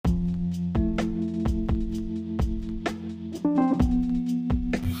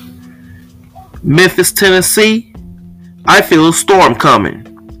Memphis, Tennessee, I feel a storm coming.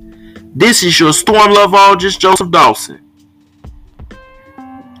 This is your storm loveologist, Joseph Dawson.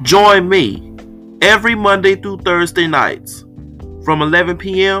 Join me every Monday through Thursday nights from 11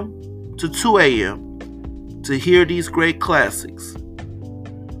 p.m. to 2 a.m. to hear these great classics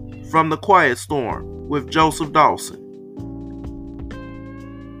from The Quiet Storm with Joseph Dawson.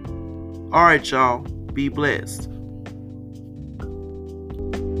 Alright, y'all, be blessed.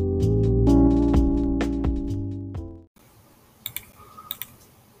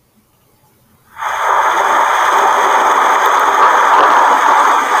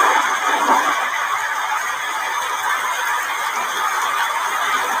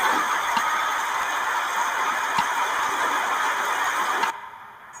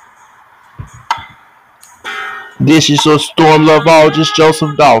 This is your storm loveologist,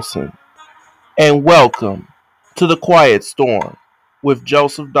 Joseph Dawson, and welcome to The Quiet Storm with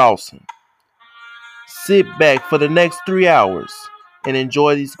Joseph Dawson. Sit back for the next 3 hours and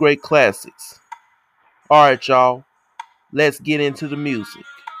enjoy these great classics. Alright, y'all, let's get into the music.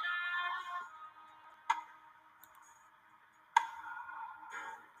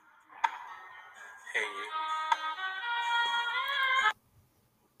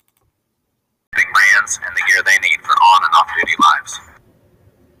 Brands and the gear they need for on and off duty lives.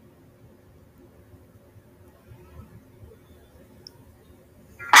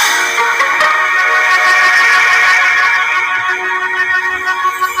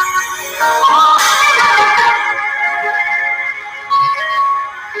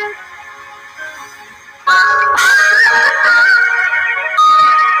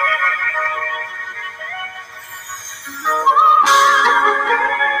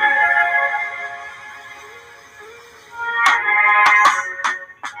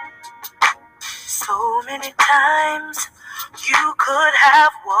 So many times you could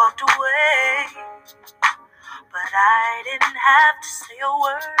have walked away, but I didn't have to say a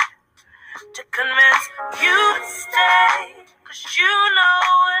word to convince you to stay. 'Cause you know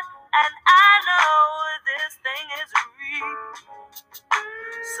and I know this thing is real.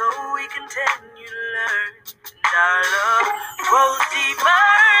 So we continue to learn, and our love grows deeper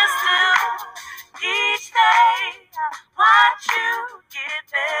still. Each day I watch you get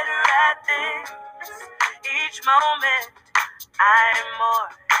better at this. Each moment I'm more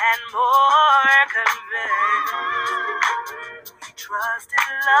and more convinced. We trusted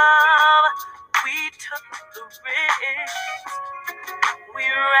love, we took the risk. We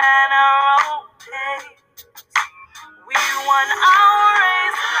ran our own pace. We won our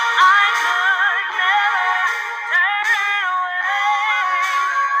race. I could never turn away.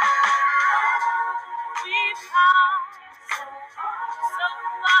 We've come so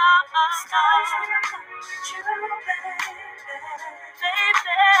far. Stars will come with you, baby.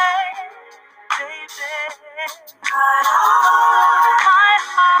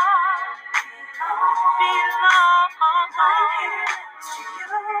 My heart belongs to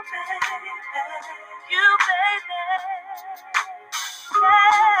you, baby. You, baby.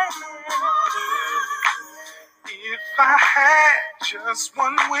 Yeah. If I had just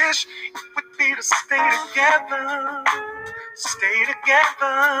one wish, it would be to stay together. Stay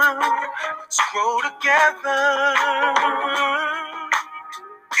together. Let's grow together.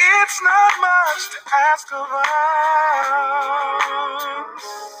 It's not much to ask of us.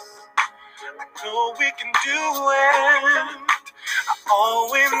 I know we can do it. I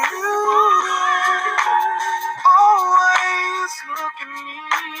always knew. Always look at me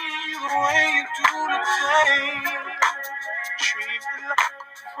the way you do today. Treat me like a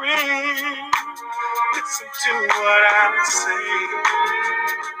friend. Listen to what I say.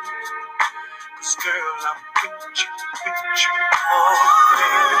 'Cause girl, I'm with you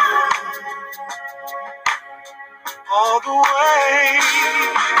all the way.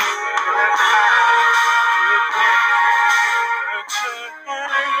 And I could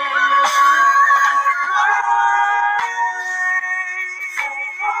never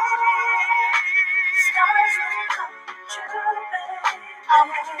I'm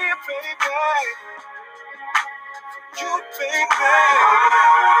here, baby. You, baby.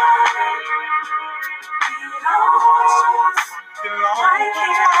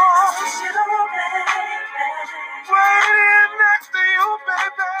 Waiting next to you,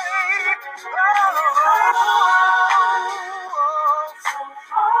 baby.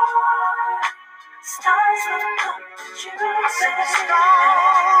 Stars will come to you, baby.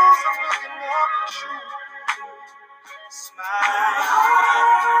 Stars are looking up at you. Smile.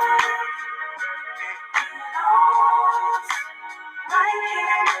 Right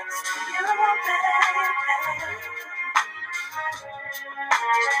here next to you, baby.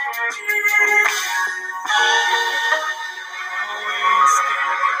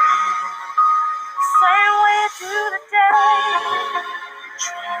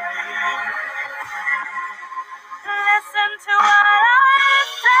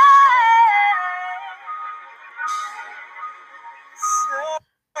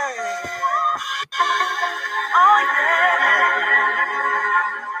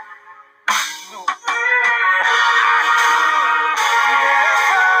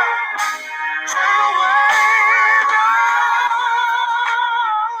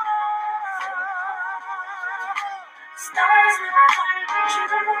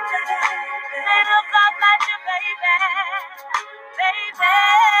 baby.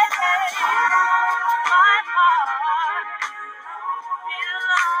 My heart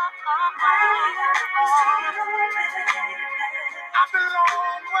I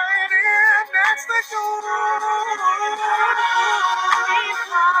belong waiting next to you.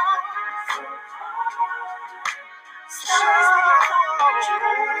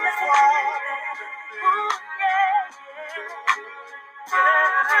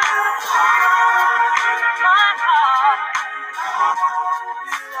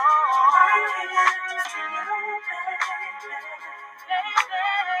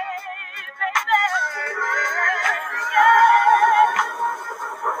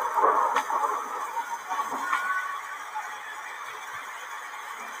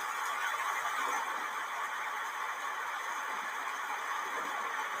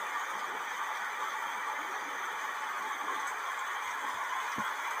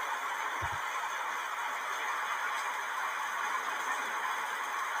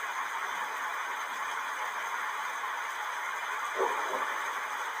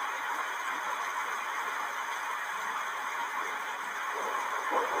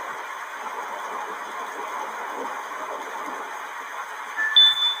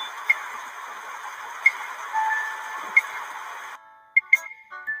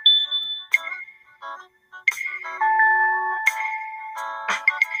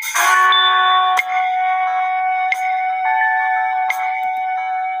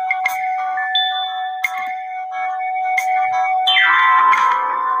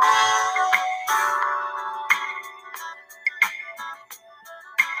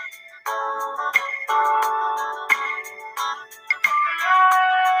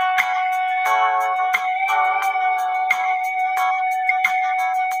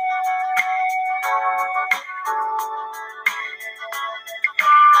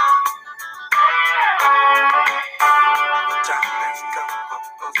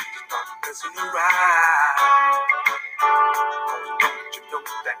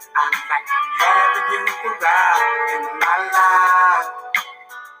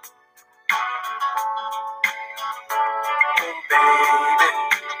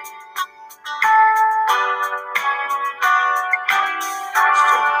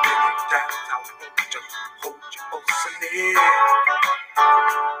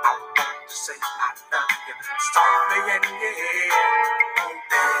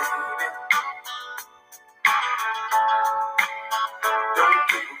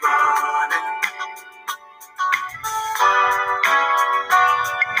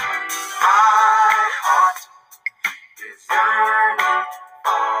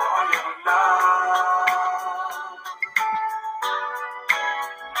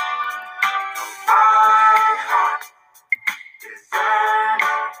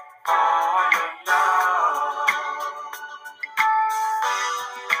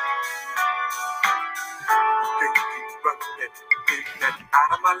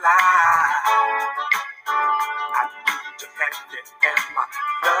 Out of my life, I need to have you as my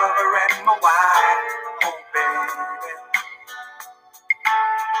lover and my wife. Oh, baby,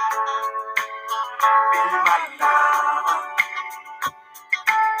 be my lover.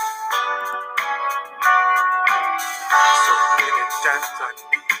 So many times I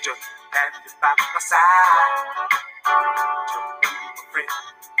need to have you by my side. To be my friend,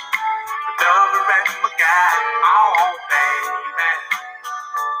 my lover and my guide. Oh, baby,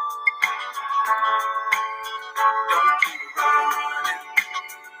 don't keep running.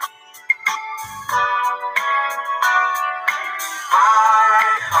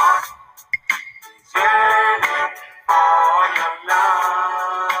 My heart is yearning for your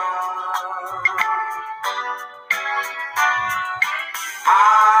love.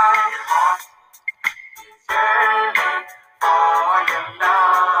 My heart is yearning for your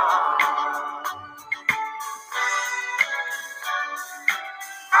love.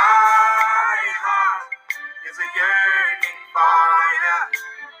 My heart is a yearning for you.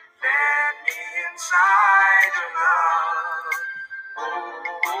 Let me inside your love.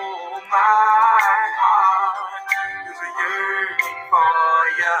 Oh, my heart is a yearning for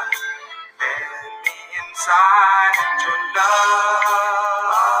you. Let me inside your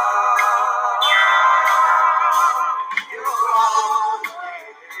love. You're all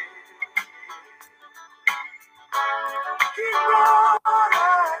keep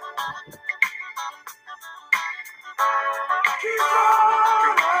running, keep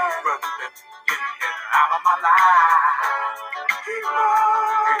running, in and out of my life. Keep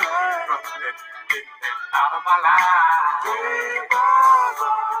running, in and out of my life. Keep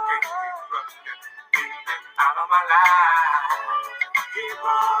running, in and out of my life. Keep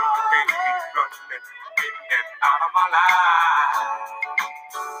running. can't keep running in and out of my life.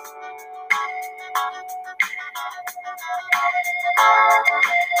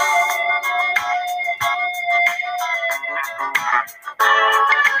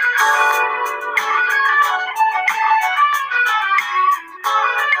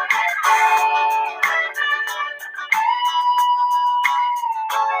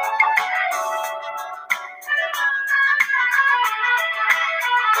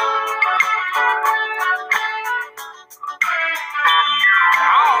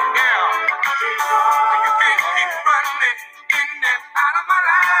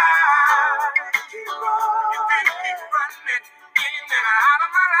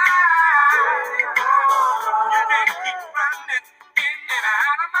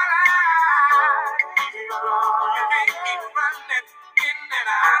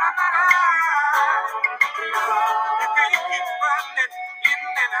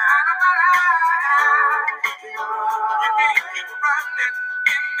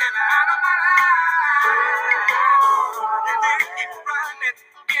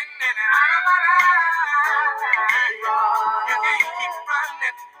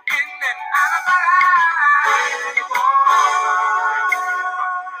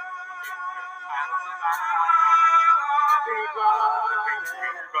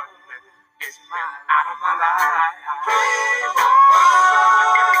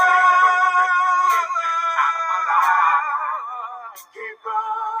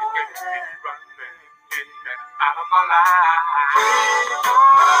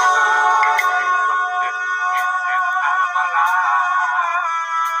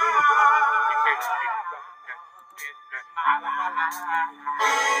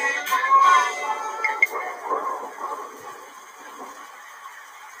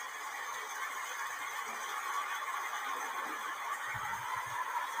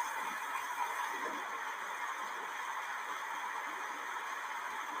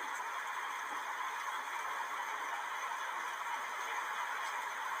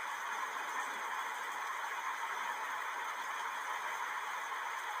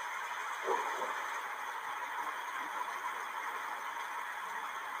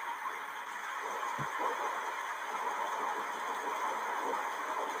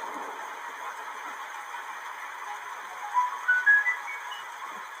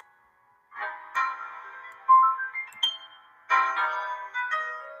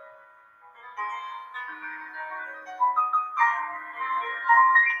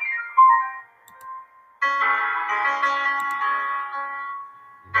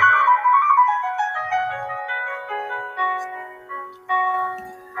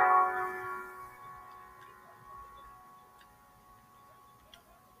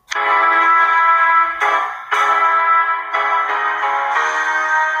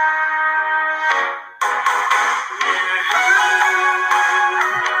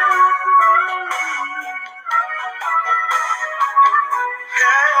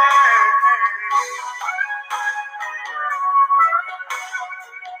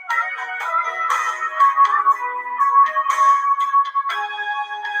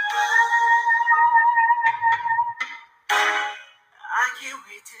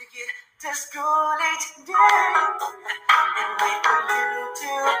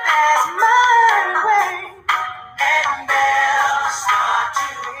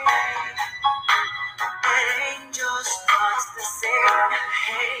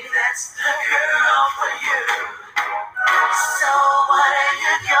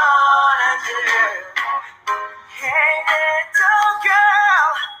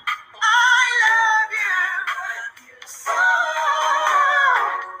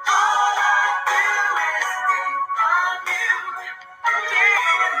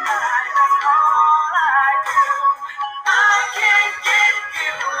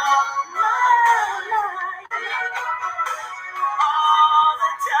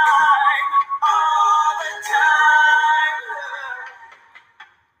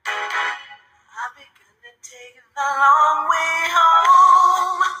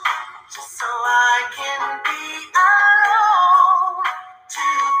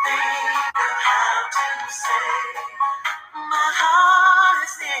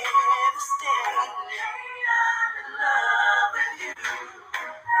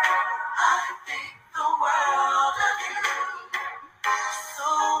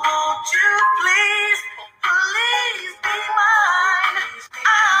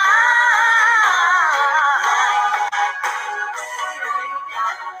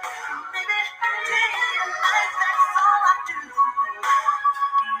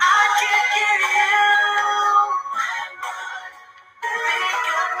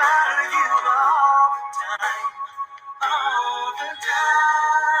 about you all the time. All the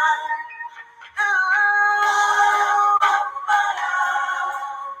time.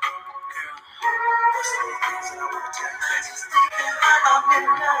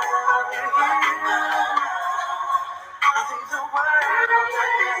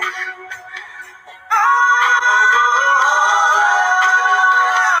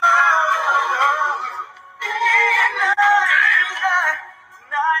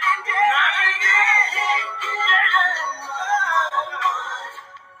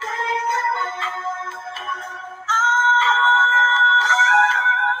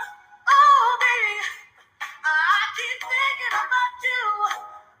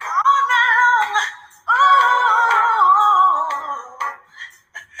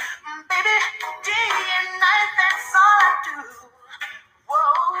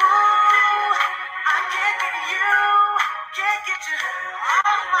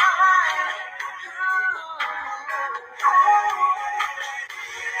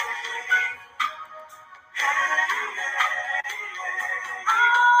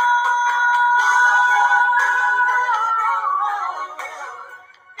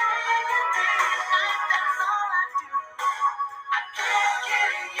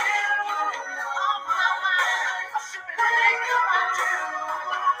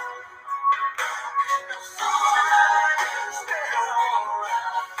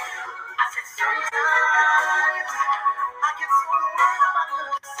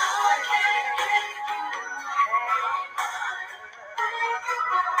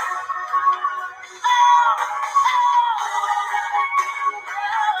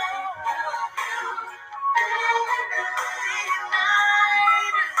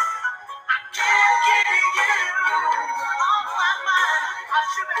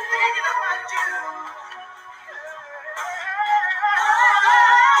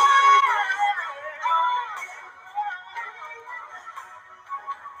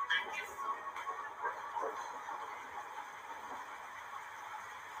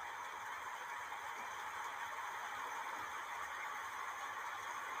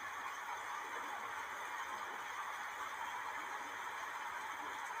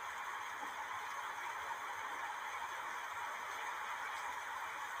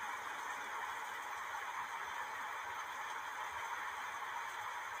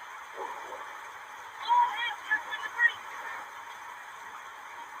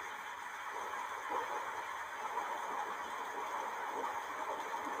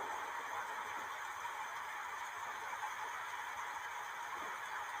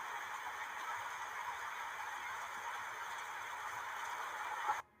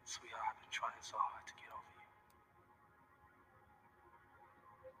 Sweetheart, I've been trying so hard to get over you.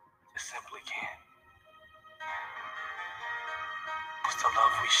 Just simply can't. Cause the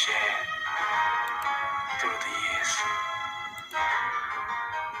love we shared through the years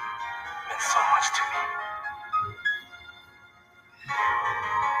meant so much to me.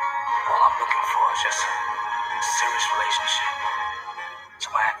 All I'm looking for is just a serious relationship so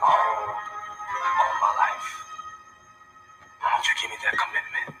I can hold all my life. Why don't you give me that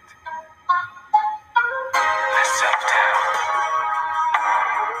commitment? Let's settle down.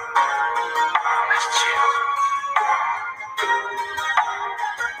 Let's chill.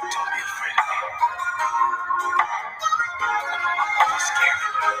 Don't be afraid of me. I know my love is scary,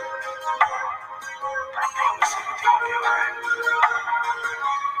 but I promise everything will be alright.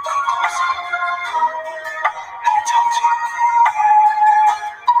 Come closer. Let me talk to you.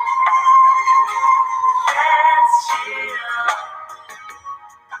 Let's chill.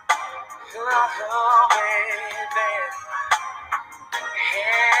 Oh, baby.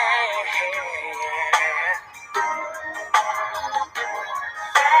 Hey,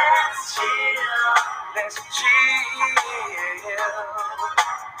 let's chill. Let's chill,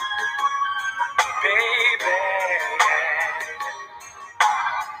 baby.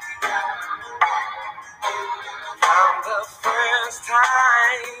 From the first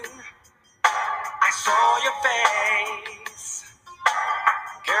time I saw your face,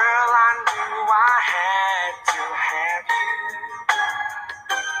 girl, I knew I had to have you.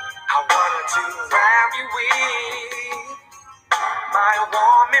 I wanted to wrap you with my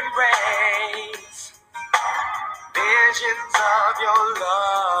warm embrace. Visions of your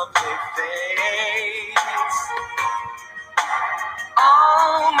lovely face.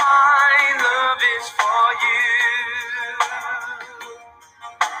 All my love is for you.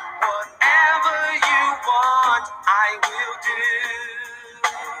 Whatever you want, I will do.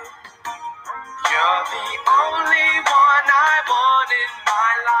 You're the only one I want in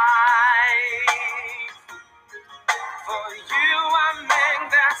my life. For you, I'm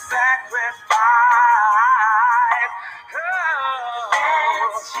meant, that's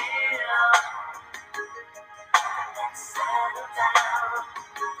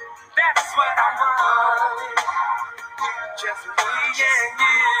That's what I want. Just me and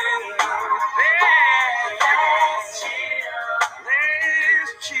you.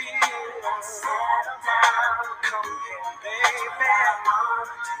 Let's chill. Come here, baby.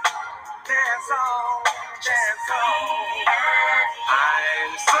 That's all.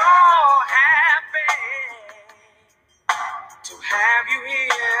 I'm so happy to have you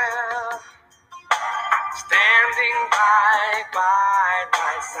here, standing by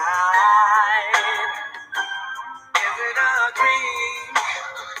my side. Is it a dream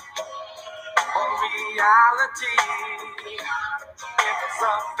or reality? If it's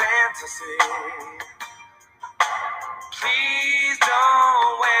a fantasy, please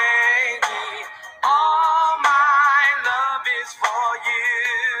don't wake me. All my love is for you.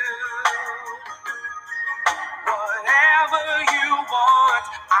 Whatever you want,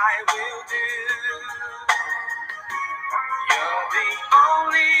 I will do. You're the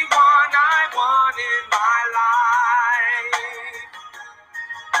only one I want in my life.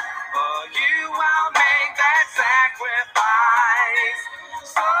 For you, I'll make that sacrifice.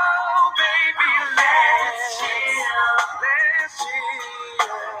 So, baby, let's chill.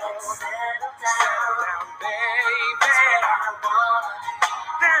 Settle down, baby.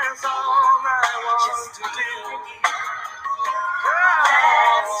 That's all I want to do.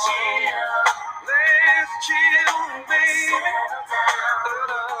 Let's chill, baby.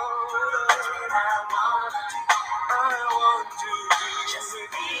 I want to do just me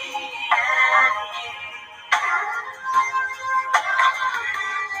and you.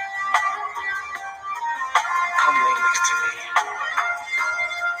 Come lay next to me.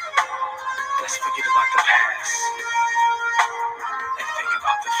 Let's forget about the past and think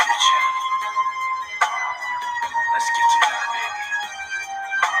about the future. Let's get together, baby.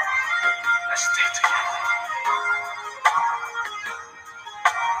 Let's stay together.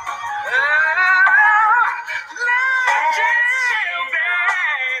 Let's chill,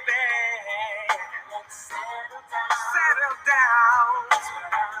 baby. Settle down.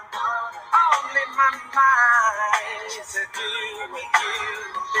 All in my mind to do with you,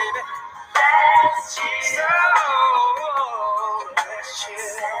 baby. Let's chill. Let's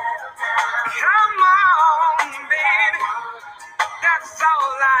chill. Come on, baby. That's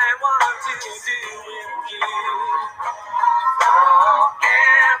all I want to do with you.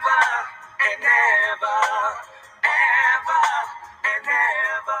 Forever and ever, ever and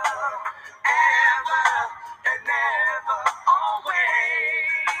ever, ever and ever,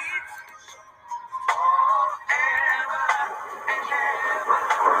 always. Forever and ever.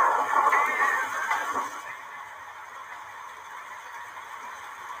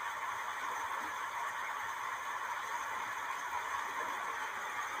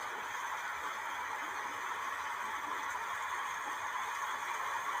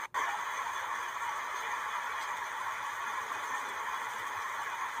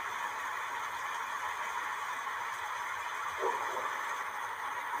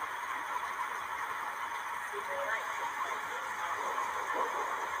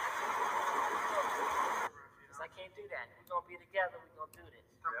 I can't do that. We're gonna be together. We're gonna do this.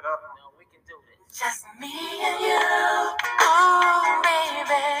 Get up. No, we can do this. Just me and you, oh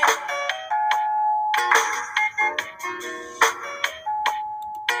baby.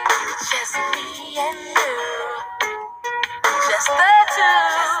 Just me and you, just the two.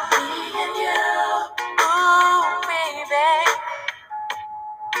 Just me and you, oh baby.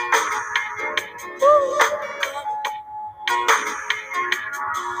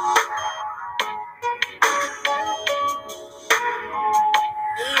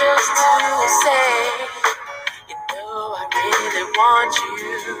 Needless to say, you know I really want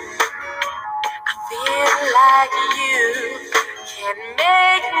you. I feel like you can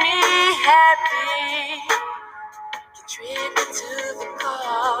make me happy. Contribute to the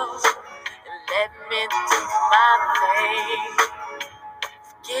cause and let me do my thing.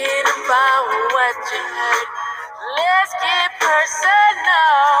 Forget about what you heard. Let's get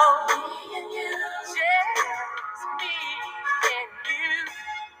personal. Me and you, just me and you.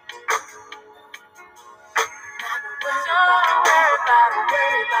 Don't worry about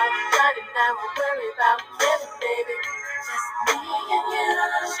nothing. Now we worry about living, baby. Just me and you,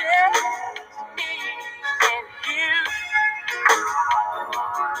 just me and you.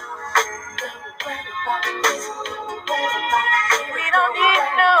 We don't need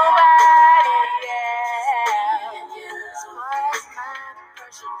nobody else. As far as my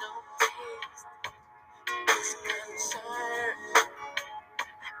personal taste is concerned,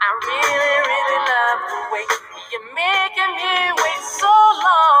 I really, really love the way you're making me wait so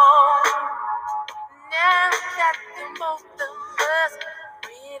long.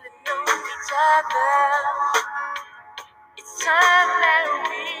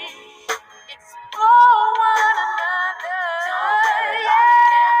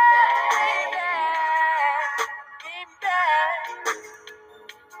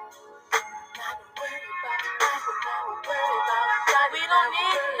 don't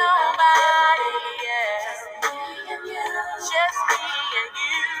need nobody, yeah. Just me and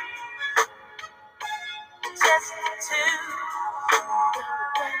you. Just two.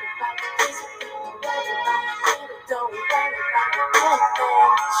 Don't worry about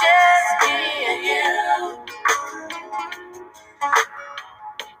anything. Just me and you.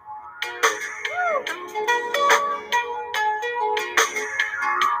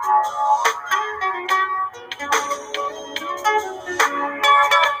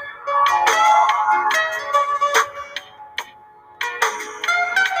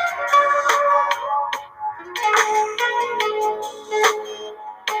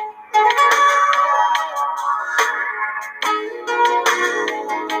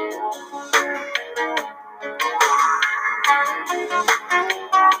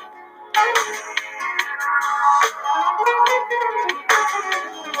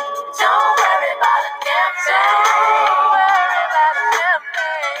 Don't worry about a damn thing. Don't worry about a damn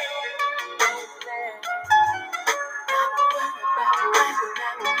thing.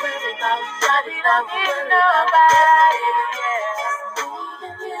 We don't need nobody, yeah.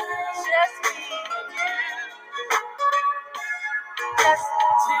 Just me and you. Just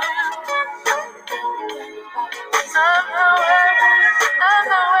two. I'm not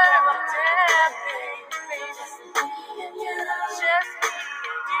worried about a damn thing. Just me and you.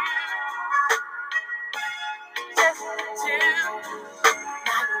 Just two.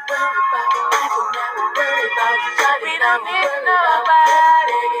 We don't need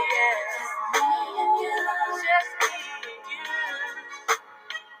nobody, yeah. Just me and you.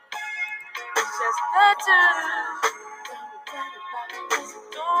 Just the two.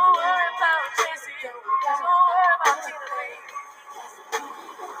 Don't worry about chasing you. Don't worry about Tina.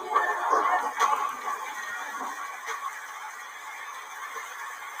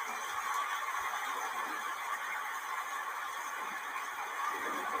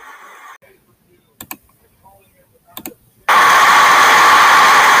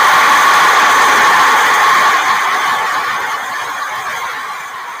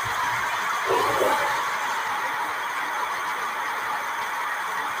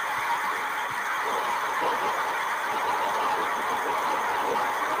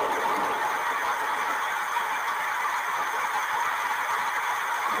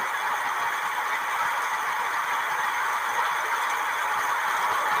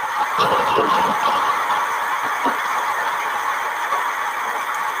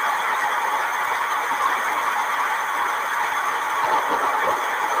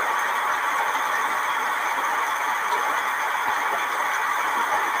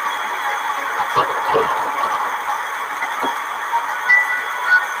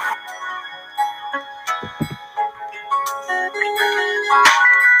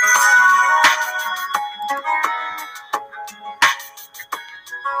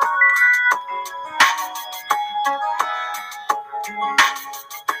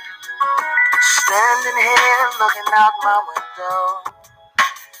 Standing here looking out my window.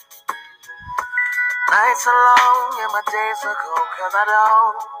 Nights are long and my days are cold 'cause I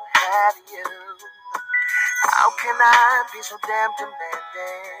don't have you. How can I be so damn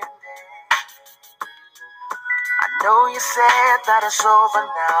demanding? I know you said that it's over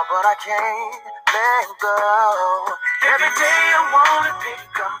now, but I can't let go. Every day I wanna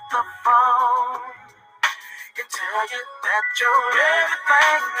pick up the phone and tell you that you're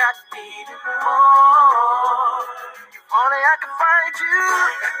everything I need and more. If only I could find you.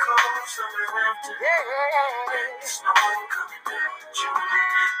 Like a cold summer after. Yeah. Snow coming down June.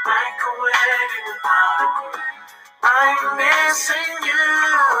 Like a wedding without a groom. I'm missing you,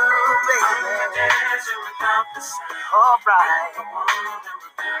 baby. I'm the desert without the sun. Alright. I'm the water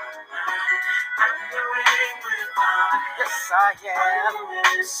without a line. I'm the rain without a hand. Yes, I am. I'm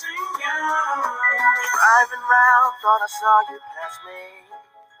missing you. Driving round, thought I saw you pass me.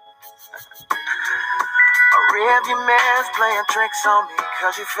 A rearview mirror's playing tricks on me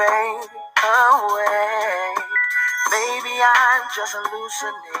 'cause you fade away. Maybe I'm just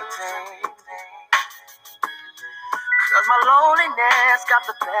hallucinating. 'Cause my loneliness got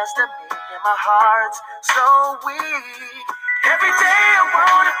the best of me and my heart's so weak. Every day I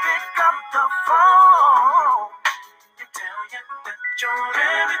wanna pick up the phone and tell you that you're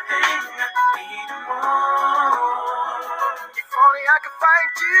everything I need and more. If only I could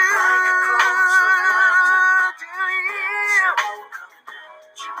find you. Do you?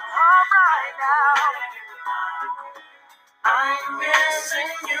 Alright now. I'm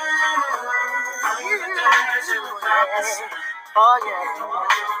missing you. Oh yeah.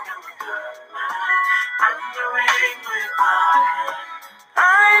 I'm the rain without.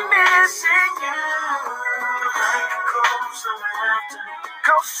 I'm missing you. Like a cold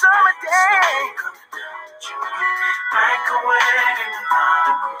Cold summer day. Microwave in the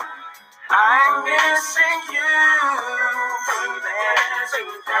bottle. I'm missing you,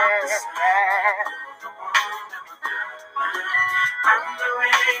 baby. I'm the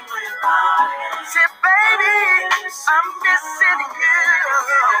rain without you. Say, baby, I'm missing you.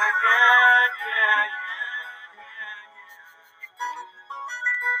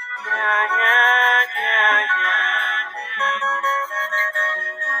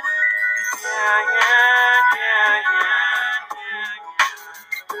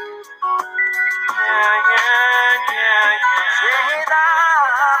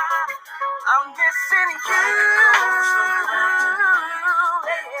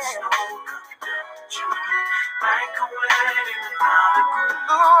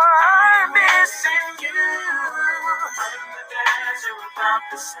 I'm missing you.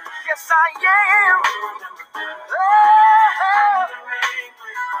 Yes, I am. Oh,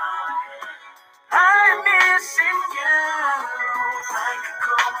 I'm missing you. Like a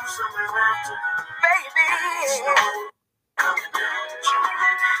cold summer after, baby.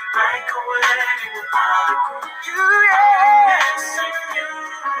 Microwave in the bottle. You, yeah.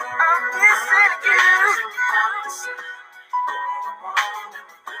 I'm missing you.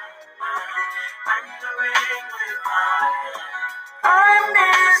 I'm the rain without you. I'm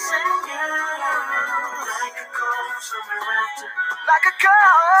missing you. Like a cold summer after. Like a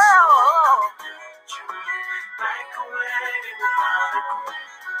cold. Microwave in the bottle.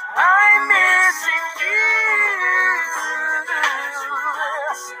 I'm missing you.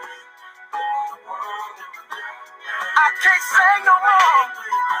 I can't say no more.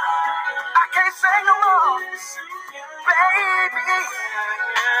 I can't say no more. Baby.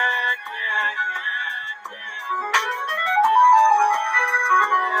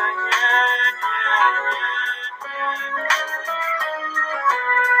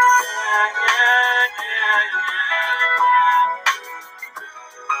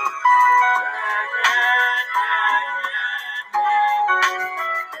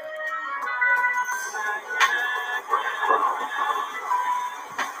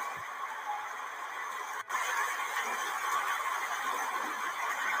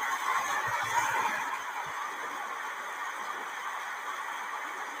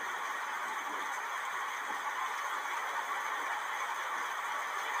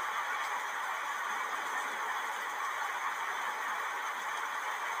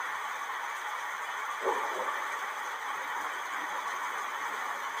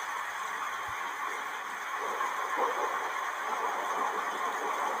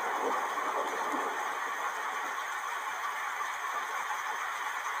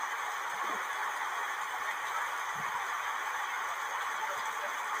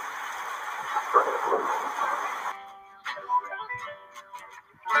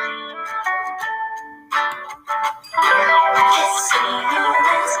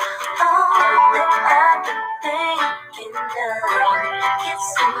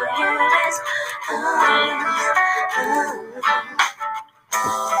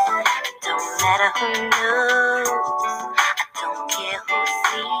 Don't matter who knows, I don't care who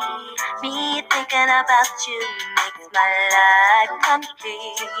sees me thinking about you makes my life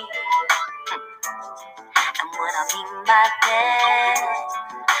complete. And what I mean by that,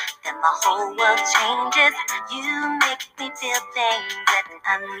 then my whole world changes. You make me feel things that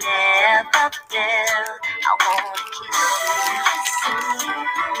I never felt. I wanna kiss you,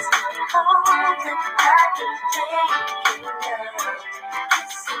 hold the body, take love.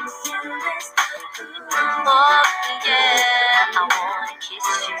 Kissing you is good. Oh yeah, I wanna kiss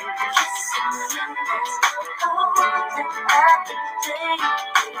you, kissing you is hold the body, take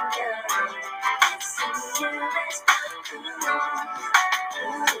love. Kissing you is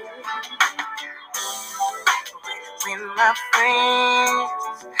with my friends,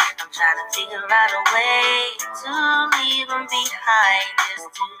 I'm trying to figure out a way to leave them behind just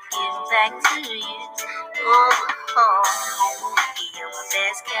to give back to you. Oh, you're my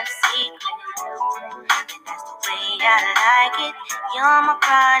best kept secret, and that's the way I like it. You're my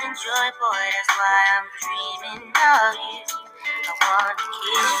pride and joy, boy, that's why I'm dreaming of you. I wanna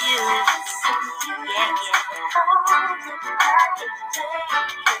kiss you, yeah,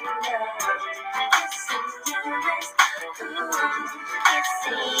 yeah.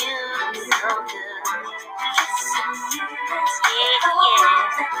 Kissing you is so good. Kissing you is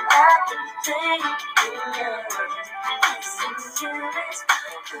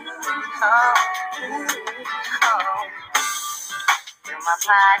you're my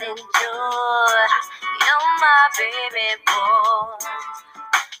pride and joy. You're my baby boy.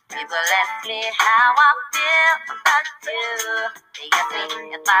 People ask me how I feel about you. They ask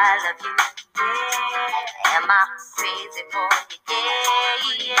me if I love you. Yeah. Am I crazy for you?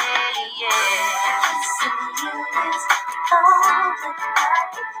 Yeah, yeah, yeah. Kissing you is all that I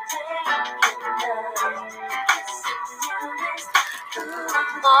can take in love. Kissing you is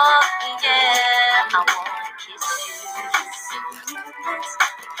oh yeah, I wanna kiss you. Kissing you is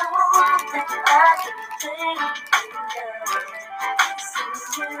all that I can take in love.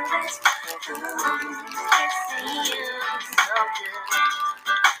 Kissing you is kissing you so good.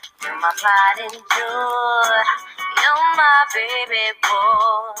 You're my pride and joy. You're my baby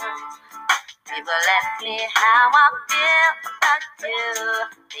boy. People ask me how I feel about you.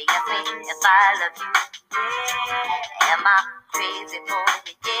 They ask me if I love you. Yeah. Am I crazy for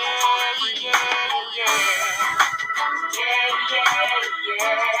you? Yeah, yeah, yeah. Yeah, yeah,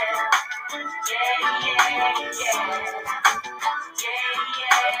 yeah. Yeah, yeah, yeah. Yeah,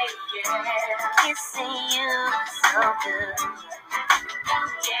 yeah, yeah. Kissing you so good.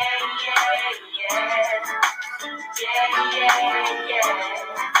 Yeah, yeah, yeah. Yeah, yeah, yeah.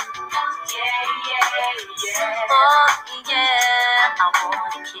 Yeah, yeah, yeah. Oh, yeah, I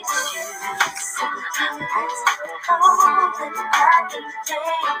wanna kiss you.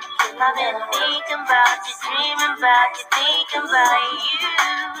 I've been thinking about you, dreaming about you, thinking about you.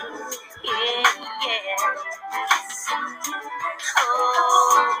 Yeah, yeah.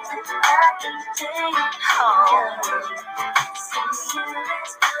 Oh,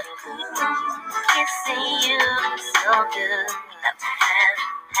 kissing you so good. Got to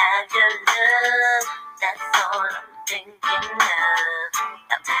have your love. That's all I'm thinking of.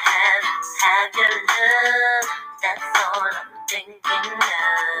 Got to have your love. That's all I'm thinking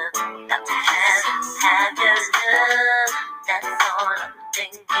of. Got to have your love. That's all I'm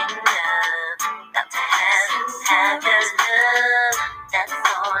thinking of. Got to have your love. That's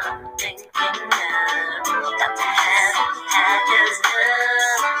all I'm thinking of. Got to have your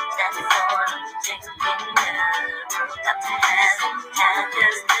love. That's all I'm thinking of. Got to have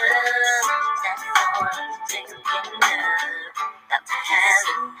your love. That's all I'm thinking of. Got to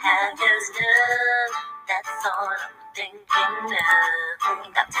have your love. That's all I'm thinking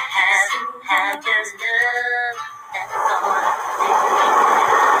of. Got to have your love. That's all I'm thinking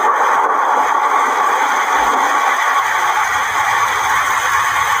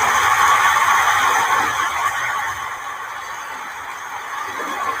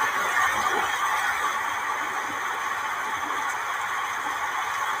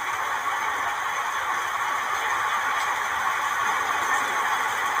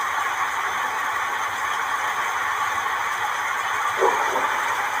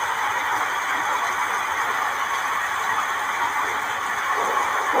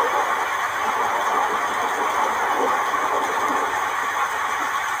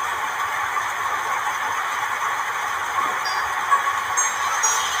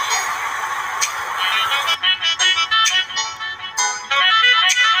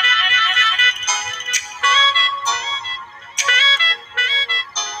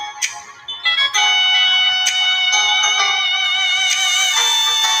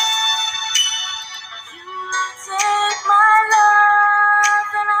take my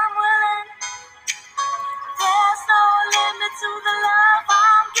love and I'm willing. There's no limit to the love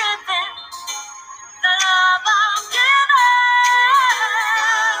I'm giving. The love I'm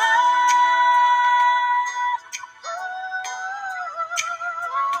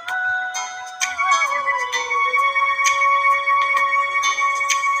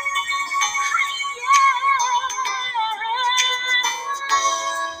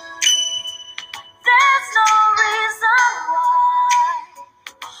There's no reason why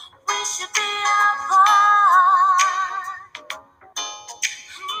we should be apart.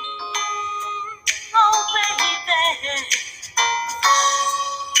 Oh, baby.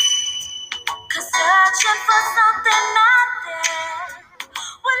 'Cause searching for something not there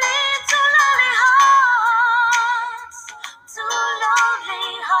will lead to lonely hearts. To lonely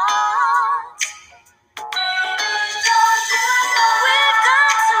hearts. We've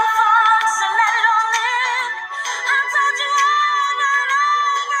come too far to let it all in. I've told you over and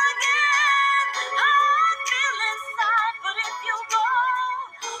over again how I feel inside, but if you go,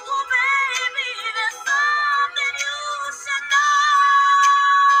 oh baby, there's something you should know.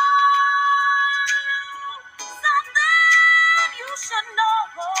 Something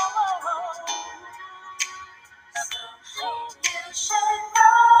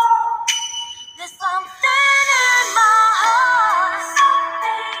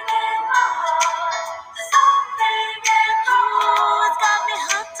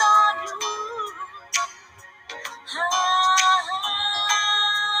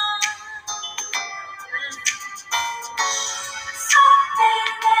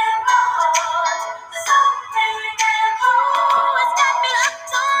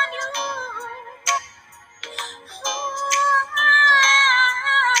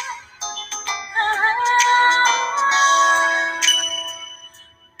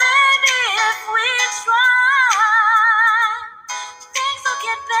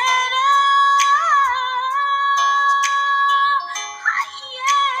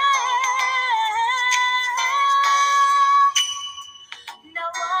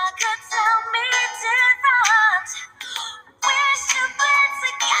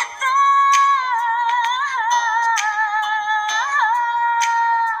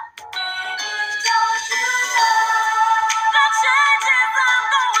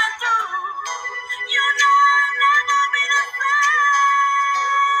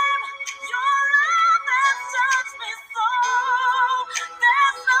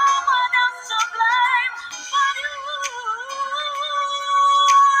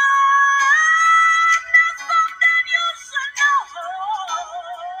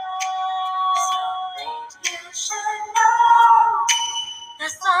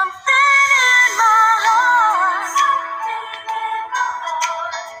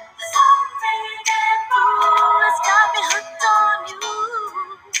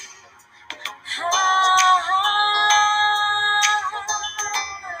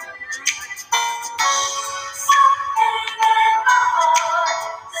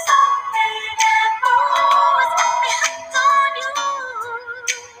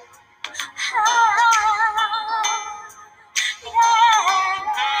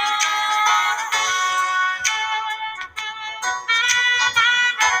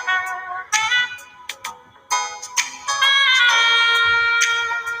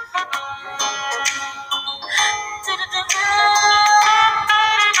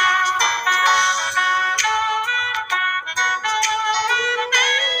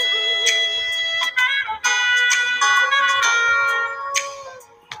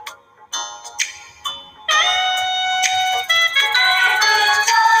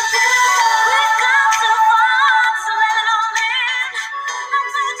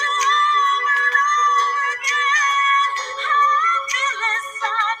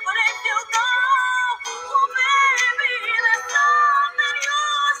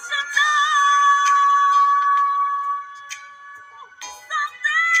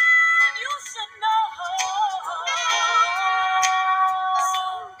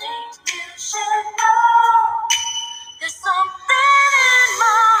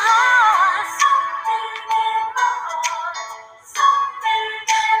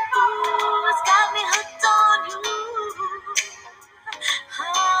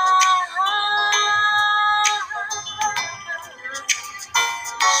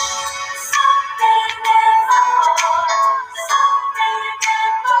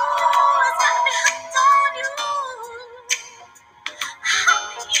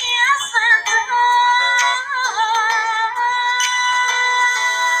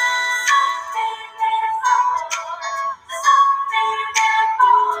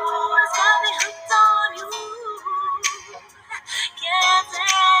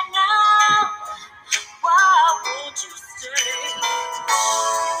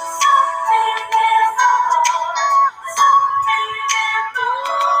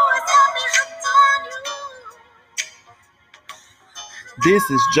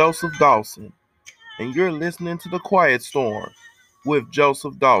This is Joseph Dawson, and you're listening to The Quiet Storm with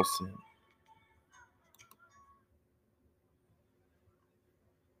Joseph Dawson.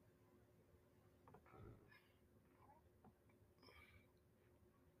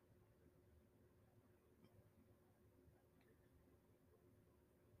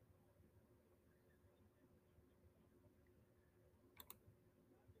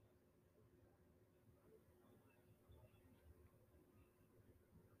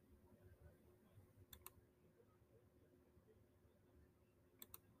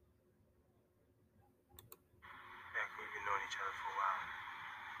 Heck, we've been knowing each other for a while.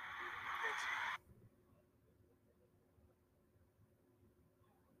 Thanks.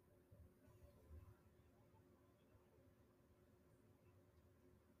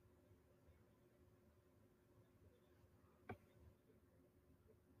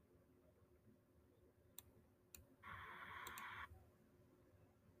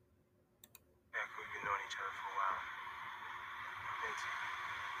 Heck, we've been knowing each other for a while. Thanks.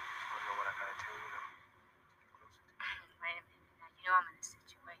 I don't know what I gotta tell you, Wait a minute. Now, you know I'm in a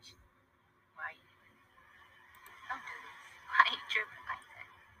situation. Why you? Don't do this. Why are you tripping like that?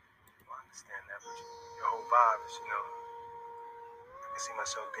 Well, I understand that, but your whole vibe is, I can see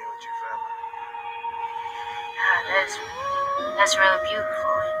myself being with you forever. That's really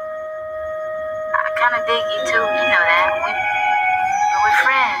beautiful. I kind of dig you too. You know that. We're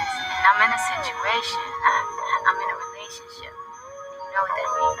friends, and I'm in a situation. I'm in a relationship. You know what that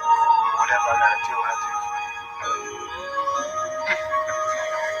means? Whatever I gotta do, I do for you.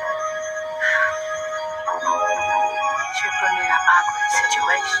 You put me in an awkward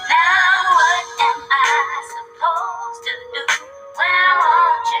situation. Now what am I supposed to do when I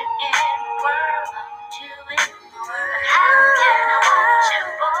want you in the world? Want you in the world? How can I want you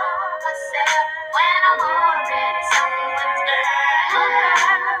for myself when I'm already someone's girl?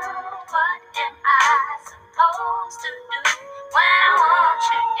 What am I supposed to do when I want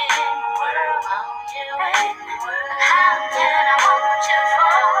you in the world? Want you in the world? How can I want you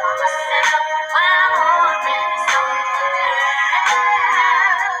for myself when I'm already someone's girl?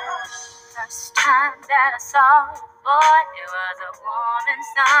 First time that I saw you, boy, it was a warm and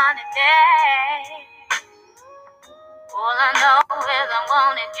sunny day. All I know is I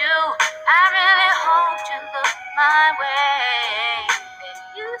wanted you. I really hoped you looked my way. Then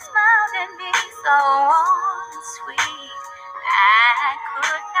you smiled at me so warm and sweet. I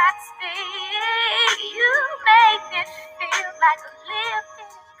could not speak. You made me feel like a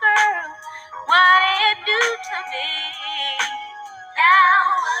living girl. What did you do to me? Now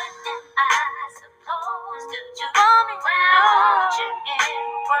what am I supposed to do? When I want you in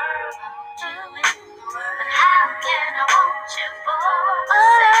the world, want you in the world. How can I want you for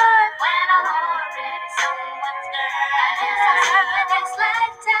myself when I'm already someone's girl? I guess I'll see you next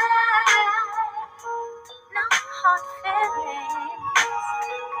lifetime. No hard feelings.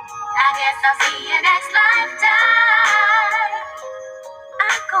 I guess I'll see you next lifetime.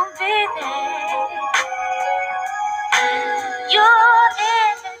 I'm gonna be there. Your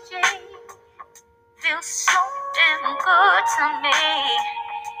energy feels so damn good to me.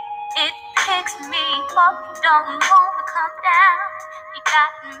 It picks me up, don't wanna come down. You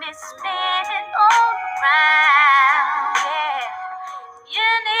got me spinning all around. Yeah, you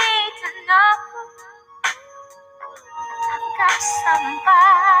need to know I've got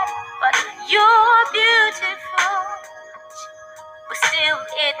somebody, but you're beautiful. But still,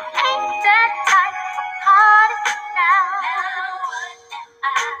 it ain't that type of party now. Now what am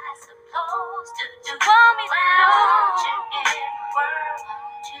I supposed to do? Want me when I want you in the world?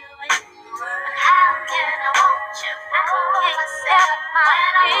 Want you in the world? How can I want you for myself?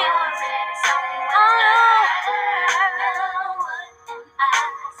 When I'm already someone's girl. Now what am I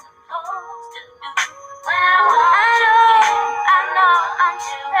supposed to do? When I want you in the world? I know I'm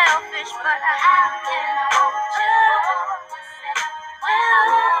selfish, but how can I want you for myself? When I'm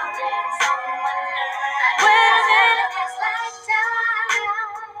already someone's girl. When in this lifetime,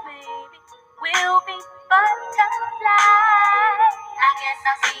 maybe we'll be butterflies. I guess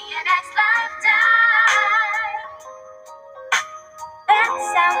I'll see you next lifetime. That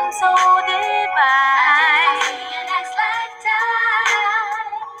sounds so divine. I guess I'll see you next lifetime.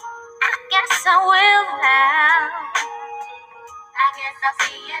 I guess I will now. I guess I'll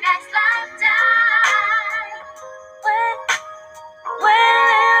see you next lifetime. When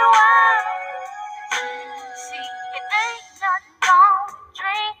and why? See, it ain't nothing wrong with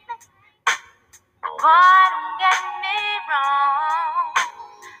dreaming. Boy, don't get me wrong.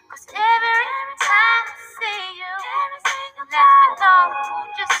 'Cause every time I see you, you let me know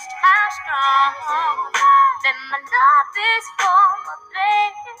just how strong that my love is for my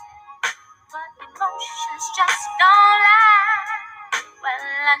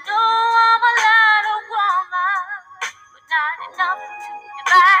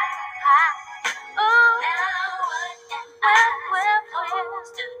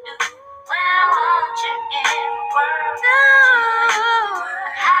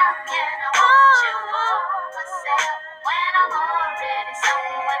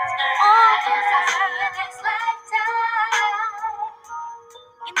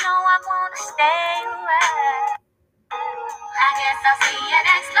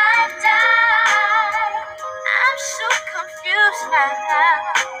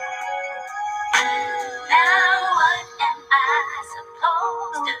Now what am I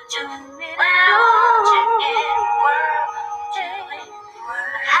supposed to do when I want you in the world?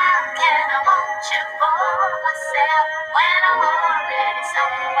 How can I want you for myself when I'm already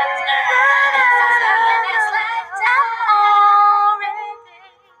someone's girl? It's like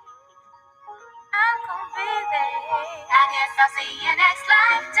I'm gonna be there. I guess I'll see you next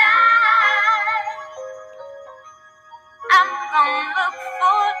lifetime. I'm gonna look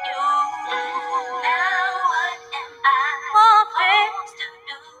for you. Now what am I supposed to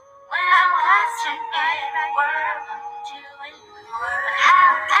do when I'm watching in the world?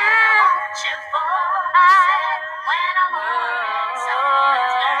 How can I want you for myself when I'm already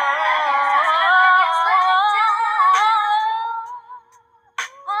someone's girl?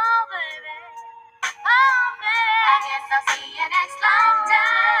 Oh baby, oh baby. I guess I'll see you next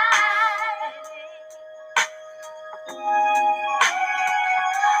lifetime.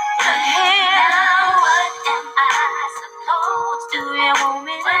 Now what am I supposed to do? You want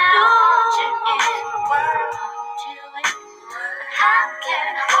me to do you in the world? How can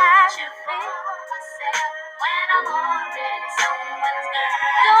I watch you for myself when I'm already someone's girl?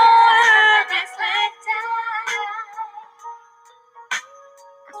 Don't this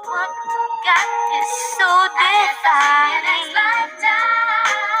what we got is so defining.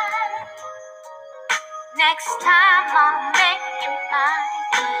 Next time I'll make you mine.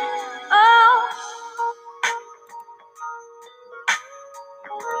 Oh.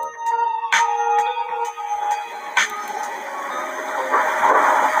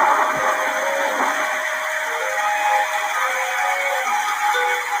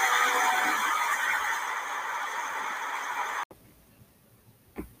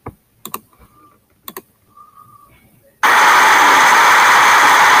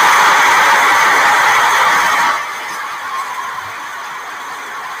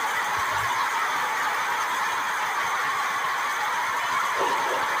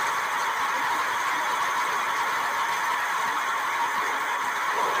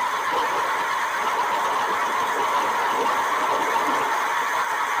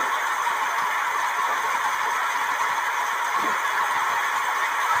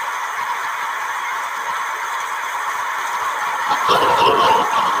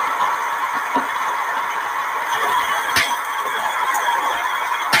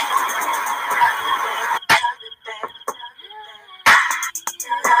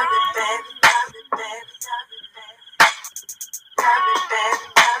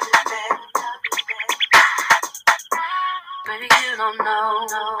 Baby, you don't know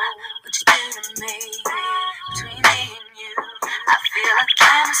what you do to me. Between me and you, I feel like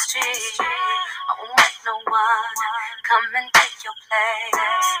chemistry. I won't let no one come and take your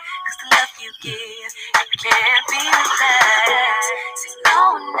place. Cause the love you give, it can't be replaced. See, no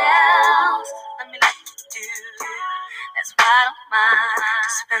one else, let me let you do. That's why I don't mind to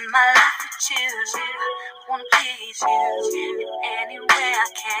spend my life with you. I wanna please you in any way I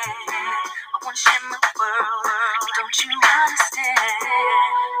can. I wanna share my world. Don't you understand?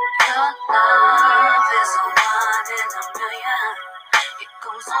 Your love is a one in a million. It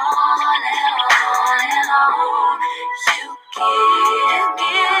goes on and on and on. You give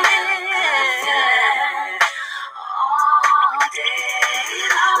me all day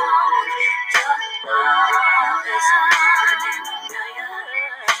long. Your love is a one in a million.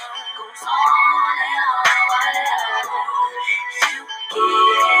 It goes on and on and on. You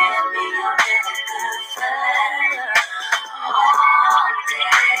give me a really good feeling all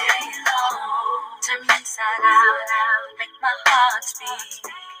day long. Turn me inside out, make my heart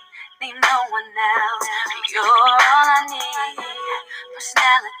speak. Need no one else, you're all I need.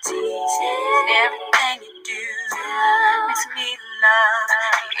 Personality, everything you do makes me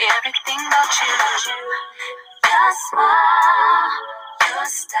love everything about you. Your smile, your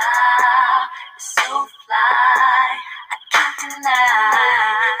style is so fly. I can't deny,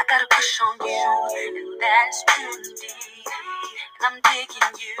 I got a crush on you, and that's true indeed. And I'm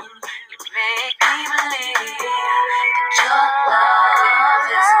digging you, you make me believe that your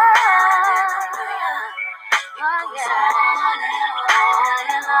love is a one in a million. It goes on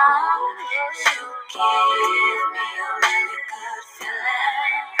and on. You give me a really good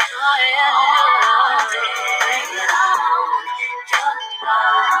feeling all day long. Your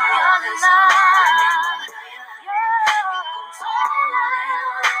love is a one in a million. It goes on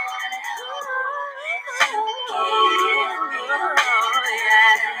and on. You give me a really good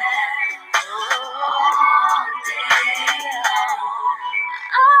feeling all day long.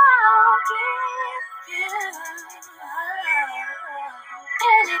 I'll give you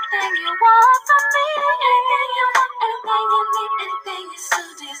anything you want from me, anything you want, anything you need, anything you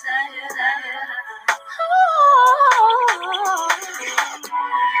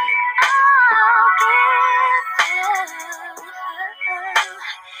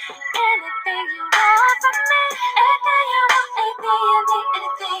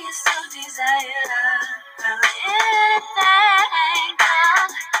desire. Anything, girl.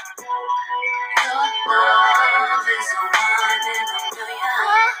 Your love is a one in a million.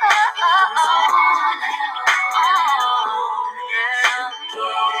 It goes on and on. You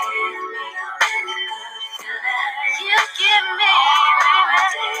give me a really good feeling. You give me every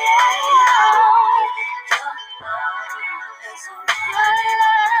day. Your love is a one in a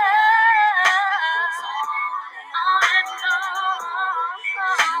million. It goes on and on.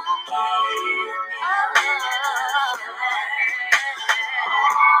 You give me a really good feeling.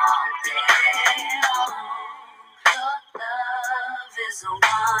 All day long. Your love is a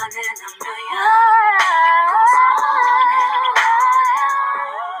one in a million. It goes on and on.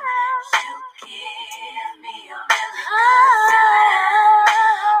 You give me a really good feeling.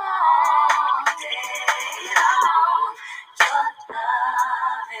 All day long. Your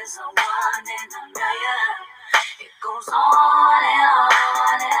love is a one in a million. It goes on and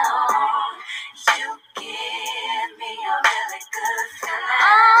on and on. You give me a really good feeling.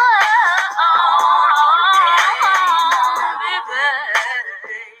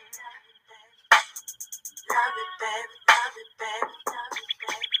 Love it, baby, love it, baby, love it,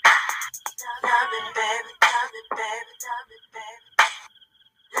 baby. Love it, baby, love it, baby, love it, baby.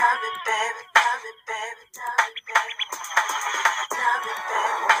 Love it, baby, love it, baby, love it, baby. Love it,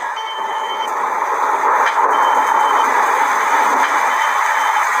 baby, love it, baby.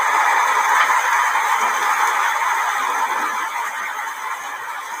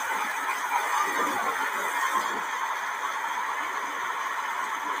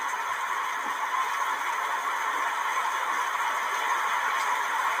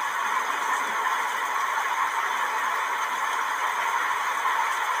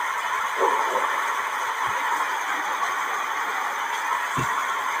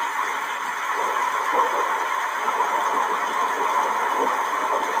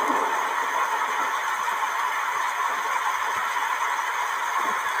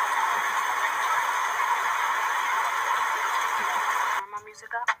 Turn my music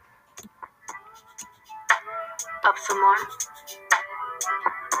up. Up some more.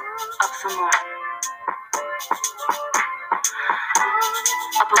 Up some more.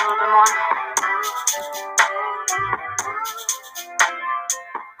 Up a little bit more.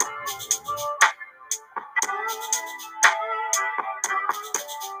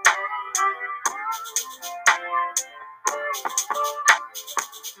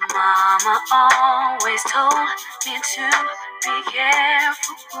 Mama always told me to be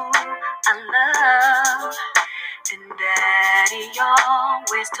careful who I love. And Daddy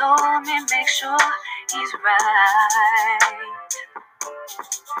always told me make sure he's right.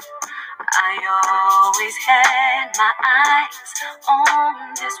 I always had my eyes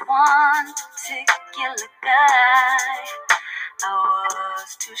on this one particular guy. I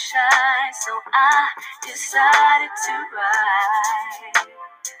was too shy, so I decided to write.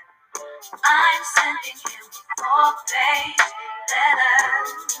 I'm sending him a 4-page letter,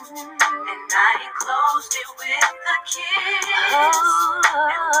 and I enclosed it with a kiss. And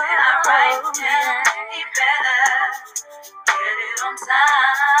when I write him, he better get it on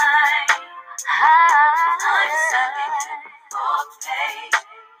time. I'm sending him a 4-page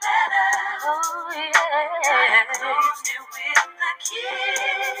letter, and I enclosed it with a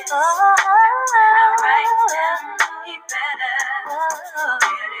kiss. And when I write him, he better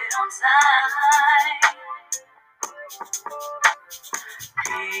get it on time.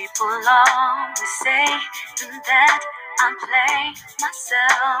 People always say that I play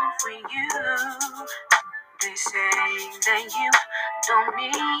myself for you. They say that you don't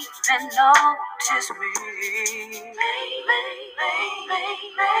even notice me.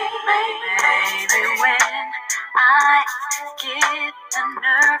 Maybe when I get the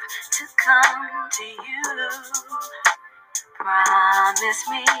nerve to come to you, promise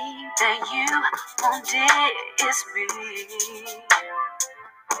me that you won't diss me.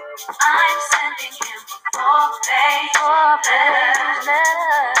 I'm sending him a 4-page letter,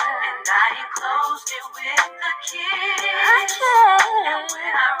 and I enclosed it with a kiss. And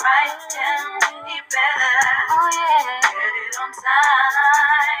when I write him, he better get it on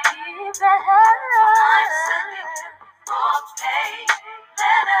time. I'm sending him a 4-page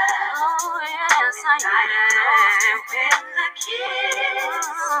letter, and I enclosed it with a kiss.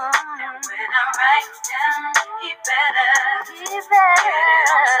 And when I write him, he better get it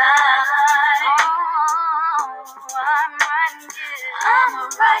on time. I'ma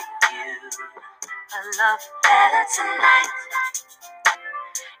write you a love letter tonight.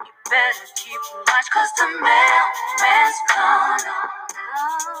 You better keep watch, 'cause the mailman's gonna.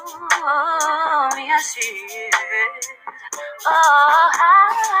 Oh, yes, he is. Oh,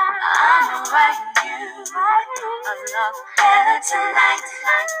 better tonight.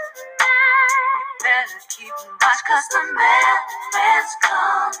 Better keep watch, 'cause the man's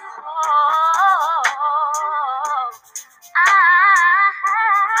come.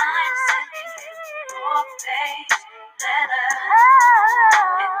 I'm sending your page letter,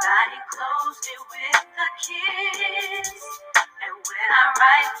 and I enclosed it with a kiss. And when I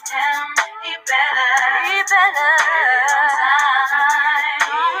write him, he better get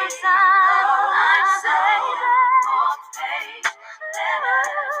on time. I'm sending your page letter,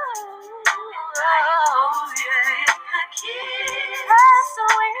 and I enclosed it with a kiss. So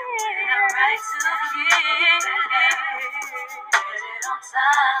when I write to kiss, get it on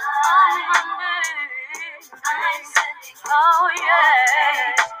time. I'm sending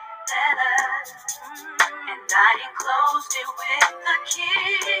letter, and I enclosed it with a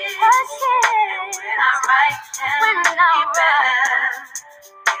kiss. And when I write him, he better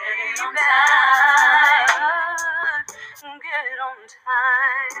get it on time. Get it on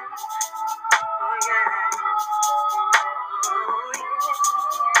time. Oh yeah. Oh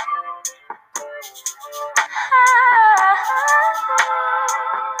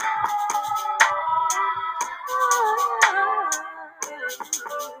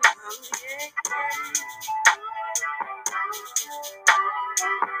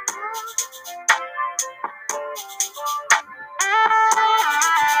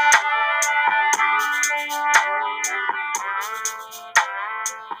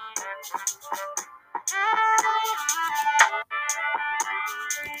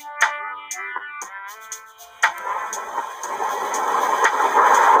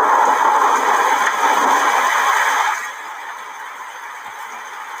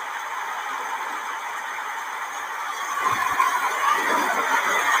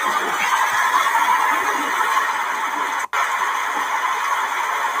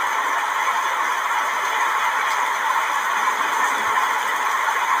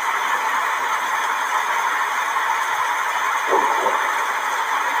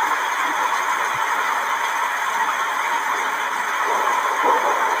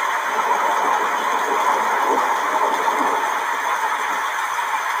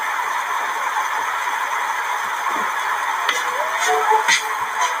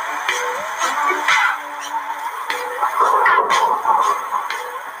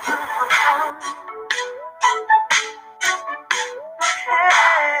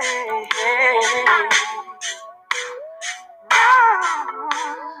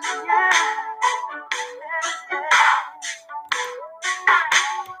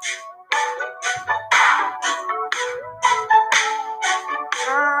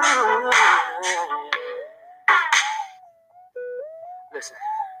Listen.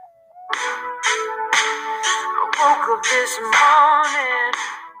 I woke up this morning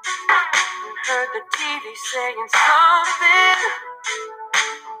and heard the TV saying something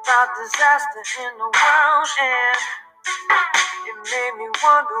about disaster in the world, and it made me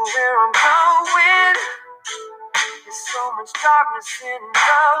wonder where I'm going. There's so much darkness in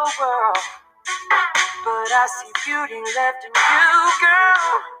the world, but I see beauty left in you,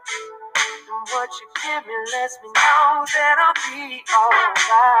 girl. And what you give me lets me know that I'll be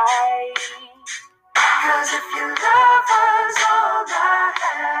alright. 'Cause if your love was all I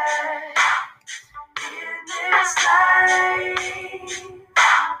had in this life,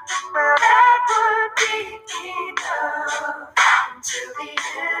 well, that would be enough until the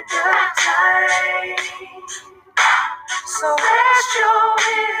end of time. So rest your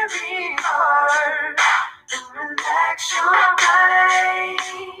weary heart and relax your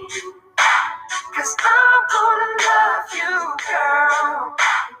mind. 'Cause I'm gonna love you, girl,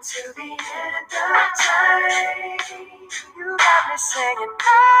 until the end of time. You got me singing, oh,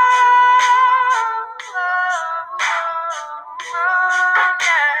 oh, oh, oh,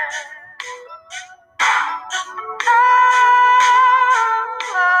 yeah. Oh,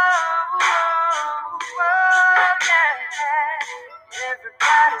 oh, oh, oh, yeah.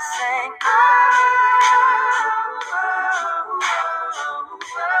 Everybody sing, oh, oh, oh,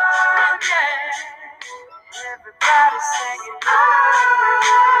 oh, yeah. Everybody singing, oh,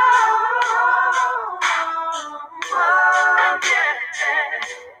 oh, yeah.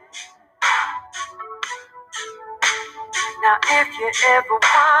 Now if you're ever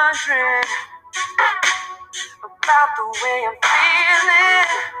wondering about the way I'm feeling,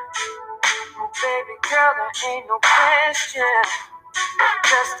 well, baby girl, there ain't no question.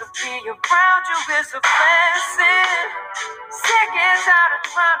 Just to be around you is a blessing. Sick and tired of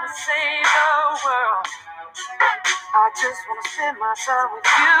trying to save the world. I just wanna spend my time with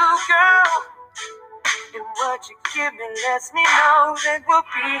you, girl. And what you give me lets me know that we'll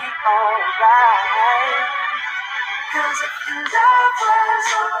be alright. 'Cause if your love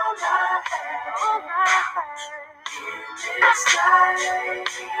was all I had in this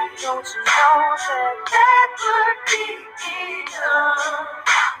life, don't you know that would be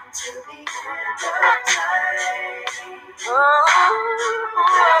enough to the end of time? Rest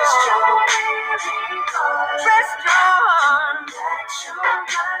your weary heart, rest your mind,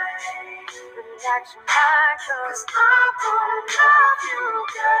 relax your mind, 'cause I'm gonna love you,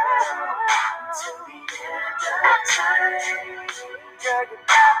 girl, till the end of time. Girl, you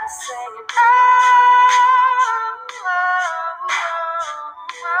got me singing, yeah.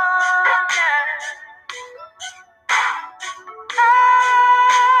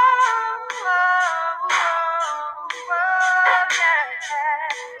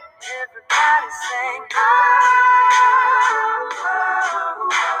 Everybody sing, yeah.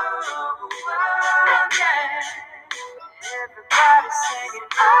 Everybody singing,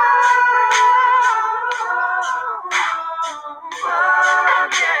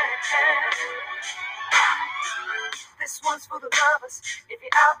 yeah. This one's for the lovers. If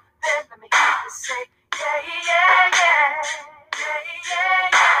you're out there, let me hear you say, yeah, yeah, yeah, yeah, yeah,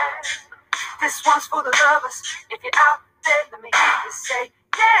 yeah. This one's for the lovers. If you're out there, let me hear you say,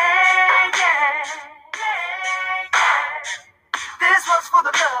 yeah, yeah, yeah, yeah. This one's for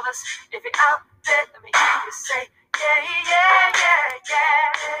the lovers. If you're out there, let me hear you say, yeah, yeah, yeah,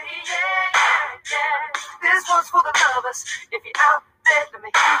 yeah, yeah, yeah, yeah. This one's for the lovers. If you're out there, let me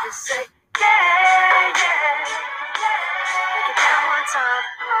hear you say, yeah, yeah, yeah. Make it down one time.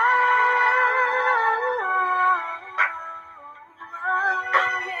 Oh,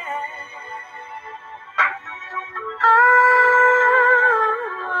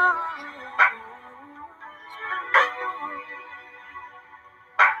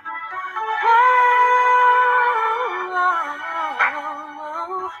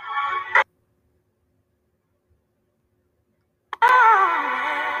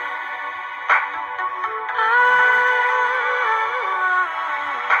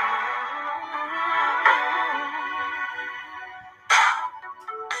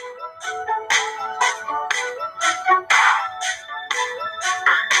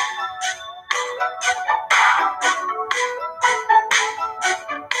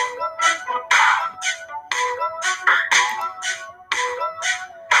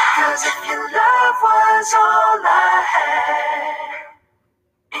 Cause if your love was all I had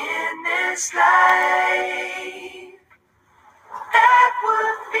in this life, that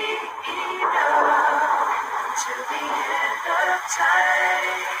would be enough to the end of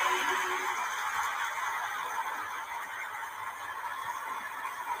time.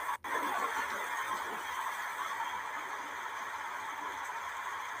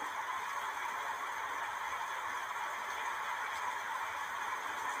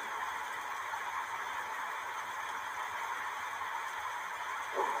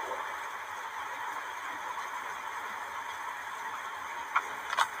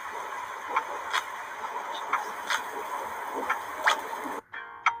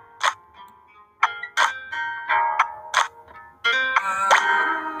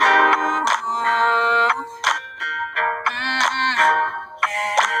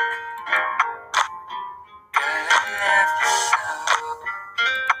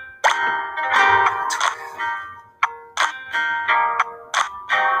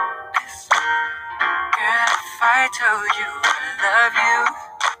 I told you I love you,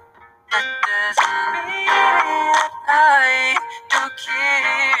 that doesn't mean that I don't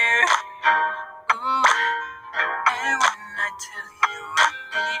care. Ooh, and when I tell you I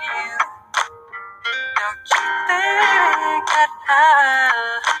need you, don't you think that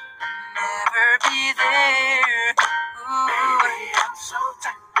I'll never be there? Ooh, baby, I'm so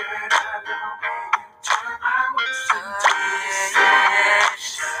tired of the way you turn my words into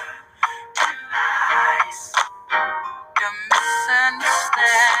yes. Lies. Don't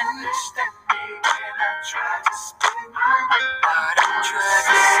misunderstand me when I try to spin my mind. What I'm trying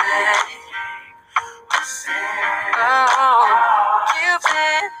to say, oh,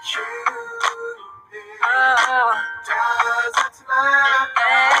 Cupid, oh, doesn't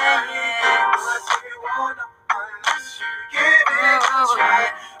matter what you wanna unless you give it a try.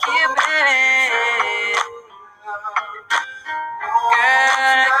 Cupid,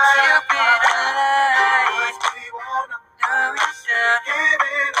 girl, Cupid, alive. No, it's give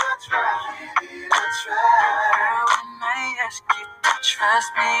it a try. Girl, when I ask you to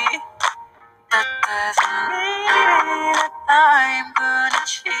trust me, that doesn't mean that I'm gonna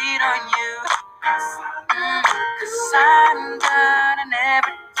cheat on you. 'Cause I'm gonna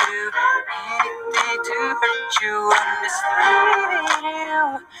never do anything to hurt you or mislead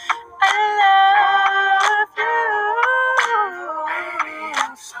you. I love you.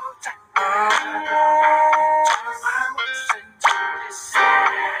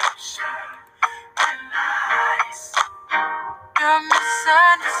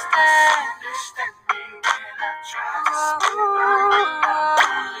 understand me when I try to speak.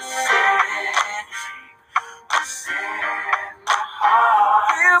 What's in my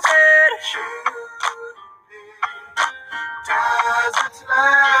heart? You better doesn't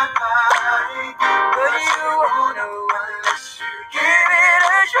lie, but you won't know unless you give it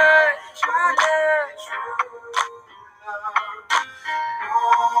a try. True love,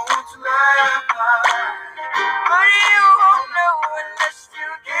 won't lie, but you won't know unless you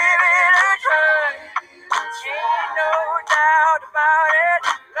give it a try. Ain't no doubt about it.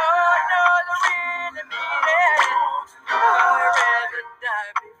 Lord knows I really mean it. I'd rather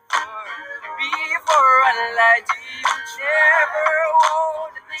die before I lie to you. Never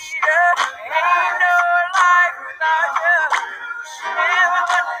want to leave you. Ain't no life without you. Never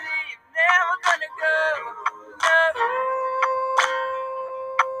gonna leave, never gonna go. No,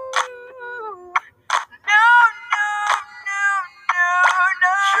 no, no, no,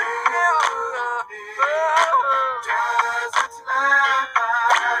 no, no. Doesn't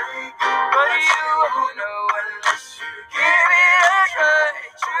lie, but you won't know unless you give it a try.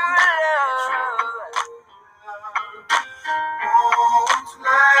 True love won't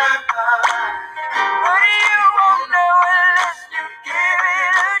lie, but you won't know unless you give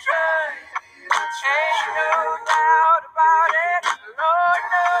it a try. Ain't no doubt about it. Lord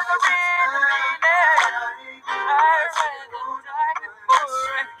knows I really mean it. I'd rather die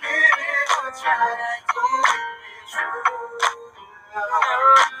before I give it a try. No,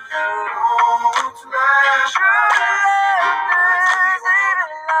 no, won't lie. True love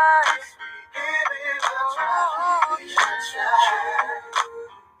doesn't lie. Give it a try.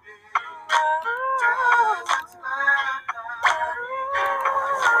 Doesn't lie.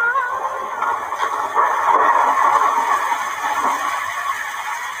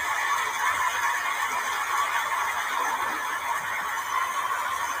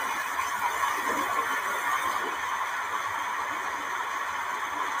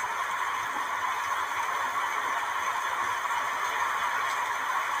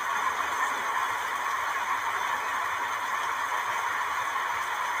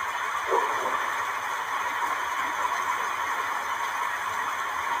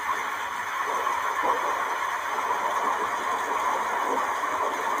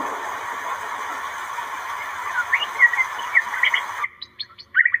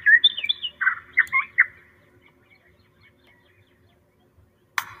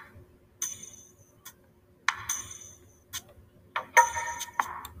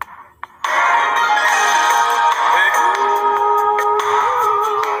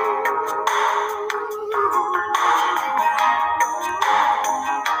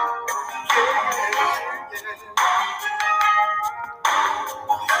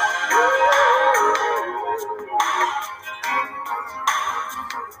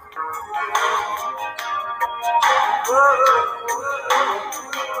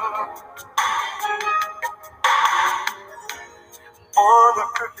 On a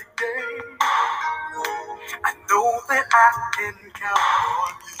perfect day, I know that I can count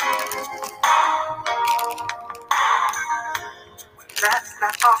on you. When that's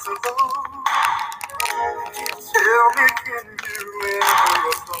not possible, tell me, can you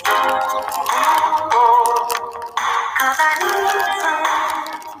ever go? 'Cause I need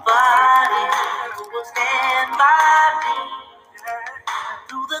somebody who will stand by me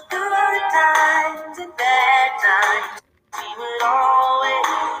through the good times and bad times. We would always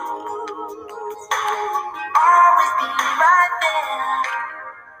be right there.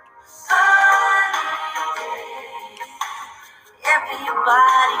 Sunny days,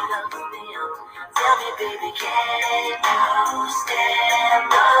 everybody loves them. Tell me, baby, can you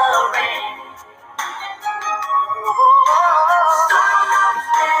stand the rain? Storms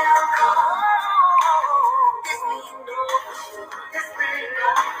will come. This we know for sure. This we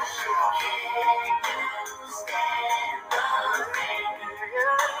know for sure. Can you stand the rain?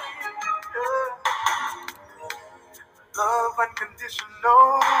 Love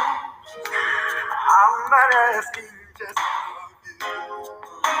unconditional. I'm not asking just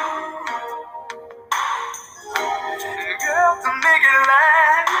girl, to make it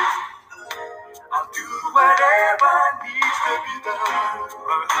last, I'll do whatever needs to be done.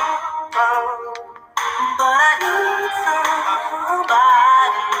 But I need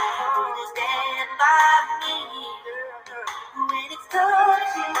somebody who will stand by me. When it's tough,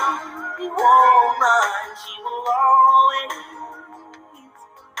 she won't run. She will always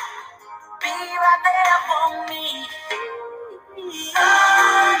be right there for me.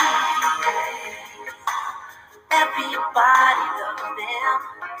 Sunny days, everybody loves them.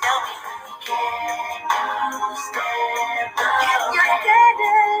 Tell me, can you stand the rain? Can you stand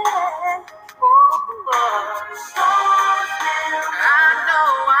it?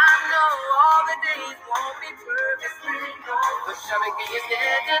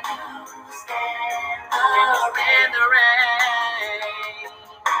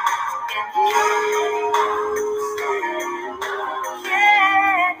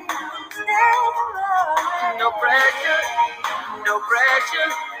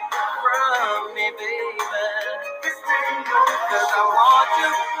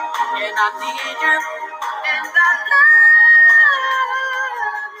 you, and I need you, and I love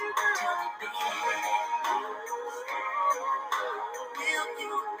you. Tell me, baby, will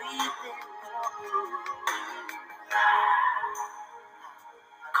you be there for me?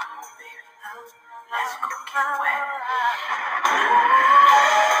 Come on, baby, let's go get wet.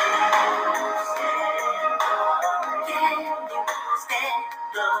 Can you stand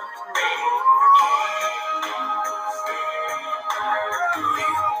the rain?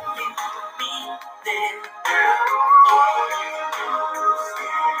 Will you be there, girl?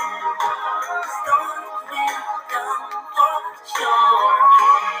 Storm will come for sure.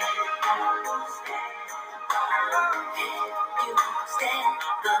 Can you stand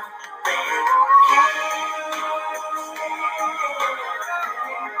the rain?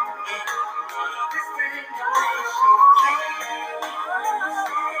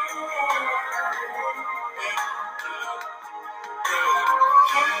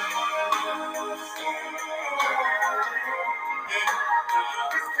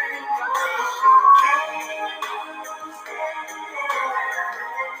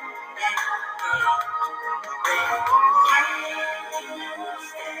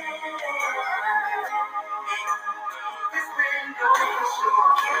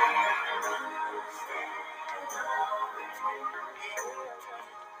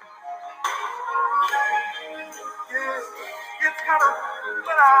 It's kind of,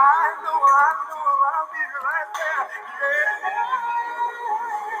 but I know I'll be right there.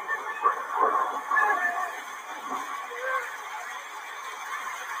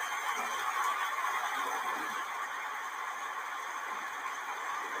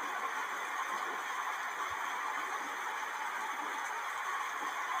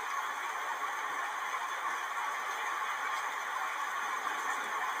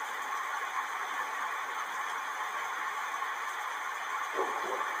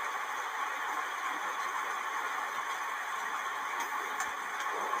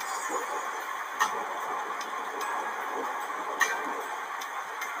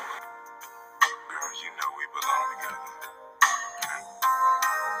 Girl, you know we belong together.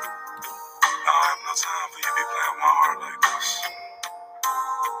 I don't have no time for you to be playing with my heart like this.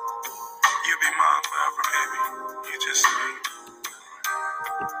 You'll be mine forever, baby. You just me.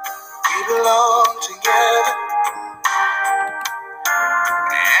 We belong together,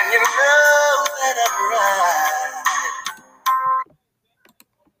 and you know that I'm right.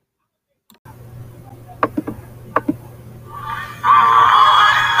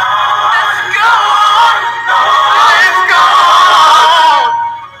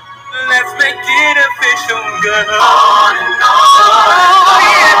 Let's make it official, girl.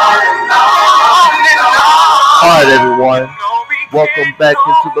 Alright, everyone. Welcome back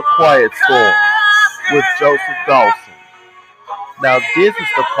into the Quiet Storm with Joseph Dawson. Now, this is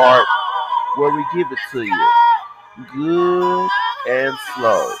the part where we give it to you good and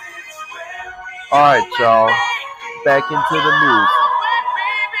slow. Alright, y'all. Back into the music.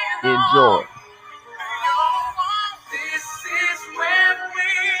 Enjoy. This is where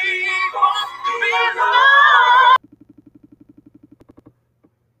we both belong.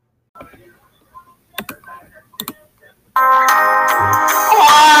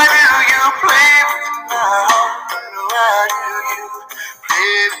 Why do you play with my heart? Why do you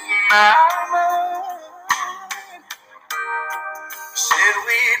play with my mind? Said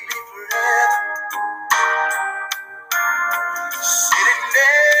we'd be forever, said it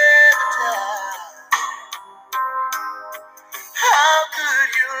never died. How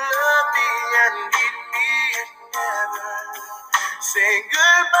could you love me and leave me and never say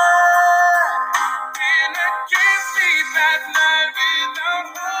goodbye? And I can't sleep at night without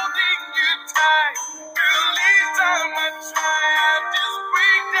holding you tight. Girl, each time I try, I just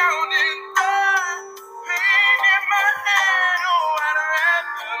break down and cry. Pain in my head, oh, I'd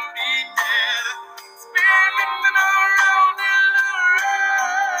rather be dead. Spinning around and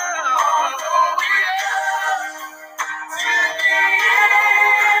around. Oh, yeah. Till the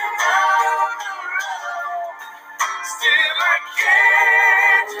end of the road. Still I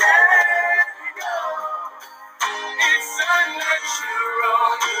can't let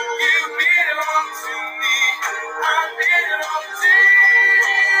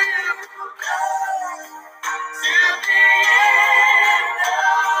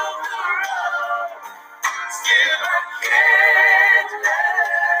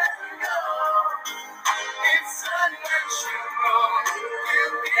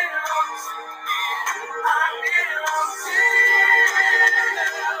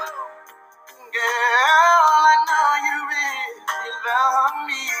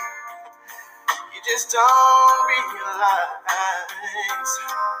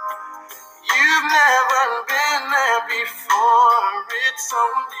You've never been there before. It's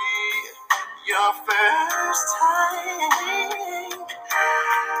only your first time.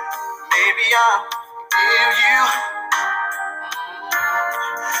 Maybe I'll give you.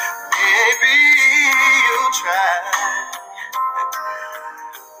 Maybe you'll try.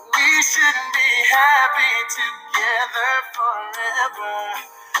 We should be happy together forever.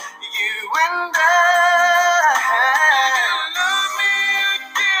 You and I. You love me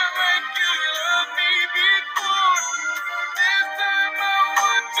again like you loved me before. This time I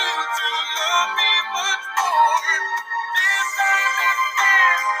want you to love me much more. This time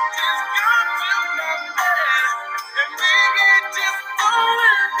just come to my bed. And baby, just don't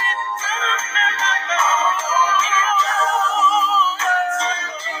let me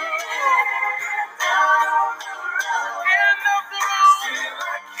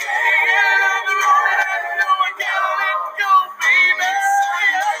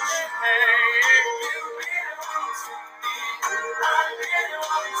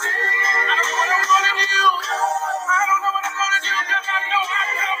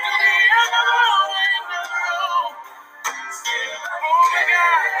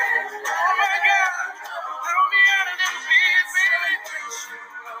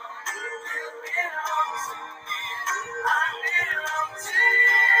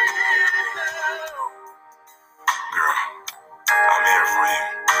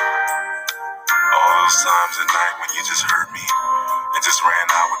times at night when you just hurt me and just ran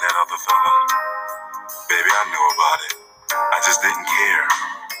out with that other fella. Baby, I knew about it. I just didn't care.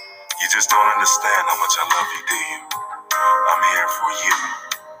 You just don't understand how much I love you, do you? I'm here for you.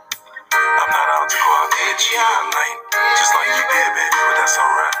 I'm not out to go out and hit you at night, just like you did, baby, but that's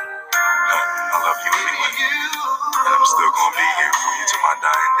alright. I love you anyway. And I'm still gonna be here for you till my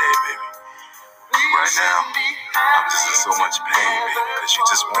dying day, baby. Right now, I'm just in so much pain, baby, because you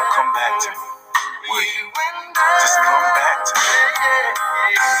just won't come back to me. Will you? Just come back to me.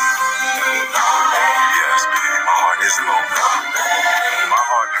 Yes, baby, my heart is lonely. My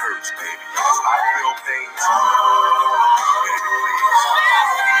heart hurts, baby. Yes, I feel pain too. Baby, please.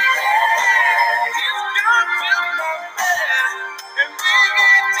 And baby,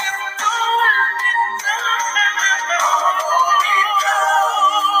 just don't let me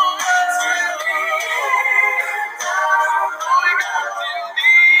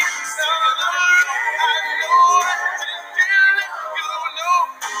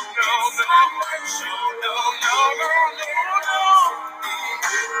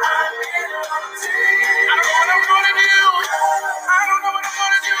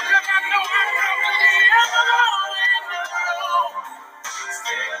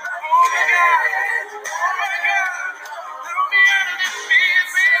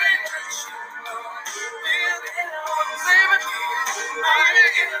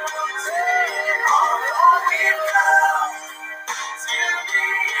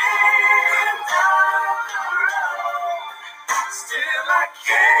still I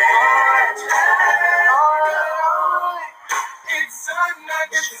can't tell. It's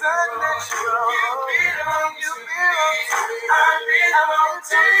unnatural. You belong to me. I belong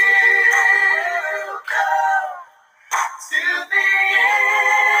to you. Till the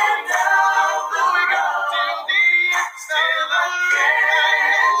end of the road. Till the end. Still I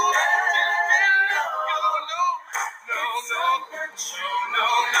can't no.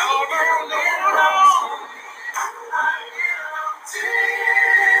 I belong to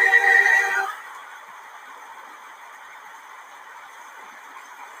you.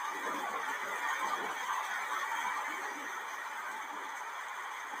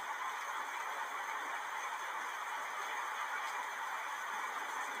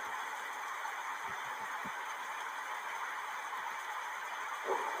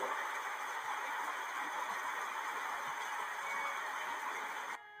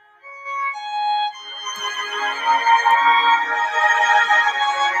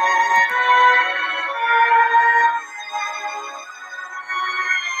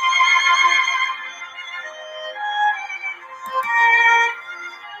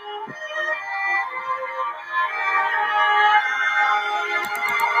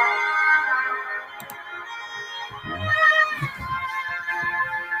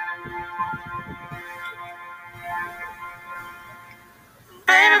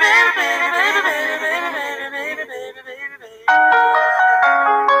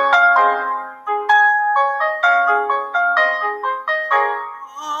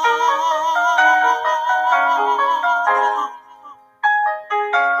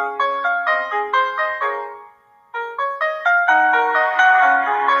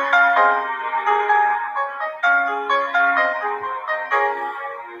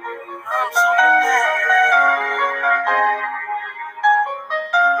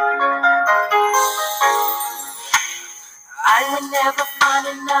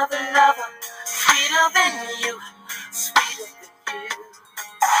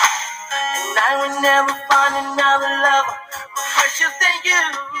 I would never find another lover more precious than you,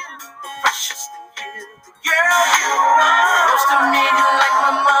 precious than you. The girl you are. Close to me, you like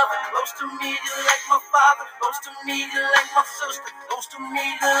my mother. Close to me, you like my father. Close to me, you like my sister. Close to me,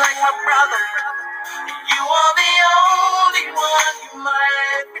 you like my brother. You are the only one, you're my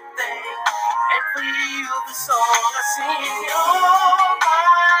everything. And for you, the song I sing all my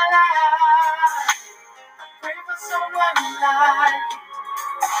life. I pray for someone like you.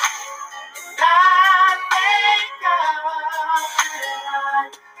 And I thank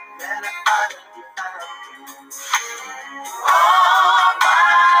God that I finally found you. All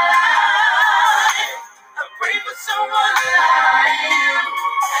my life, I pray for someone like you.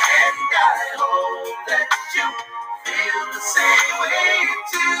 And I hope that you feel the same way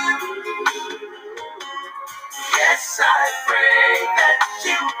too. Yes, I pray that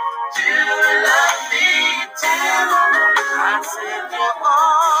you do love me too. I said you're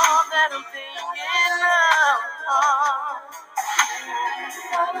all that I'm thinking of.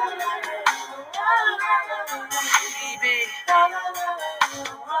 Baby.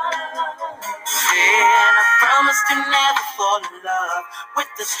 And I promise to never fall in love with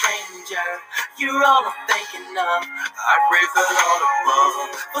a stranger. You're all I'm thinking of. I pray the Lord above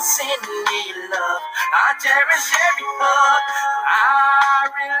for sending me love. I cherish every hug. I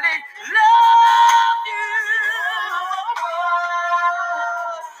really love you.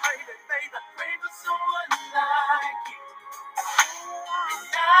 Baby, baby, pray for someone like you.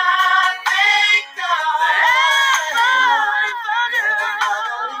 And I thank God that I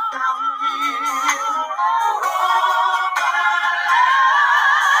finally found you. All my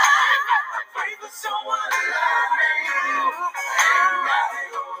life, I pray for someone like you. And I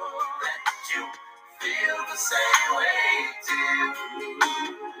hope that you feel the same way too.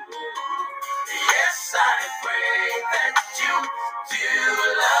 Yes, I pray that you do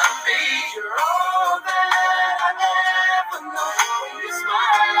love me. You're all that I've ever known. You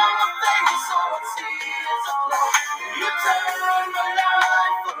smile on my face, all I see is a glow. You turn my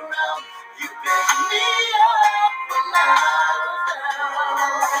life around. You pick me up when I was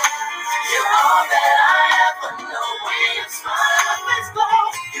down. You're all that I ever know. When you smile, my face glow.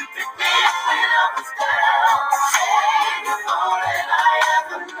 You pick me up when I was down. You're all that I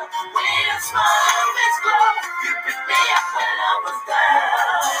ever know. When you smile, my face glow. You pick me up when I was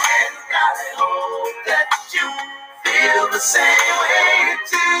down. And I hope that you feel the same way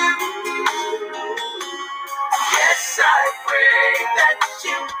too. Yes, I pray that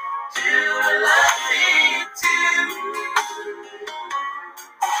you do love me too.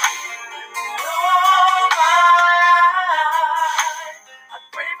 All my life, I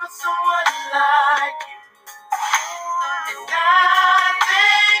pray for someone like you. And I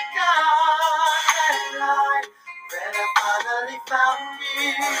thank God that I finally found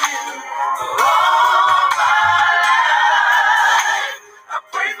you. All my life, I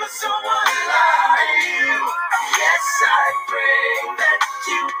pray for someone like you. Yes, I pray that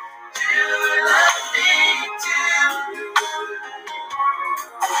you do love me too.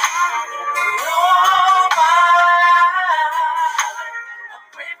 All my life, I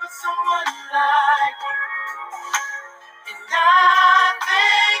pray for someone like you. And I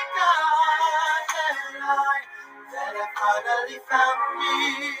thank God that I finally found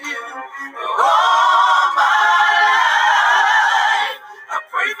you. All my life, I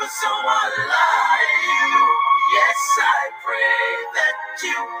pray for someone like you. Yes, I pray that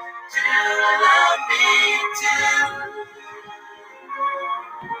you do love me too.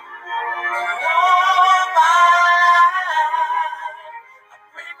 All my life, I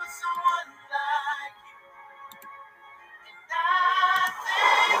pray for someone like you. And I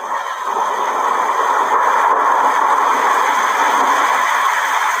thank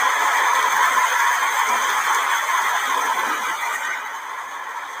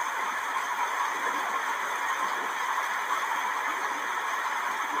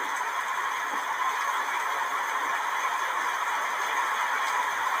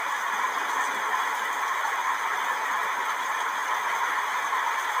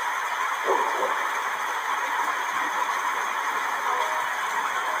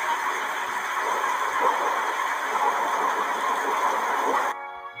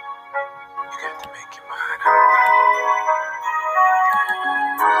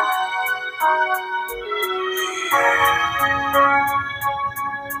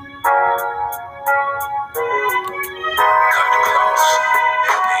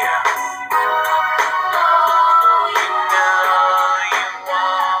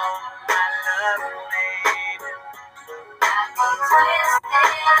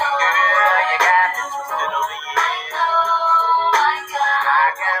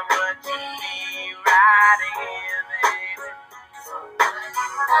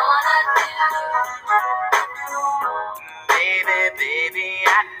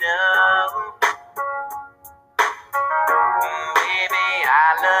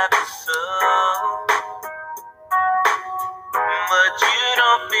love you so, but you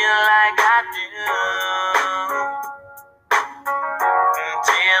don't feel like I do.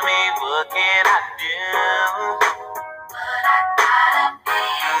 Tell me what can I do?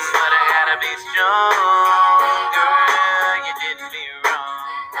 But I gotta be strong, girl. You did me wrong.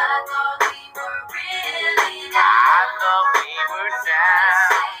 I thought we were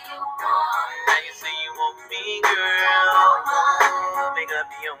down. Now you say you want me, girl. Make up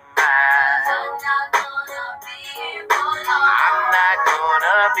your mind. I'm not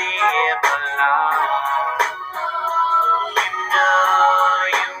gonna be here for long. You know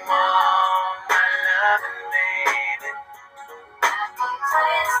you want my loving, baby.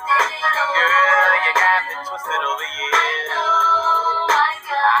 Girl, you got me twisted over here.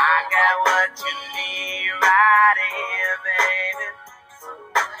 I got what you need right here, baby.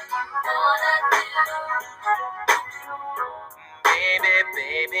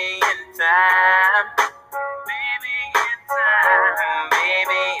 Baby, in time. Baby, in time.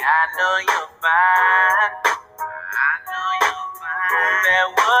 Baby, I know you're fine. I know you're fine. That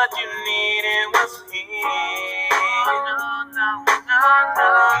what you needed was here. No.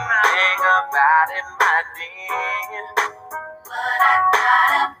 Think about it, my dear.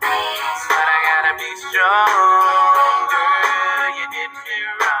 But I gotta be strong, girl. You did me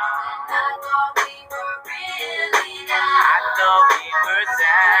wrong. I thought we were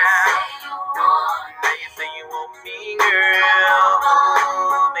down. Now you say you want me,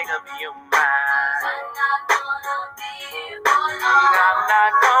 girl. Make up your mind. I'm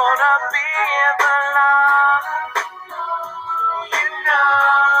not gonna be here for long. You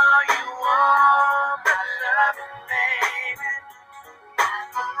know you want my loving, baby.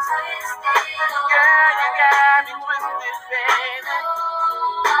 Girl, you got me twisted, baby.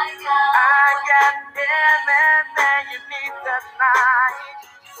 I got everything you need tonight.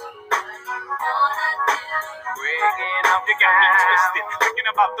 Breaking up, You got me twisted, thinking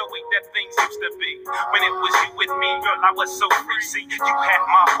about the way that things used to be. When it was you with me, girl, I was so free. See, you had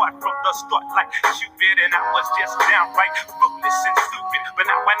my heart from the start like Cupid, and I was just downright foolish and stupid. But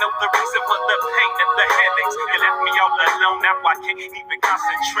now I know the reason for the pain and the headaches. You left me all alone, now I can't even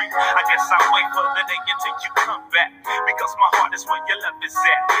concentrate. I guess I'll wait for the day until you come back, because my heart is where your love is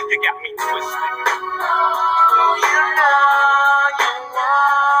at. You got me twisted. you know you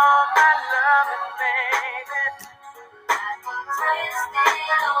want my loving, baby.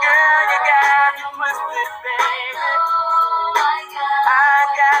 Girl, you got me twisted, baby. I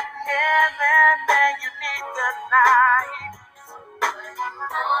got everything you need tonight.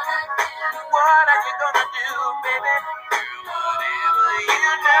 What are you gonna do, baby? Whatever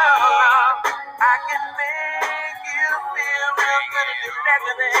you know, I can make you feel real good and do that,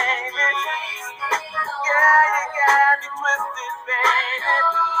 baby. Girl, you got me twisted, baby.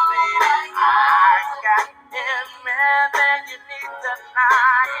 I got everything you need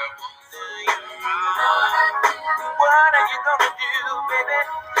tonight. What are you gonna do, baby?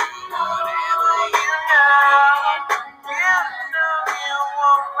 Whatever you know, you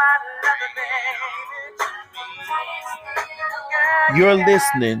want my loving, baby. Girl, You're got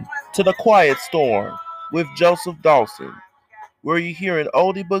listening me to The twisted, Quiet baby. Storm with Joseph Dawson, where you're hearing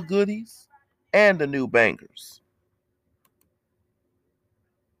oldie but goodies and the new bangers.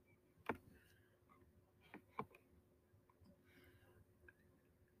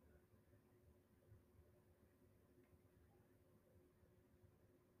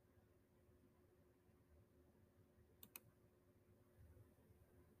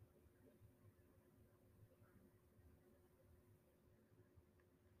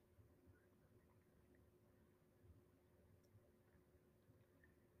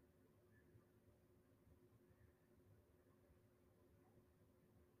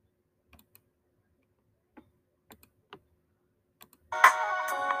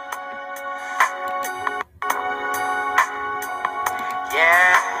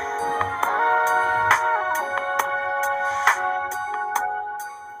 Yeah.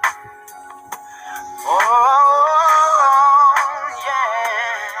 Oh,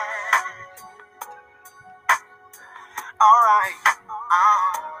 yeah. All right.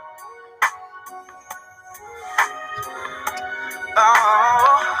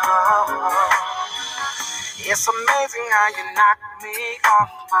 Oh, it's amazing how you knock me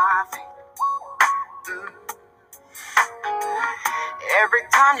off my feet. Every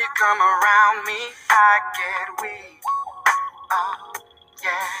time you come around me, I get weak. Oh,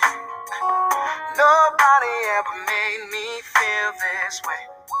 yeah. Nobody ever made me feel this way.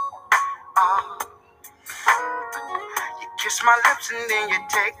 Oh, you kiss my lips and then you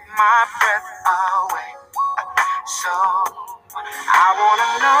take my breath away. So I wanna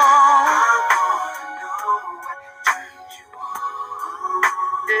know what turns you on.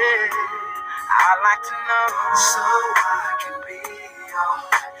 Yeah, I like to know so I can be all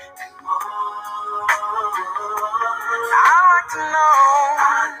and more. I like to know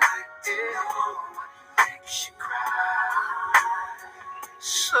what makes you cry.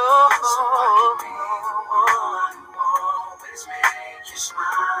 So I can be the one who always make you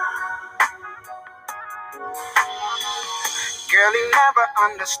smile. Girl, he never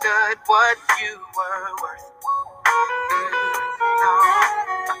understood what you were worth. No.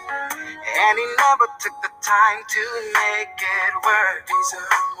 And he never took the time to make it work.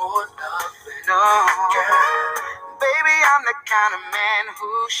 Deserve more love than no. Girl, baby, I'm the kind of man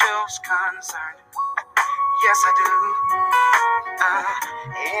who shows concern. Yes, I do.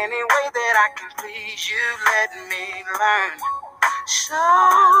 Any way that I can please you, let me learn. So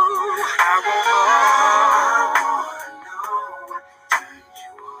I wanna know what turns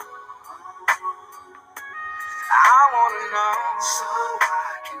you on. I wanna know so I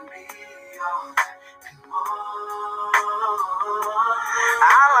can be all and more. I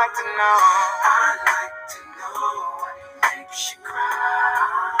like to know what makes you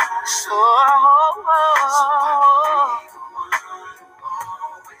cry. So I can be the one who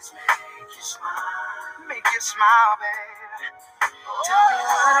always make you smile. Make you smile, baby. Tell me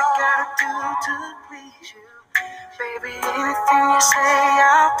what I gotta do to please you. Baby, anything you say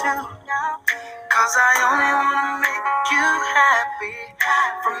I'll do. Cause I only wanna make you happy.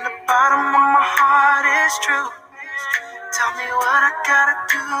 From the bottom of my heart, it's true. Tell me what I gotta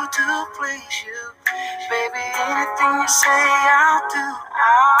do to please you. Baby, anything you say I'll do.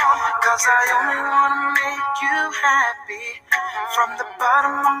 Cause I only wanna make you happy. From the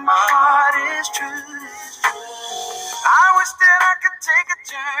bottom of my heart, it's true. I wish that I could take a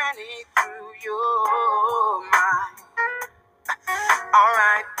journey through your mind.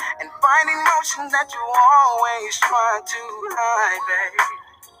 Alright, and find emotion that you always try to hide, babe.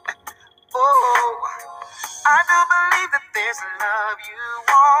 Oh, I do believe that there's a love you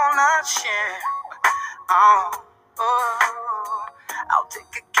wanna share. Oh, I'll take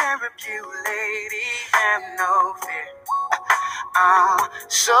good care of you, lady, have no fear.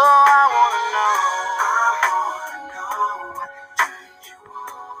 So I wanna know what turns you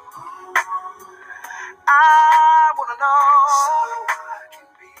on. I wanna know so I can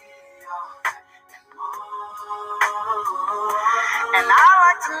be all and more. And I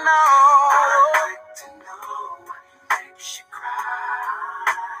like to know what makes you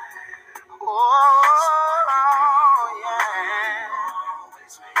cry. Oh, yeah.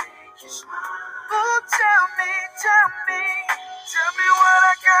 Always make you smile. Oh, tell me what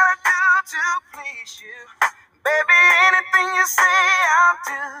I gotta do to please you. Baby, anything you say I'll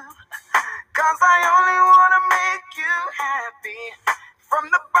do. Cause I only wanna make you happy. From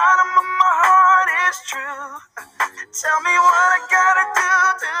the bottom of my heart, it's true. Tell me what I gotta do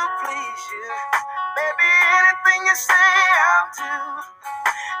to please you. Baby, anything you say I'll do.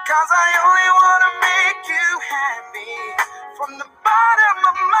 Cause I only wanna make you happy. From the bottom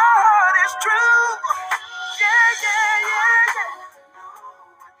of my heart, it's true. Yeah.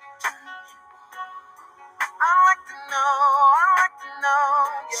 I like to know,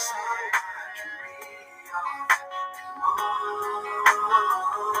 yeah. So I can be all and more.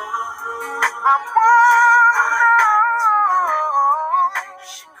 I want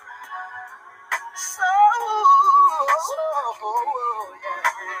makes you cry. So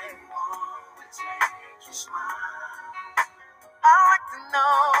yeah. Always make you smile. I like to know,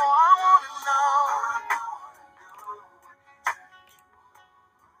 I wanna know.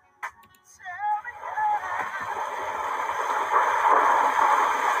 Tell me.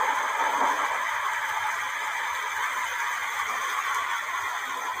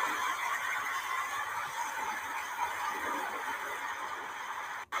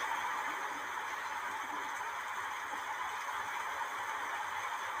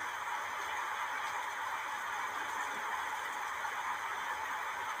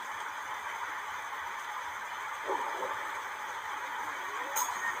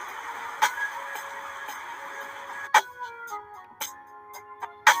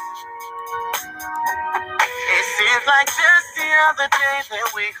 It seems like just the other day that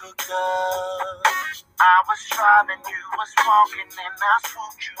we hooked up. I was driving, you was walking, and I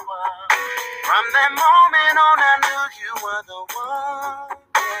swooped you up. From that moment on, I knew you were the one.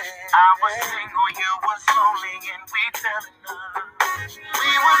 Yeah. I was single, you was lonely, and we fell in love.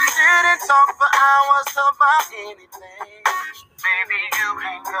 We would sit and talk for hours about anything. Baby, you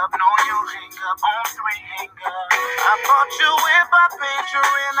hang up, no, you hang up on 3 hang up. I bought you with my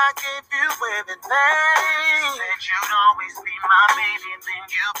picture and I gave you everything. Said you'd always be my baby, then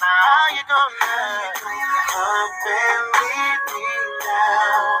you found. How you gonna up and leave me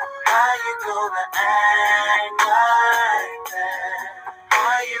now? How you gonna act like that?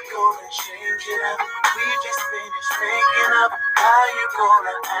 How you gonna change it up? We just finished making up. How you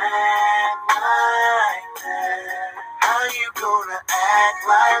gonna act like that? How you gonna act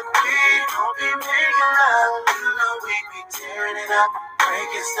like we don't be making love? You know we be tearing it up,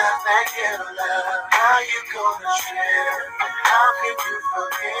 breaking stuff that ghetto love. How you gonna trip? How can you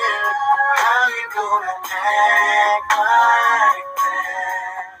forget? How you gonna act like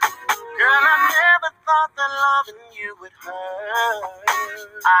that? Girl, I never thought that loving you would hurt.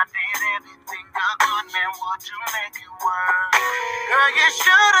 I did everything a good man would to make it work. Girl, you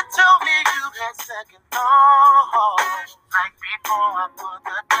should have told me you had second thoughts. Like before I put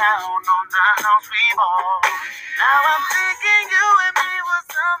the down on the house we bought. Now I'm thinking you and me was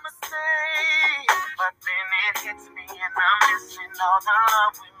a mistake. But then it hits me and I'm missing all the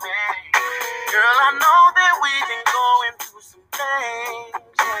love we made. Girl, I know that we've been going through some things,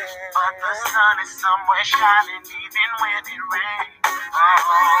 yeah. But the sun is somewhere shining even when it rains.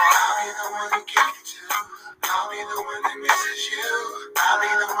 I'll be the one to give it to. I'll be the one that misses you. I'll be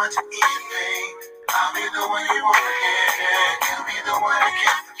the one to ease your pain. I'll be the one you won't forget. You'll be the one I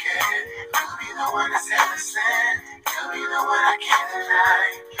can't forget. You'll be the one that's innocent. You'll be the one I can't deny.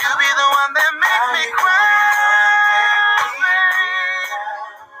 You'll be the one that makes me cry.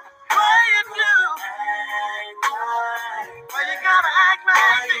 Why you do? Why you gotta act like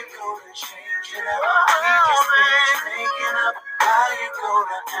how you gonna change it up? We just finished making up. How you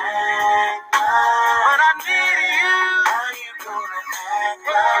gonna act like? But I need you. How you gonna act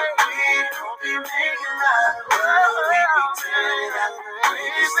like we don't be making love? We be tearing up,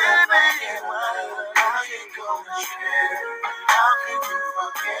 breaking stuff like it was. How you gonna trip? How can you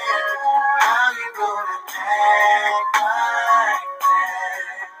forget? How you gonna act like that?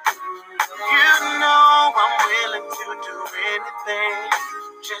 You know I'm willing to do anything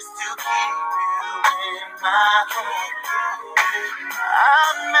just to keep you in my home.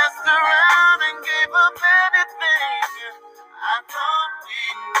 I messed around and gave up everything. I thought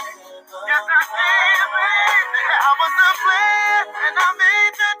we'd never. Yes, I did, baby. I was a player and I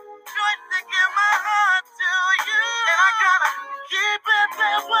made the choice to give my heart to you. And I gotta keep it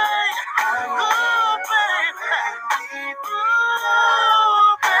that way. Ooh, baby.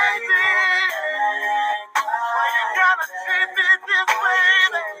 Ooh, baby. Why you gotta treat me this way,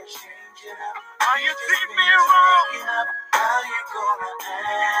 baby? Why you treat me wrong? How you gonna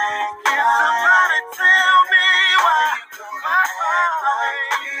act? Can somebody tell me why?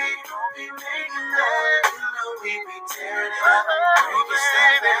 Don't be making love. You know we be tearing it up. Breaking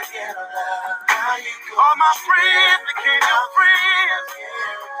stuff that ghetto love. How you gonna all my friends became your friends.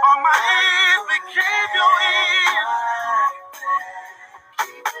 All my ears became your ears.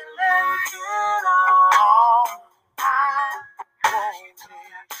 Keep it like it all. I won't let you.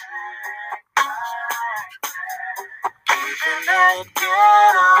 Even that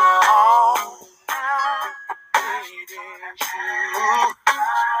ghetto, I needed you.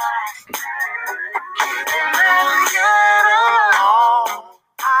 Even that ghetto,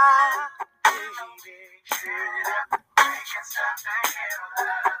 I needed you.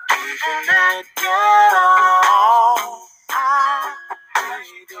 Even that ghetto, I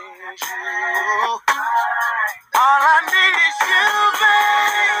needed you. All I need is you,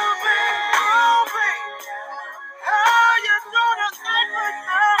 baby. Oh, baby. How you gonna act like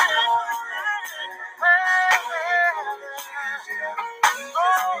that?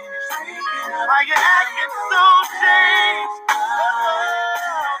 Why you acting so changed?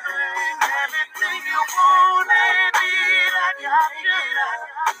 Oh, baby. Everything you want and need, I got you.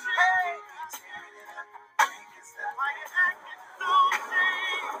 Why you acting so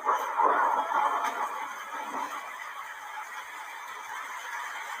changed?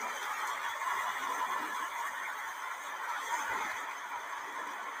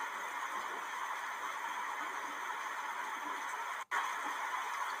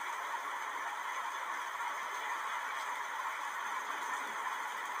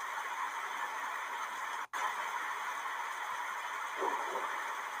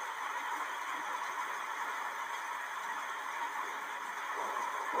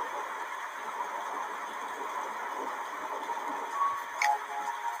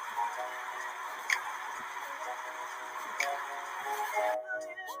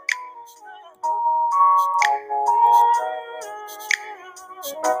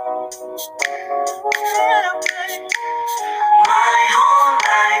 My whole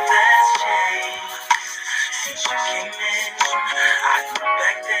life has changed since you came in. I knew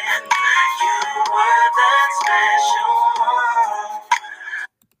back then you were that special one.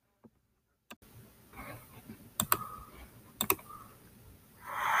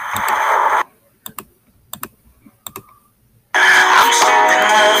 I'm so in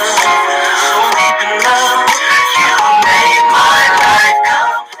love, so deep in love. You made my life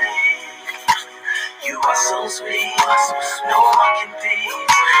complete. You are so sweet, no one can beat.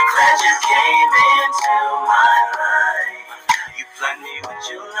 Glad you came into my life. You flood me with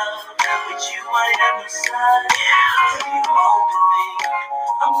your love, with you I am no side. When you open me,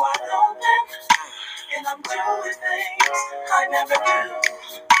 I'm wide open, and I'm doing things I never do.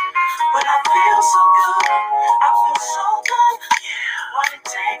 But I feel so good, I feel so good. Why it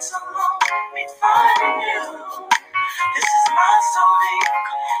takes so long, me finding you. This is my story,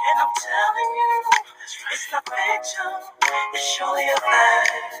 and I'm telling you, it's not fiction, it's surely a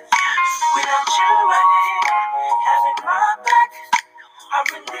fact. Without you right here, having my back, I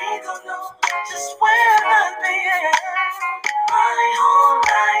really don't know just where I'd be at. My whole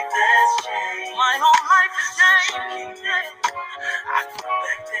life has changed. My whole life has changed. I knew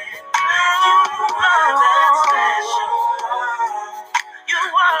back then you were that special one. You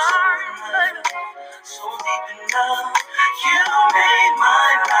were so deep in love. You made my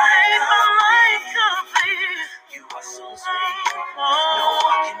life complete. You are so sweet, no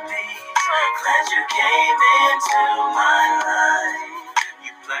one can beat. Glad you came into my life.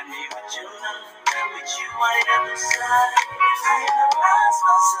 You flood me with your love, with you I am inside. I analyzed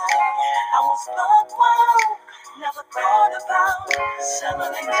myself, I was buck wild. Never thought about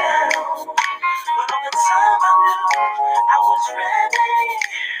settling down. But all the time I knew I was ready,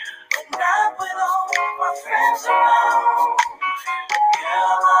 but not with all my friends around. But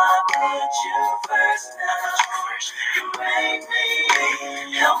girl, I put you first now. You made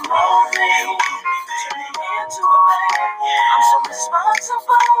me, help mold me, turn me into a man. I'm so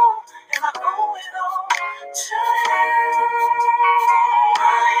responsible, and I owe it all to you.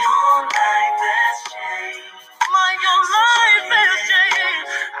 My whole life has changed. My whole life has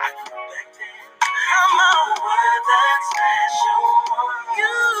changed. I knew back then you were that special one.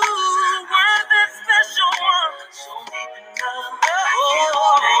 You were that special one. So deep in love, you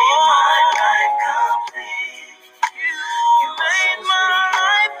made my life complete. You made my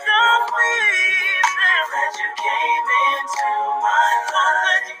life complete. Glad you came into my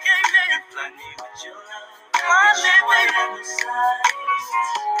life. You flood me with your love.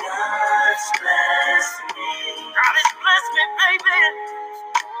 God's blessed me. God has blessed me, baby.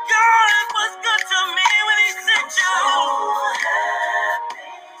 God was good to me when He sent you. So happy.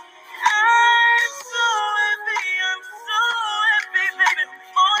 I'm so happy. I'm so happy, baby.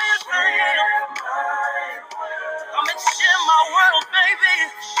 For you, baby. Come and share my world, baby.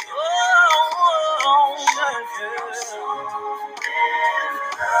 Oh,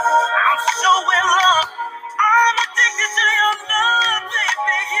 I'm so in love. I'm addicted to your love,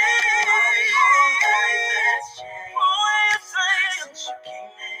 baby. Oh, yes, I am. Since you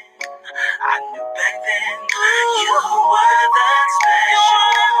came in, I knew back then you were that special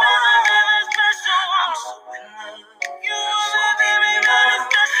one. I'm so in love. You so very, very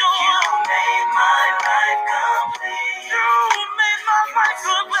special. You made my life complete. You made my life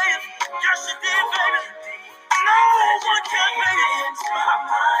complete. Yes, you did, baby. No one can make it into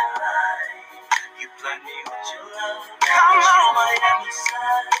my life. You flood me with your love. Come on, my every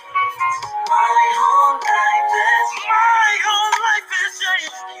side. My whole life has changed. My whole life has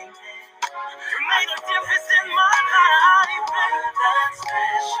changed. You made a difference in my life. That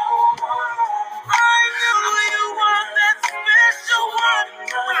special one. I knew you were that special one.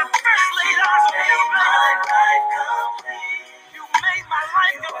 When I first laid eyes on you, my life complete. You made my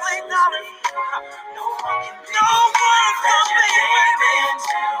life complete, darling. No one can be. No one can be. You came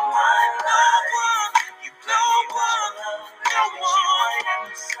into my life. You no one. No one.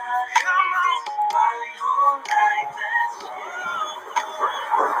 Come on. My whole life has changed.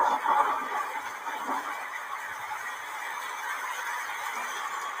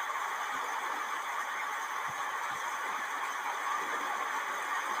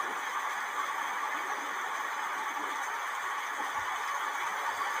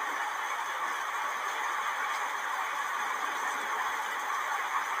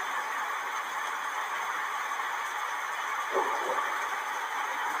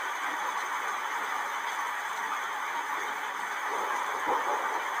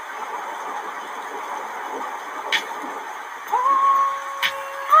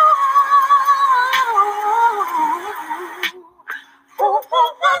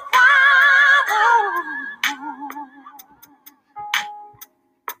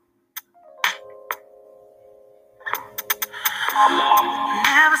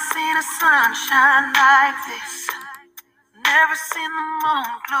 this. Never seen the moon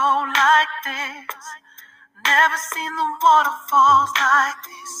glow like this. Never seen the waterfalls like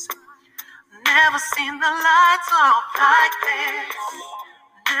this. Never seen the lights off like this.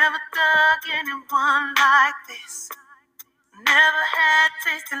 Never dug anyone like this. Never had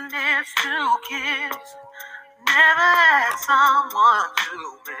tasting lips to kiss. Never had someone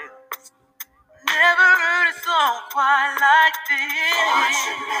to miss. Never heard a song quite like this.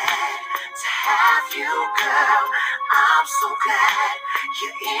 Fortunate to have you, girl. I'm so glad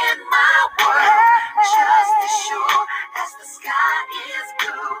you're in my world. Just as sure as the sky is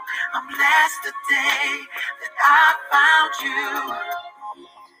blue, I'm blessed the day that I found you.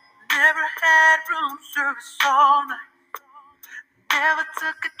 Never had room service all night. Never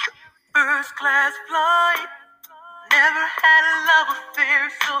took a first class flight. Never had a love affair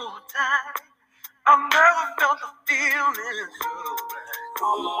so tight. I've never felt the feeling so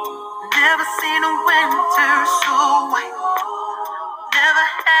right. Never seen a winter so white. Never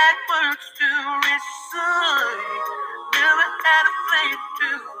had words to recite. Never had a flame to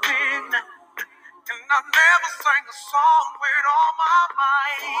ignite. And I never sang a song with all my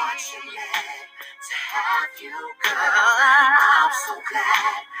might. Fortunate to have you, girl. I'm so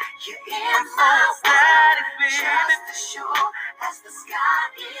glad you're in my world. Just as sure as the sky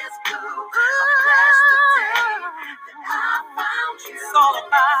is blue, I'm blessed the day that I found you. It's all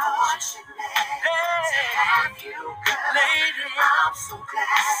about fortunate to have you, girl. Lady, I'm so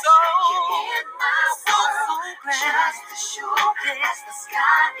glad you're in my world. Just as sure as the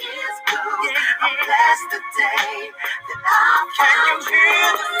sky is blue, I'm blessed the day that I found you. Can you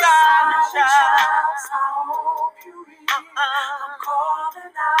hear the silent shouts? I hope you read. I'm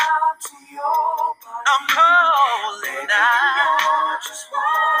calling out to your body. I'm calling out. You know just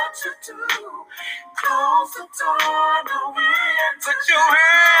what to do. Close the door, no wind. Put your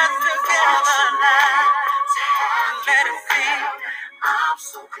hands together now. Let it feel. I'm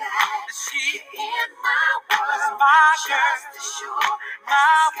so glad that she's in my world. My just as sure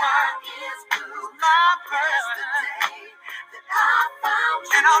my world is blue. My world. That I found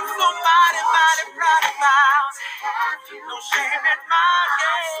you. And I'm so mighty, mighty proud about. No shame in my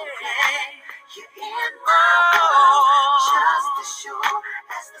game. You're in my world. Just as sure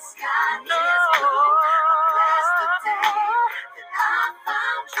as the sky is blue. I'm blessed the day that I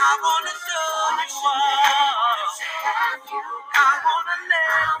found you. I wanna show you what. I wanna let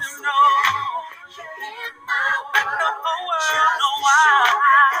them know you're in my world. The whole world know why.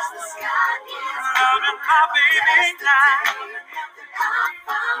 As the sky is loving my baby now.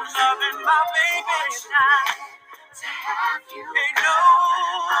 Loving my baby now. Ain't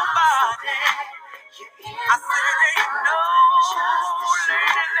nobody. I said ain't no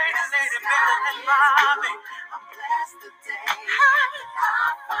lady better than mommy. I'm blessed today.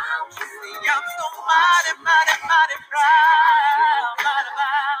 See, I'm so mighty proud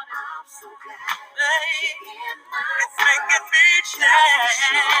about. I'm so glad. It's making me dance.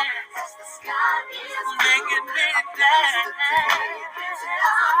 Making me dance.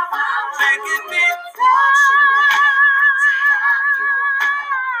 Making me dance.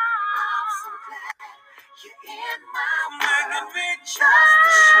 Making me just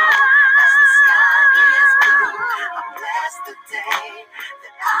as sure as the sky is blue. I'm blessed the day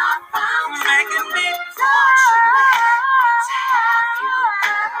that I found you. Making me fortunate to have you,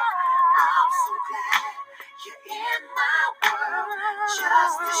 girl. I'm so glad you're in my world.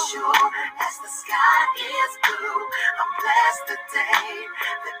 Just as sure as the sky is blue. I'm blessed the day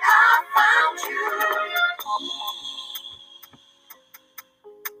that I found you.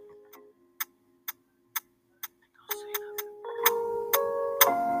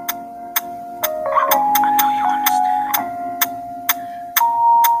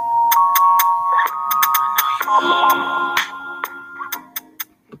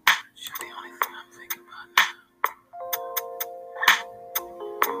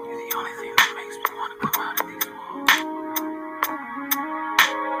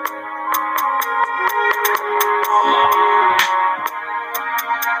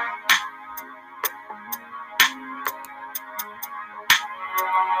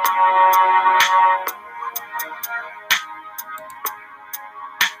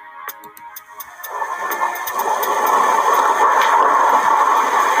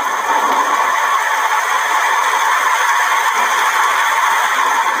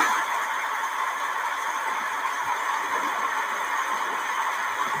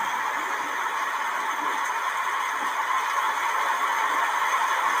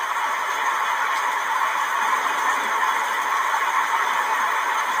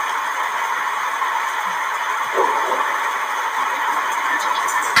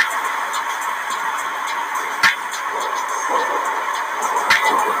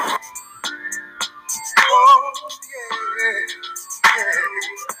 Oh, yeah, yeah,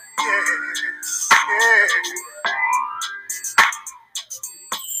 yeah, yeah.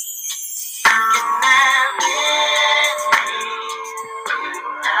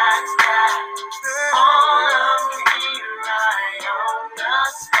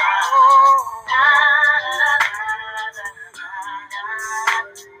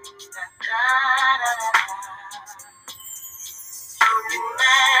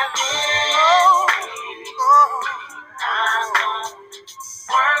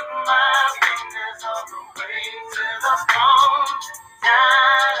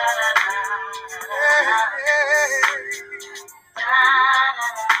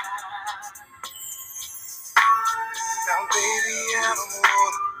 Now, baby, I don't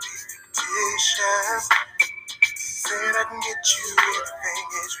wanna be fictitious. Saying I can get you anything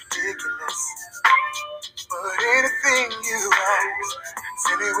is ridiculous. But anything you ask,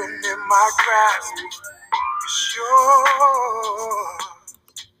 it's anywhere in my grasp. It's yours.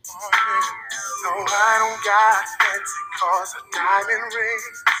 No, I don't got fancy cars or diamond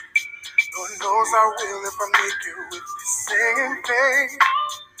rings. Lord knows I will if I make you with this singing thing.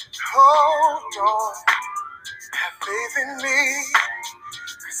 Hold on, have faith in me.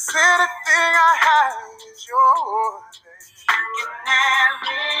 'Cause anything I have is yours. You can have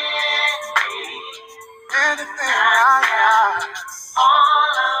anything I got.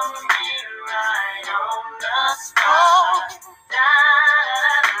 All of me right on the spot.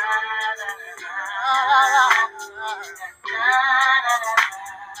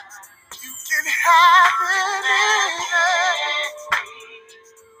 You can have anything.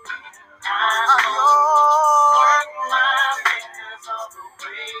 Work my fingers all the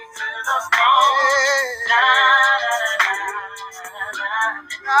way to the bone.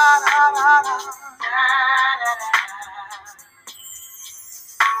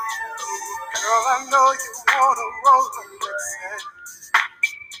 Girl, I know you wanna roll the Lexus.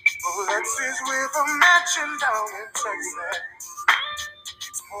 Oh, Lexus with a mansion down in Texas.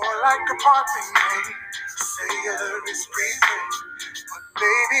 It's more like a party name. Sailor is breathing, but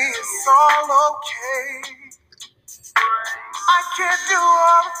baby, it's all okay. I can't do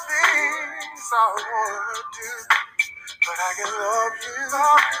all the things I wanna do, but I can love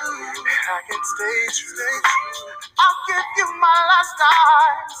you, and I can stay true. I'll give you my last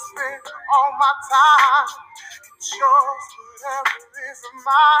time, spend all my time. It's yours, whatever is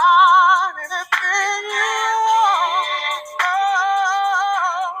mine, anything you want.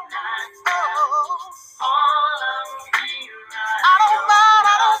 All of me right. I don't mind, I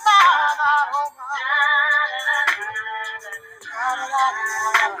don't mind, I don't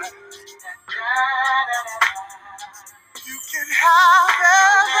mind. You can have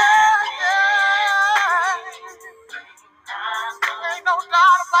it. Ain't no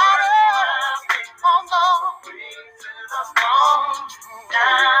doubt about it. Oh no.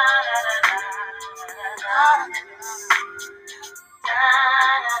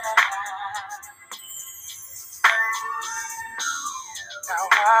 Now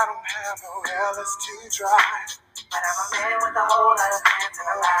I don't have no LS to drive, but I'm a man with a whole lot of plans and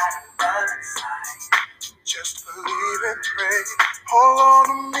a lot of love inside. Just believe and pray. Hold on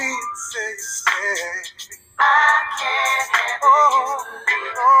to me and say stay. I can't handle you.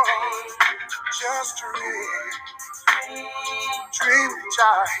 Just dream,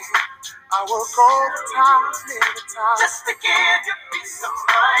 child. I will go the time, anytime. Just to give you peace of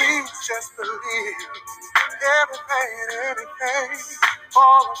mind. Please just believe everything and anything.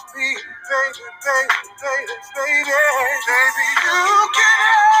 All of me, baby, baby, baby, baby. Baby, you can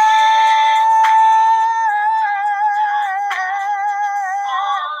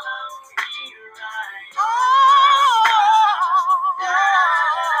all of me right.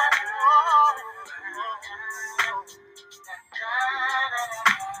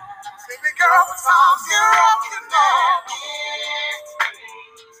 Baby girl, the times you're up, you know.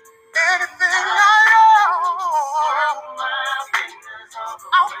 Anything I own.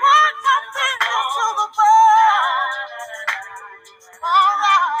 I want my fingers to the bone.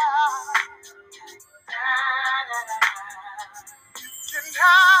 Alright. You can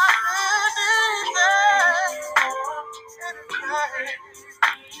have anything.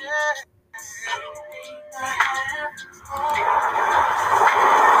 Yeah.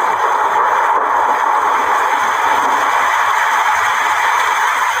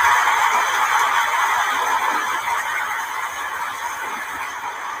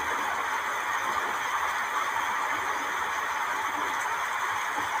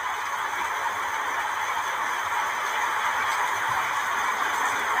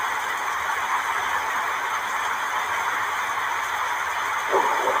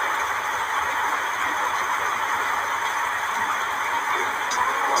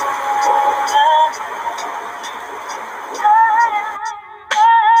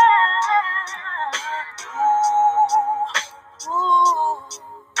 I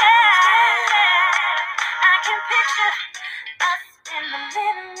can picture us in the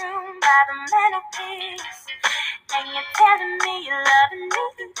living room by the mantelpiece, and you're telling me you're loving me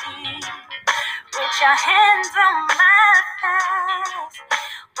with your hands on my thighs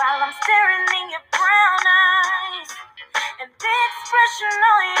while I'm staring in your brown eyes, and the expression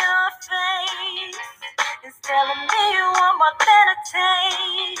on your face is telling me you want more than a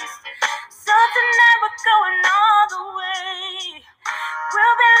taste. So tonight we're going all the way.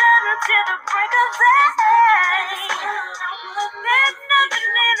 We'll be loving till the break of day. There's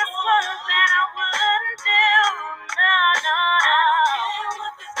nothing in this world that I wouldn't do. No, no, no.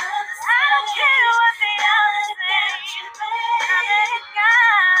 I don't care what the others say. Now that it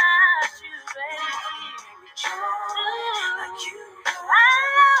got you, baby. I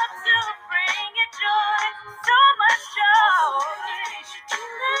love to bring you joy, so much joy.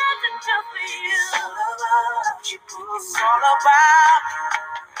 Nothing to for you. It's all about,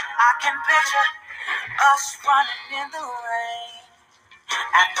 I can picture us running in the rain.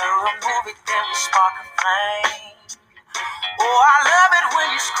 After a movie, then we spark a flame. Oh, I love it when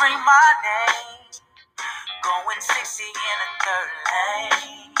you scream my name. Going 60 in a third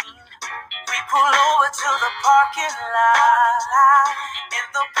lane. We pull over to the parking lot. In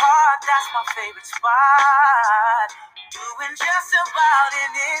the park, that's my favorite spot. Doing just about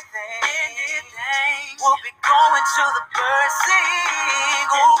anything. We'll be going to the birds sing.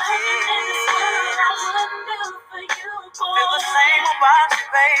 Oh, yeah. Feel the same about you,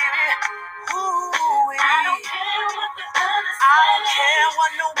 baby. Ooh, I don't care what the others say. I don't care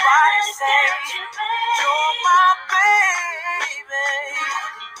what nobody says. You're my baby.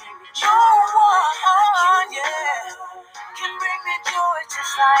 No one, yeah, can bring me joy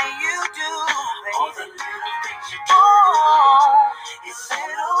just like you do, baby. Oh, it's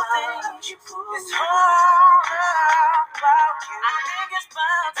little things. It's all about you. I think it's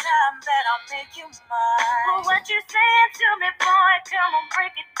about time that I'll make you mine. Well, what you saying to me, boy? Come on,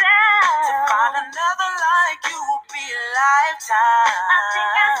 break it down. To find another like you will be a lifetime. I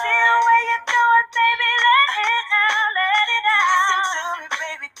think I see the way you're doing, baby. Let it out, let it out. Listen to me,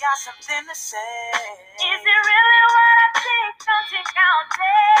 baby, got something to say. Is it really what I think? Don't take all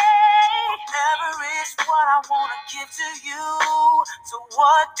day. Whatever is what I wanna give to you. So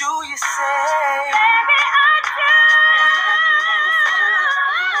what do you say? Baby, I do.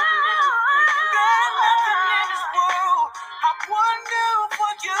 There's nothing in this world I wouldn't do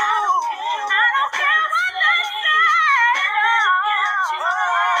for you. I don't care what they say.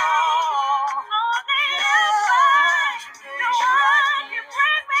 Only you, no one can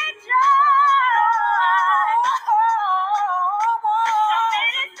bring me joy. So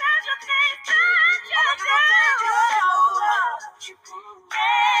many special things that you do.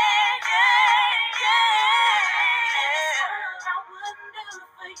 I wouldn't do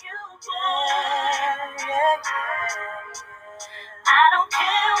for you, boy. I don't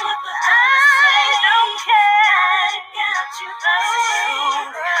care what the others say. I don't care. Got you,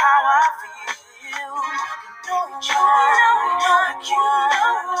 baby. How I feel. No one, like you.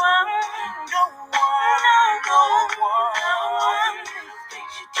 No one.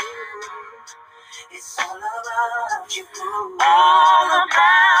 Things you do. It's all about you. All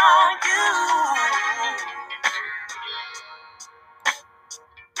about you.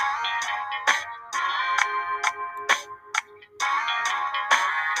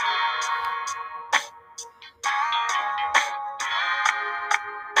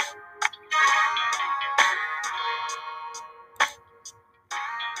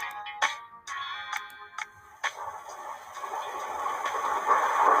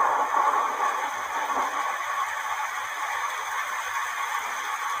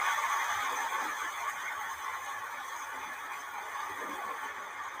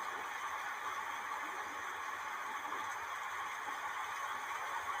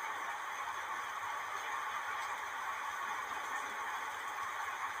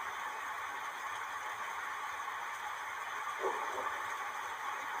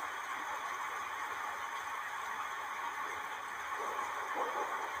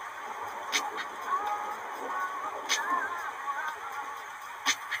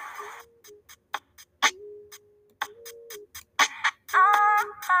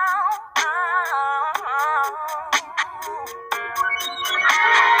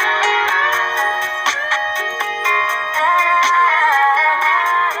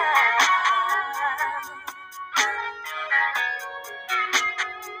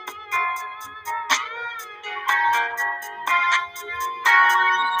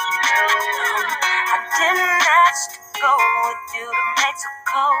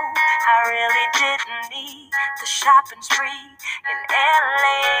 shopping spree in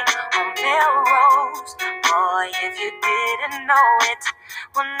if you didn't know it,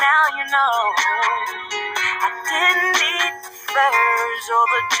 well now you know. I didn't need the furs or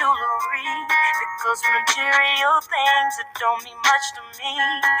the jewelry, because material things that don't mean much to me.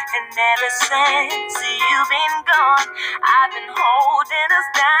 And ever since you've been gone, I've been holding us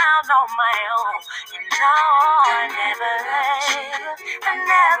down on my own. And no, I never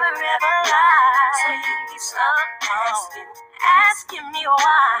ever lied. So you keep asking me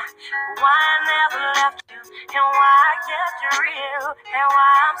why I never left you, and why I kept you real, and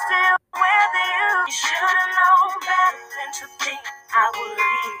why I'm still with you. You should've known better than to think I would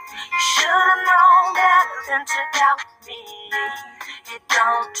leave. You should've known better than to doubt me. It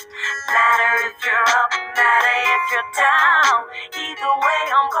don't matter if you're up, matter if you're down. Either way,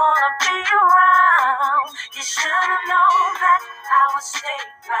 I'm gonna be around. You should've known that I would stay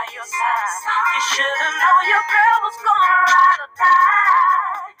by your side. You should've known your girl was gonna ride or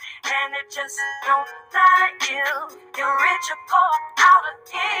die. And it just don't matter if you're rich or poor, out or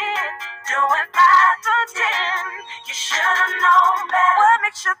in, doing 5 to 10. You should've known better. What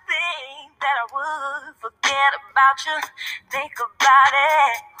makes you think that I would forget about you? Think about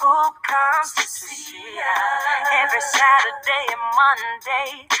it. Who comes to see ya? Every Saturday and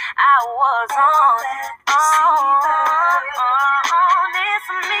Monday I was on. It's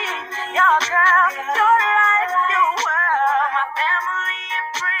me, your girl, your life, your world. My family and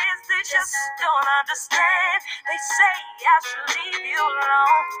friends, they just don't understand. They say I should leave you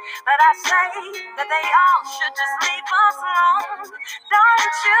alone, but I say that they all should just leave us alone.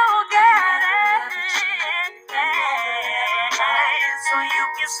 Don't you get it? So you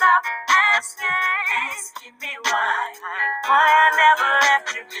can stop asking me why I never left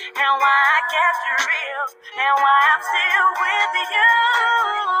you, and why I kept you real, and why I'm still with you.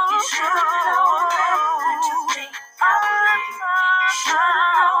 You should know better than to think I would. You should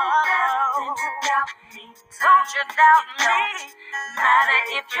know better than to doubt me. Don't you doubt me? Matter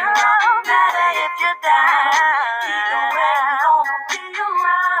if you're up, matter if you're down. Either way, I'm gonna be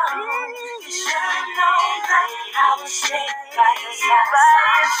around. You should know that I will stay by your side. By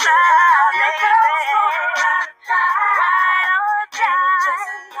your side, baby. Ride or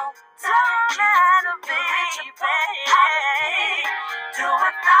die. Don't matter, baby. Do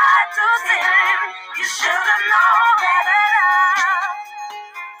it 5 to 10. You should have known better.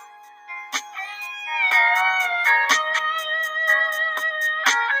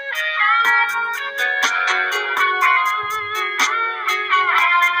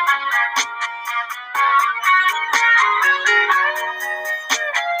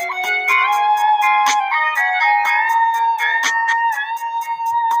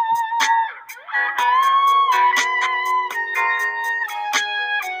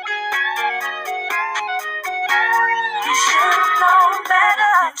 You should have known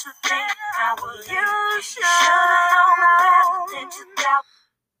better than to think I would. You should have known better than to doubt.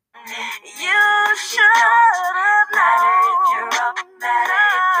 You should have known. Matter if you're up, matter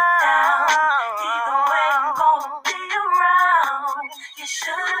if you're down. Either way, I'm gonna be around. You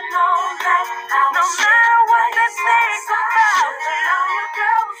should have known that I was. No matter what they think about you, your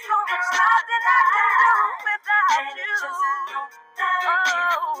girl was gonna. There's nothing I can do without you. Just know that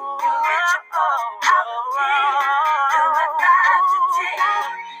you're rich or poor, out of do it 5 to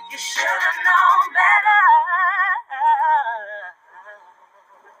 10. You should have known better.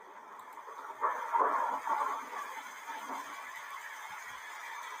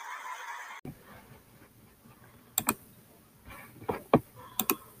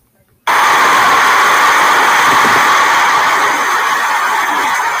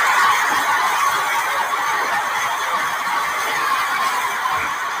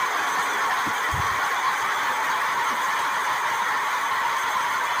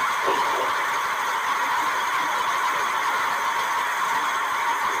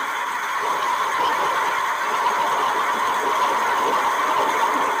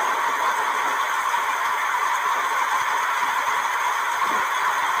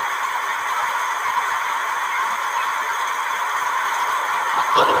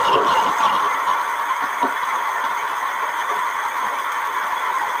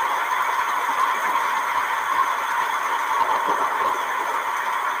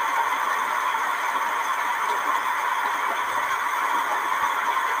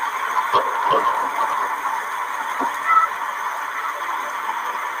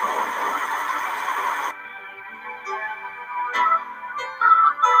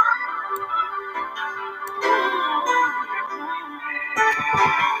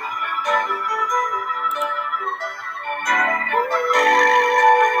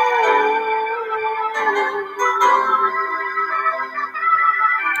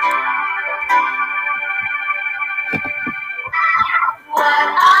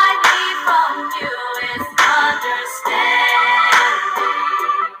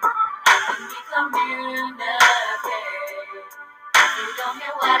 don't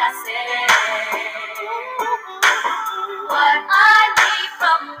hear what I say. What I need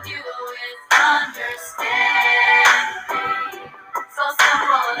from you is understanding. So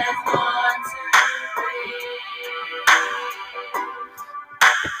simple as 1, 2, 3.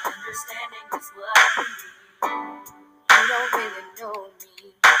 Understanding is what I need. You don't really know me.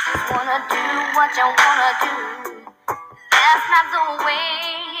 You just wanna do what you wanna do. That's not the way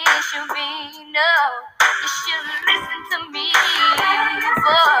it should be. No, you should listen to me.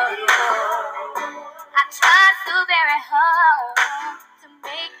 I tried so very hard to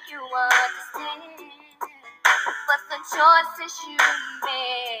make you understand, but the choices you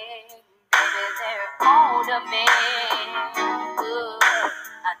make, baby, they're older men.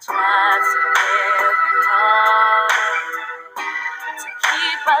 I tried so very hard to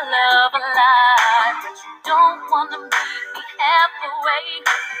keep our love alive, but you don't wanna meet me halfway.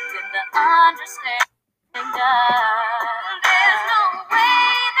 Then the understanding there's no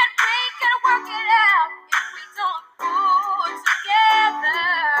way that we can work it out if we don't pull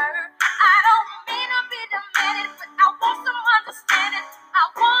together. I don't mean to be demanding, but I want some understanding. I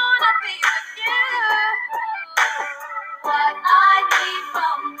wanna be with you. What I need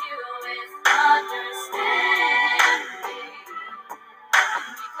from you is understanding.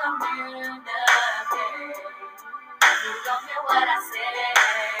 We communicate. You don't hear what I say.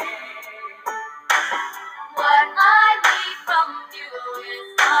 What I need from you is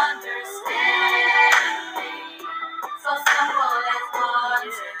understanding. So simple as 1,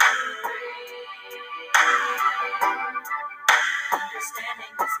 2, 3.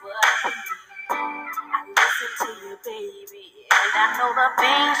 Understanding is what I need. I listen to you, baby, and I know the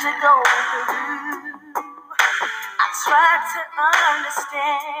things you go through. I try to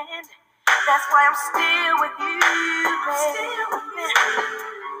understand. That's why I'm still with you, baby.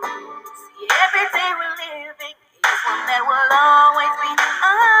 See, every day we're living is one that will always be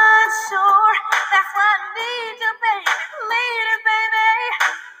unsure. That's why I need you, baby. Need it,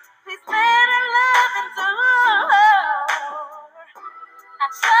 baby. Please let it love endure. I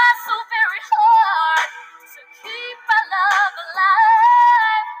try so very hard to keep my love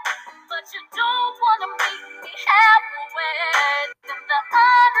alive, but you don't wanna meet me halfway. Then the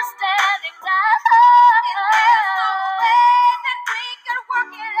understanding dies. There's no way that we can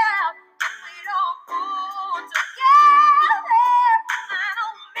work it out if we don't pull together. I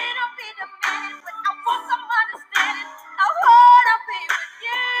don't mean to be demanding, but I want some understanding. I wanna be with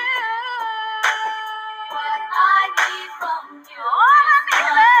you. What I need from you, all I need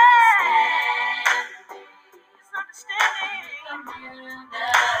is understanding.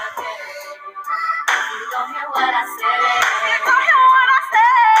 Communicate. You don't hear what I say. You don't hear what I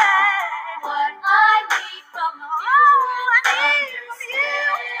say. What I need from you, I need from you,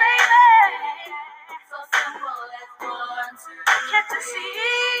 baby. So simple as 1, 2. Can't you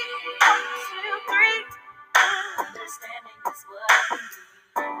see? 1, 2, 3. Understanding is what I need.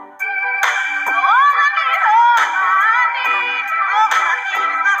 All I need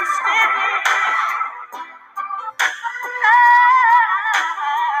is understanding.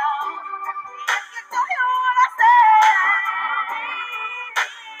 You don't hear what I say.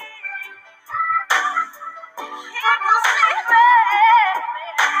 Can't you see,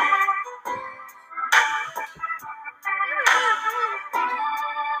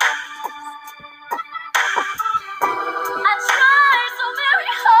 I tried so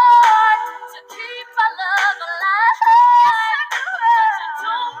very hard.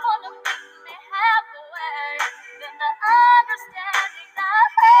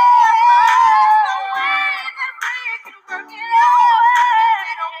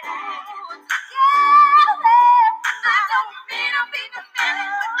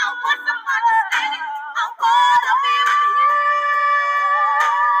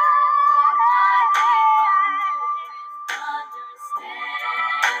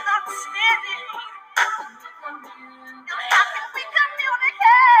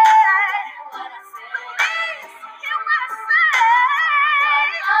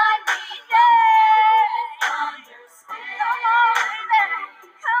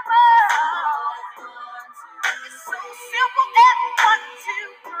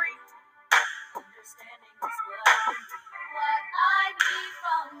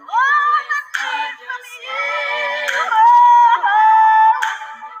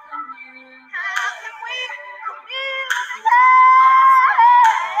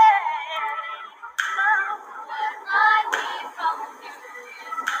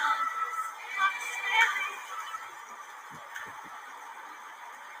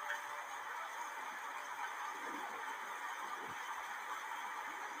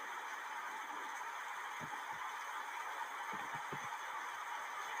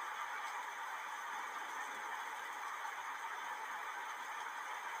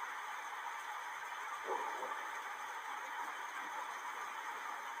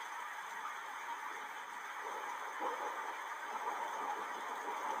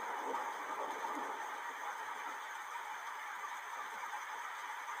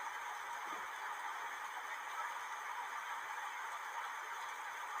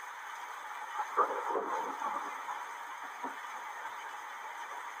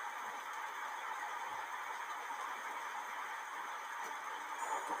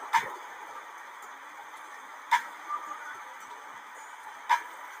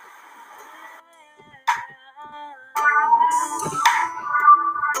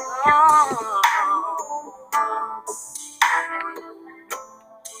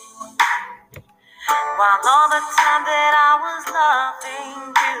 While all the time that I was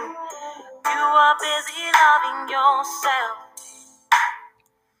loving you, you were busy loving yourself.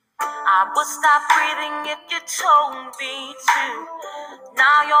 I would stop breathing if you told me to.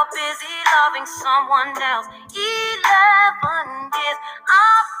 Now you're busy loving someone else. 11 years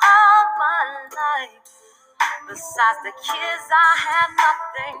out of my life. Besides the kids, I had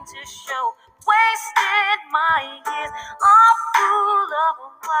nothing to show. Wasted my years, all full of a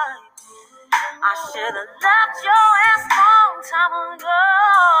wife. I should have left your ass long time ago.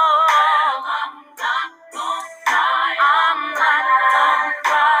 Well, I'm not gonna cry. I'm not gonna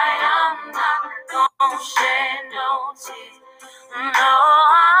cry. I'm not gonna shed no tears. No,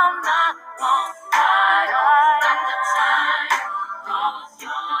 I'm not gonna cry. Not the time. 'Cause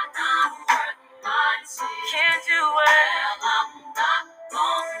you're not worth my tears. Can't do it. Well, I'm not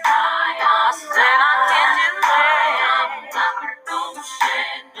gonna cry. I said I can't do it. I'm not gonna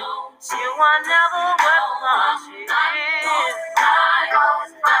shed no tears. You are never worth my tears.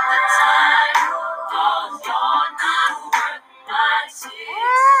 Not the time. 'Cause you're not worth my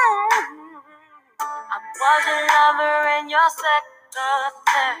tears. I was a lover and your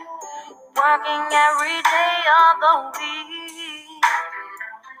secretary, working every day of the week.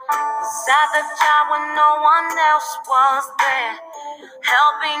 Was at the job when no one else was there,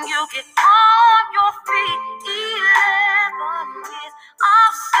 helping you get on your feet. 11 years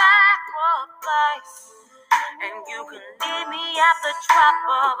of sacrifice, and you can leave me at the drop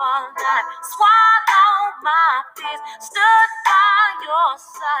of a dime. Swallowed my fears, stood by your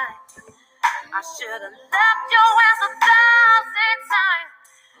side. I should have left your ass 1,000 times.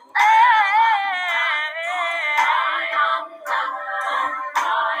 I'm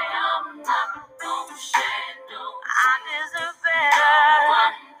not gonna shed no tears. I deserve better.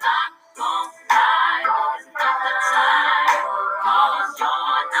 I'm not gonna cry. It's not the time. 'Cause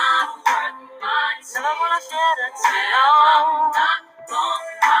you're not worth my tears. Never wanna shed a tear. I'm not gonna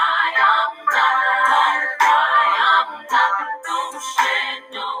cry. I'm not gonna cry. I'm not gonna shed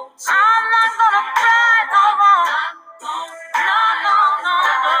no tears. I'm not gonna cry no more. No, no, no, no.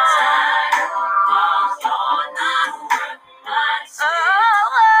 'Cause you're not worth my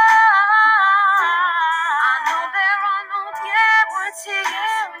tears. I know there are no guarantees.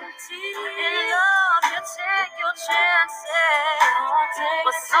 In love, you take your chances.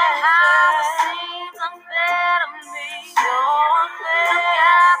 But somehow it seems unfair to me. So unfair. Look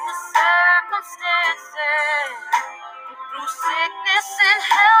at the circumstances. Through sickness and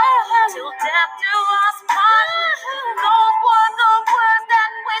health, till death do us part. Those were the words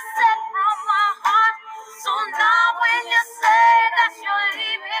that were said from my heart. So now when you say that you're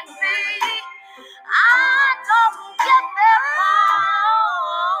leaving me, I don't get that part.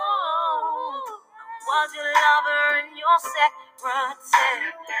 Was your lover and your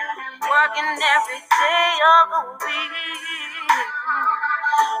secretary, working every day of the week.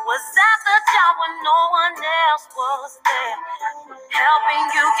 Was at the job when no one else was there, helping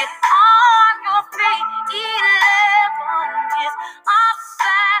you get on your feet. 11 years of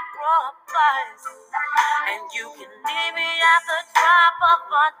sacrifice, and you can leave me at the drop of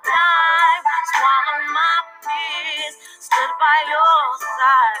a dime. Swallow my fears, stood by your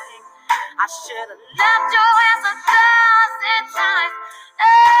side. I should have left your ass 1,000 times.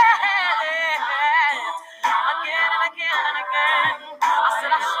 Again and again and again. I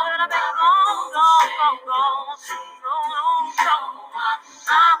said I should have been gone.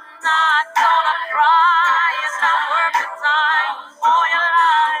 I'm not gonna cry. It's not worth the time for your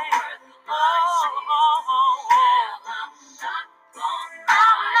life.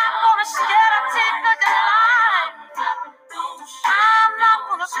 I'm not gonna shed a tear for your life. I'm not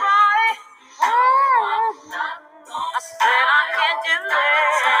gonna cry. I said I can't do it.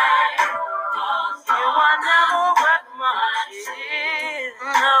 You are never worth my tears.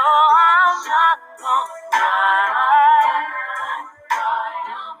 No, I'm not gonna cry.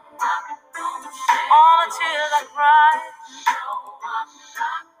 All the tears I cry,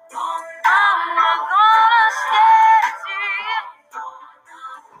 I'm not gonna shed a tear.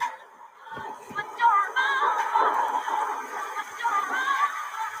 But you're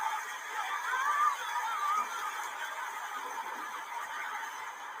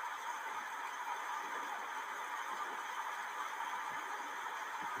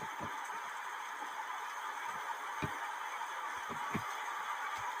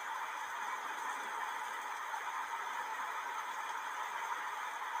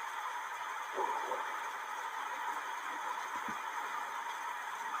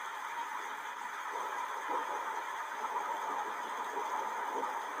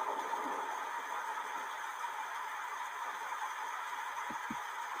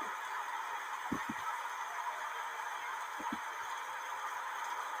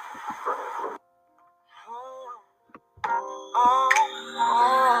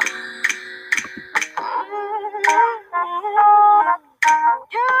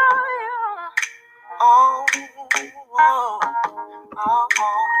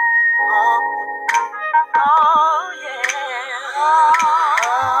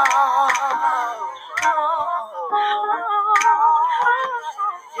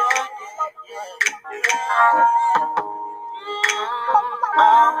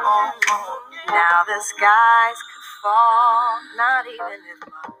Now the skies could fall, not even if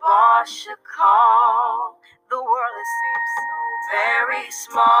my boss should call. The world it seems so very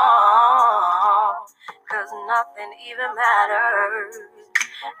small, 'cause nothing even matters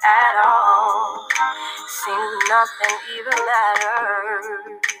at all. Seems nothing even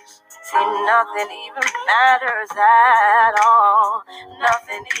matters. See, nothing even matters at all.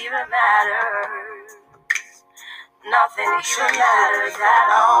 Nothing even matters. Nothing even matters at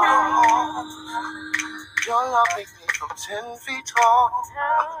all. Your love makes me from 10 feet tall.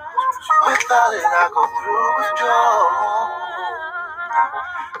 Without it, I go through withdrawal.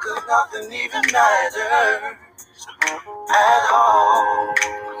 'Cause nothing even matters at all.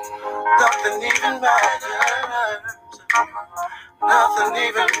 Nothing even matters. Nothing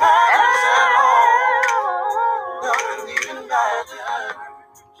even matters at all. Nothing even matters.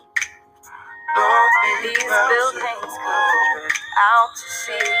 These buildings could drift out to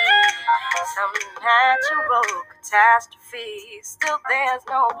sea. Some natural catastrophe. Still, there's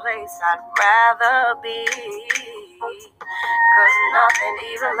no place I'd rather be. 'Cause nothing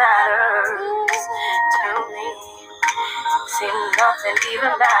even matters to me. See, nothing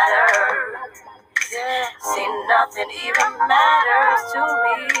even matters. See, nothing even matters to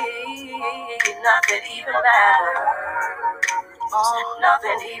me. Nothing even matters.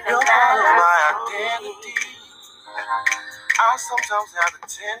 Nothing even matters. My identity. I sometimes have a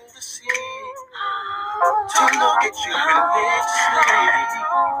tendency to look at you religiously,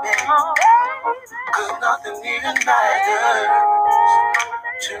 'cause nothing even matters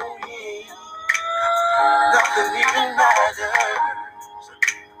to me. Nothing even matters.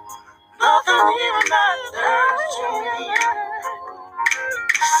 Nothing even matters to me.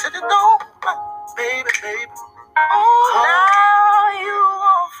 Said it don't, baby. Now you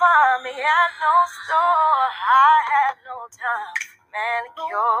won't find me at no store. I have no time for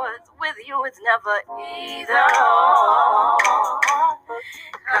manicures. With you it's never either or.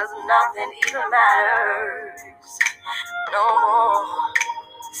 'Cause nothing even matters no more.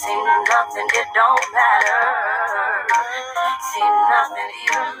 See, nothing, it don't matter. See, nothing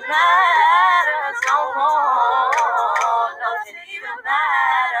even matters no more. Nothing even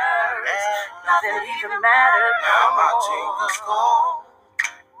matters. Nothing even matters no Now my more. tingles go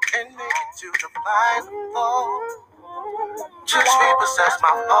and make it to the final floor. Just repossess my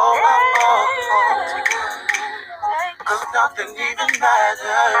phone. 'Cause nothing even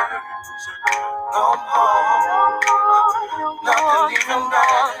matters no more. Nothing even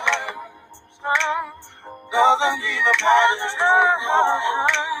matters. Nothing even matters no more.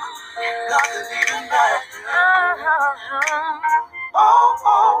 Nothing even matters. Oh.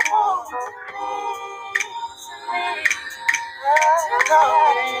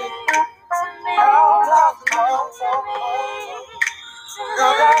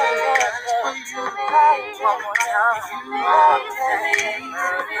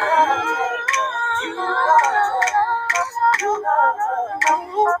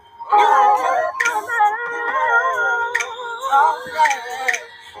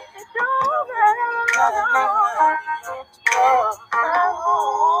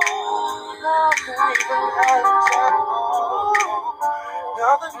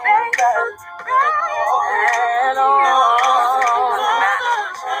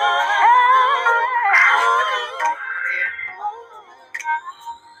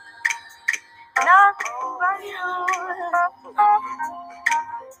 One more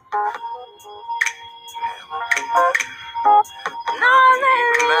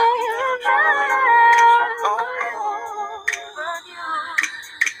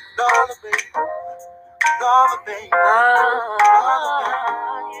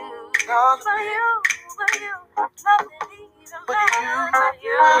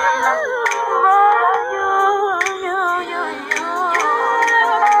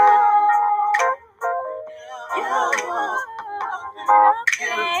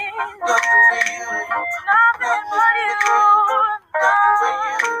Nothing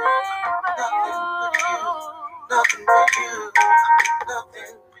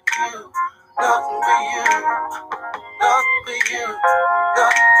you, nothing but you,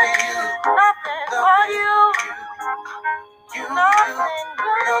 nothing but you, nothing but you, you, nothing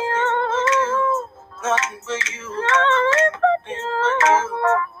but you, nothing but you, nothing but you,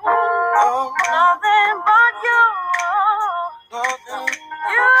 oh, nothing but you, nothing,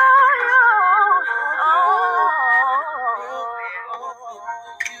 you,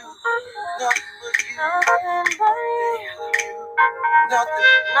 nothing but you,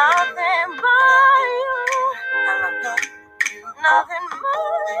 nothing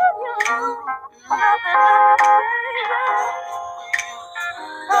but you.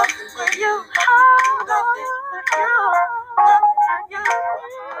 Nothing but you. Nothing but you. Nothing but you.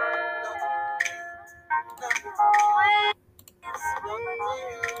 Nothing but you.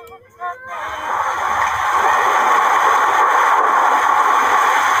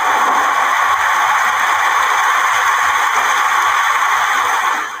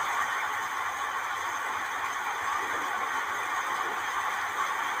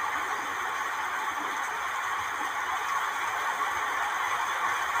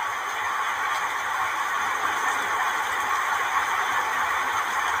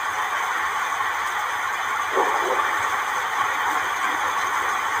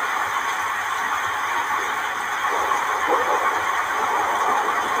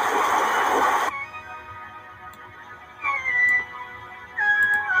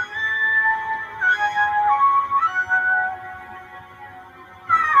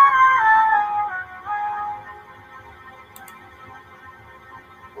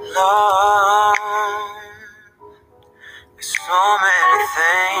 Love, there's so many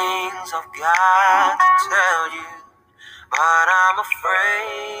things I've got to tell you, but I'm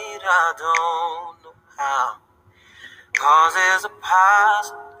afraid I don't know how. 'Cause there's a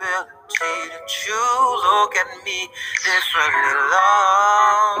possibility that you look at me differently,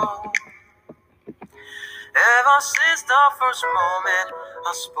 love. Ever since the first moment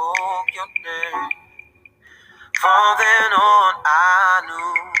I spoke your name, from then on I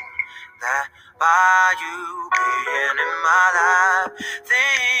knew that by you being in my life,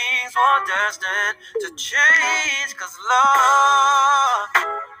 things were destined to change. 'Cause love,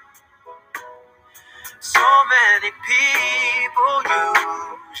 so many people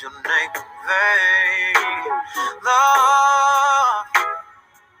use your name in vain. Love,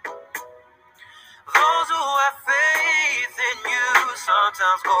 those who have faith in you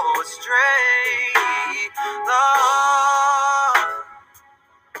sometimes go astray. Love,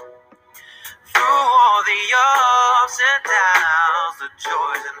 through all the ups and downs, the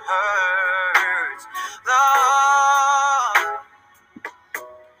joys and hurts, love,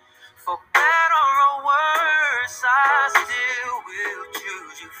 for better or worse, I still will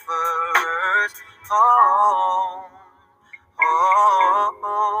choose you first. Oh, oh,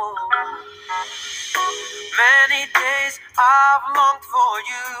 oh. Many days I've longed for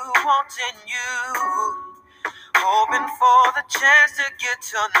you, wanting you, hoping for the chance to get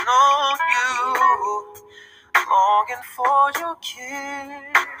to know you, longing for your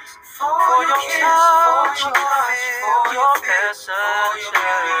kiss, for your touch, your feel, your message.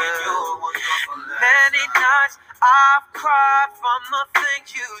 Many nights I've cried from the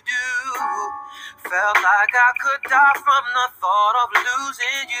things you do, felt like I could die from the thought of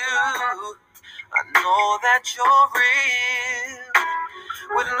losing you. I know that you're real,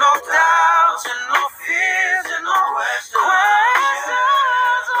 with no doubts and no fears and no questions.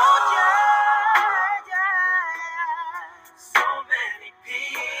 Oh yeah, yeah. So many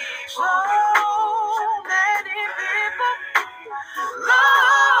people, so many people.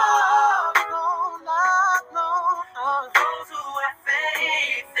 Love, no. Those who have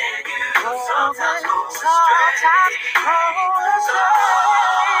faith in you sometimes go astray.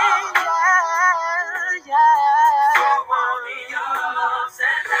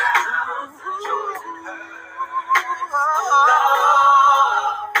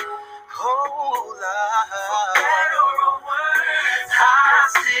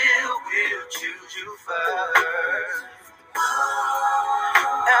 Choose you first.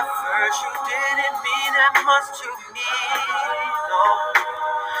 At first you didn't mean that much to me, no.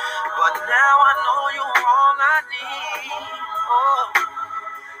 But now I know you're all I need. Oh,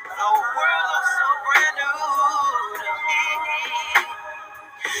 the world looks so brand new to me.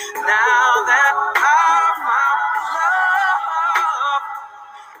 Now that I've found love,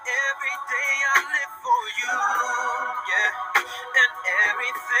 every day I live for you, yeah. And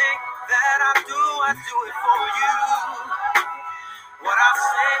everything that I do it for you. What I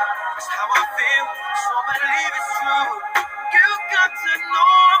say is how I feel, so I believe it's true. You got to know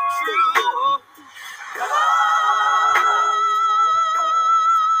I'm true.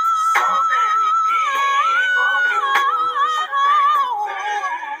 So many people.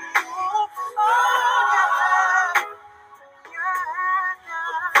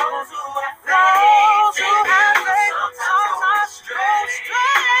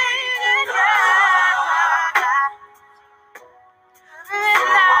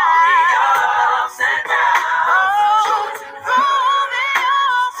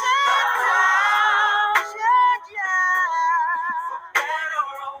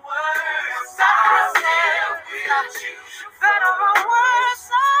 better or worse.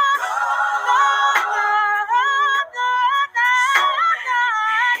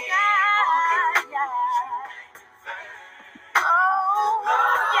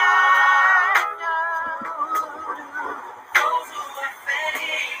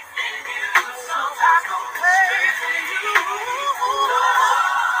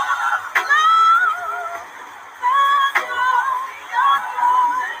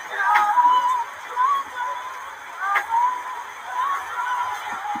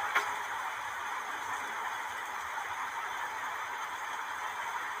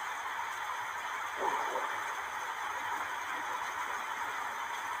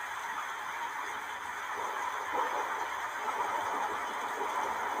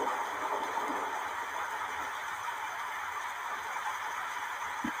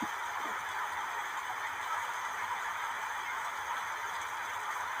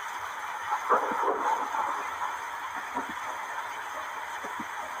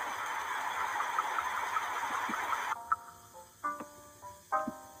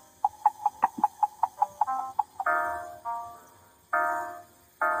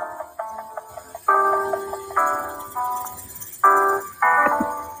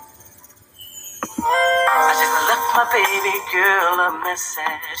 My baby girl a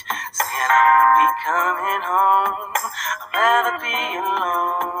message saying I won't be coming home. I'd rather be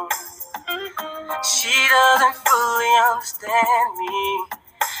alone. She doesn't fully understand me,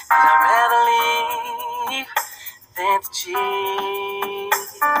 'cause I'd rather leave than to cheat.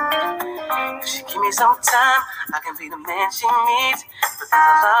 If she give me some time, I can be the man she needs. But there's a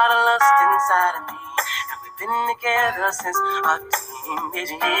lot of lust inside of me, and we've been together since our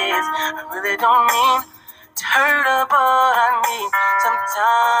teenage years. I really don't mean to hurt her, but I need some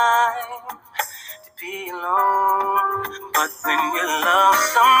time to be alone. But when you love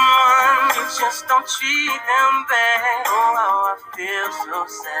someone, you just don't treat them bad. Oh, how I feel so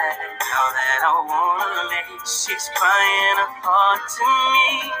sad now that I wanna leave. She's crying her heart to me.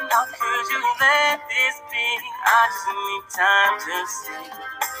 How could you let this be? I just need time to see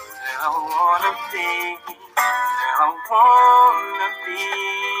where I wanna be, where I wanna be.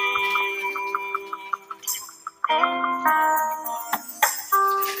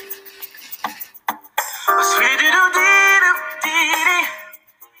 Sweet-a-doo-dee-doo-dee-dee,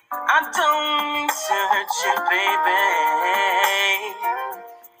 I don't mean to hurt you, baby.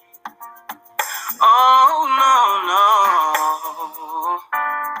 Oh, no, no.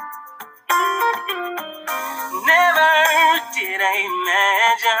 Never did I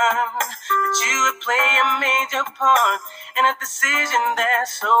imagine that you would play a major part in a decision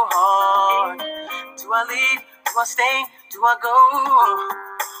that's so hard. Do I leave? Do I stay? Do I go?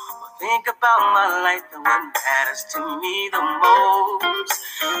 Think about my life and what matters to me the most.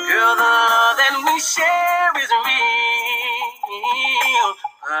 Girl, the love that we share is real,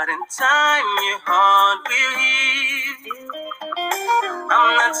 but in time your heart will heal. I'm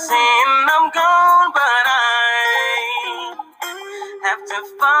not saying I'm gone, but I have to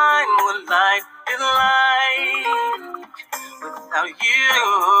find what life is like without you.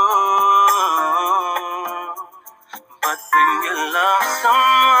 But when you love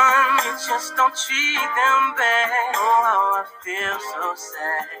someone, you just don't treat them bad. Oh, how I feel so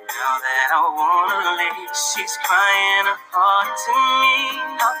sad now that I wanna leave. She's crying her heart to me.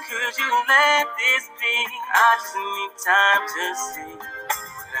 How could you let this be? I just need time to see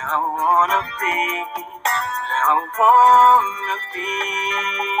where I wanna be, where I wanna be.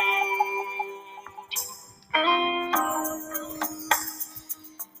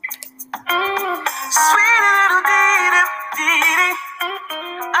 Sweet little dee-dee-dee-dee,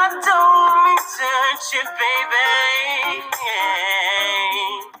 I don't mean to hurt you, baby.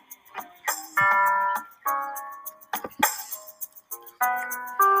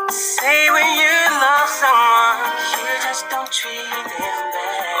 Say when you love someone, you just don't treat them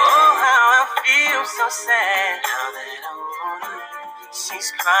bad. Oh, how I feel so sad now that I wanna leave.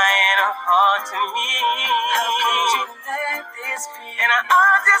 She's crying her heart to me. How could you let this be? And I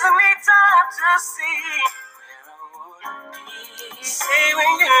just need time to see where I wanna be. Say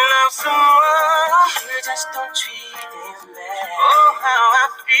when you love someone, you just don't treat them bad. Oh, how I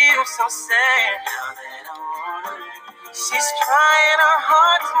feel so sad now that I wanna leave. She's crying her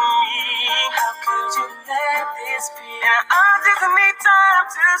heart to me. How could you let this be? And I just need time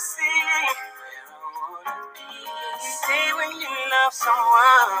to see where I wanna be. Say when you love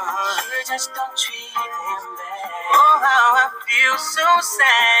someone, you just don't treat them bad. Oh, how I feel so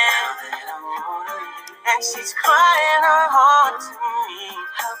sad that I wanna leave. And she's crying her heart to me.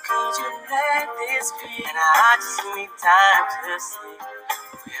 How could you let this be? And I just need time to see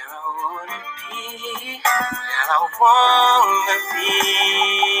where I wanna be, where I I wanna be.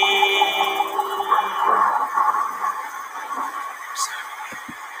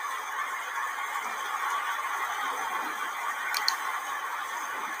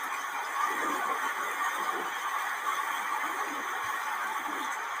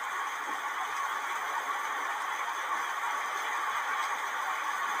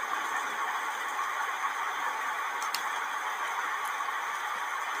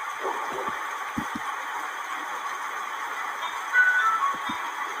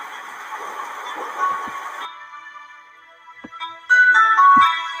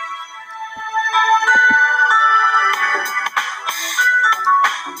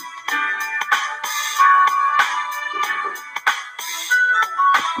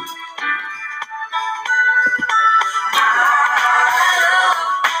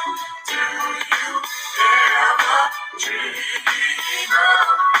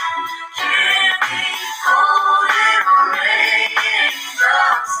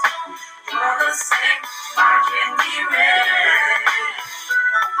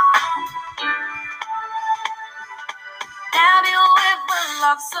 Have you ever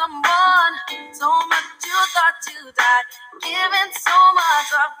loved someone so much you thought to die? Giving so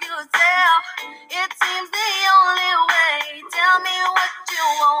much of yourself, it seems the only way. Tell me what you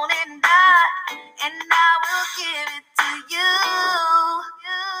want and I will give it to you.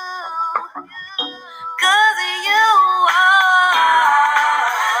 'Cause you are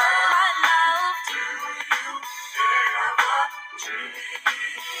my love. Do you ever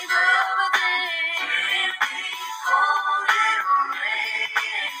dream of a day? Hold it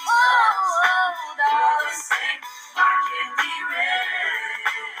rain. Oh, darling, I can be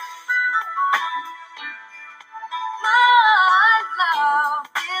ready. My love,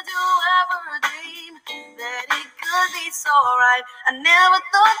 did you ever dream that it could be so right? I never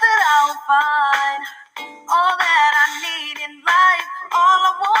thought that I would find all that I need in life. All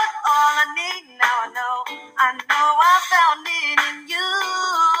I want, all I need. Now I know I found it in you.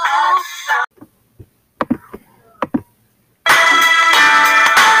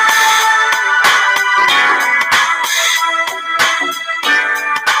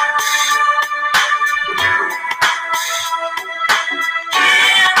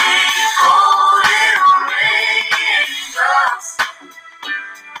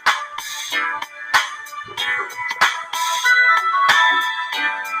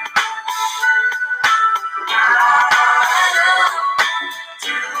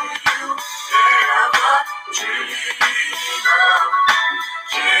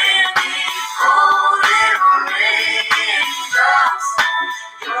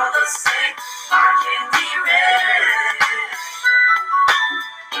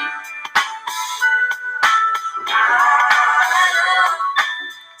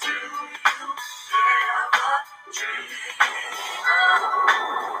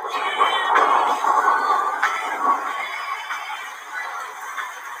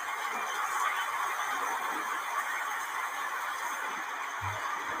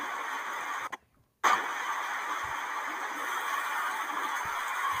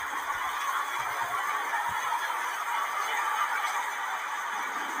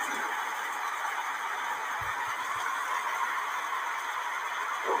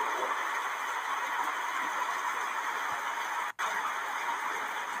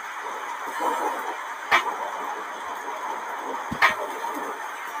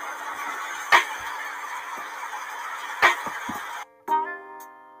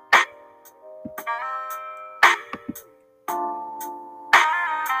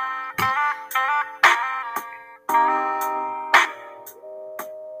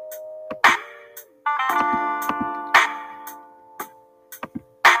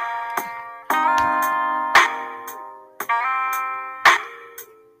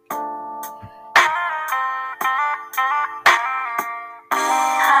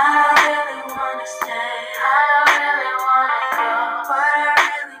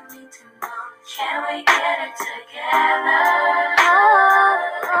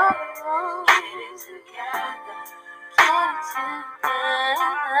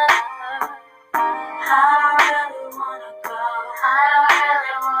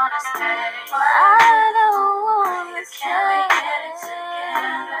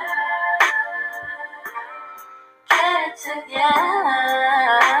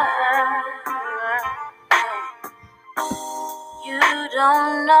 You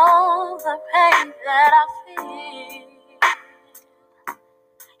don't know the pain that I feel.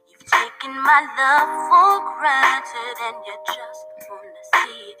 You've taken my love for granted and you just wanna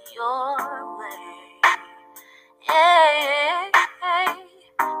see it your way. Yeah,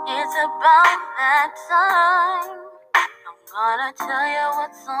 it's a about that time. I'm gonna tell you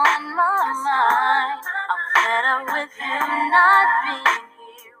what's on my mind. I'm fed up with you not being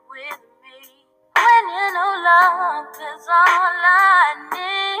here with me. When you know love is all I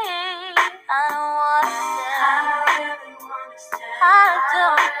need. I don't wanna stay. I really wanna stay. I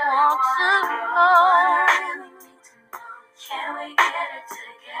don't want to go. I really need to know. Can we get it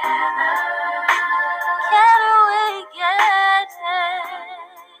together? Can we get it?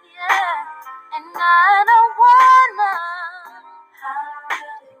 Yeah. And I don't wanna. I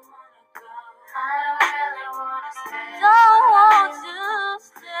really wanna go. I really wanna stay. Don't want to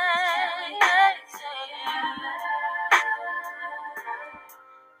stay.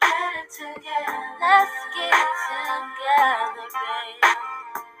 Get it together. Let's get it together, babe.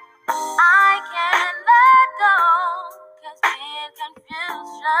 I can't let go, 'cause being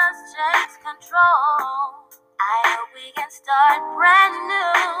confused just takes control. I hope we can start brand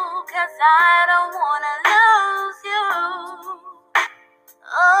new, 'cause I don't wanna lose you.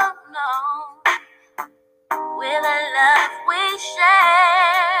 Oh no. With the love we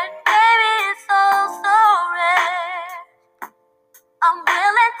shared, baby, it's so rare. I'm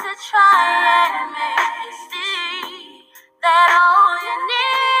willing to try and make you see that all you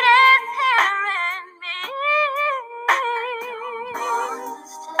need is hearing me.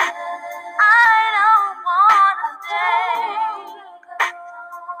 I don't wanna stay.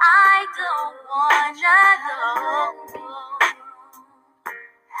 I don't wanna go.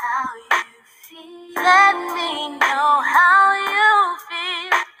 How you feel? Let me know how you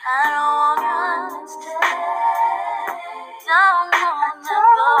feel. I don't wanna stay. Don't wanna go.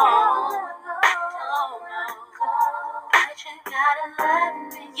 But you gotta let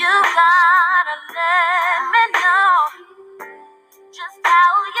me know. You gotta let me know just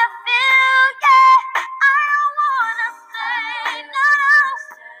how you feel. Yeah, I don't wanna stay. No.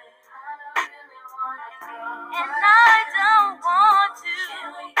 And I don't want to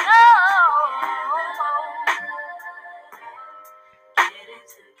go. Get it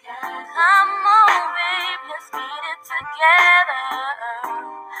together. Come on, babe, let's get it together.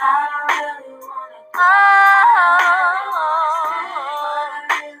 I really wanna go. I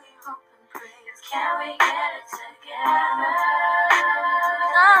really hope and pray. Can we get it together?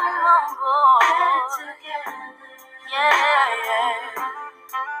 Come on, boy. Get it together. Yeah.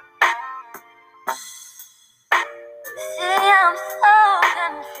 See, I'm so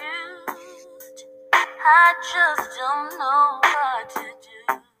confused. I just don't know what to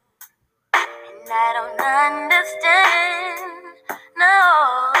do. And I don't understand. No.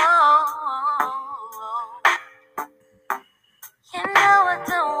 You know I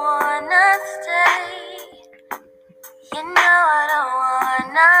don't wanna stay. You know I don't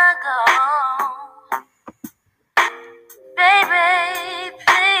wanna go. Baby,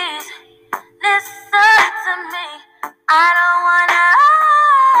 please listen to me. I don't wanna.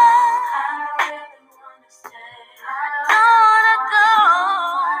 I really wanna stay. I don't wanna go.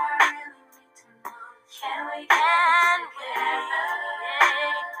 I really need to know. Can we get together?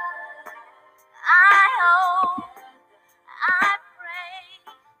 I hope, I pray,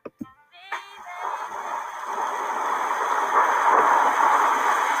 baby.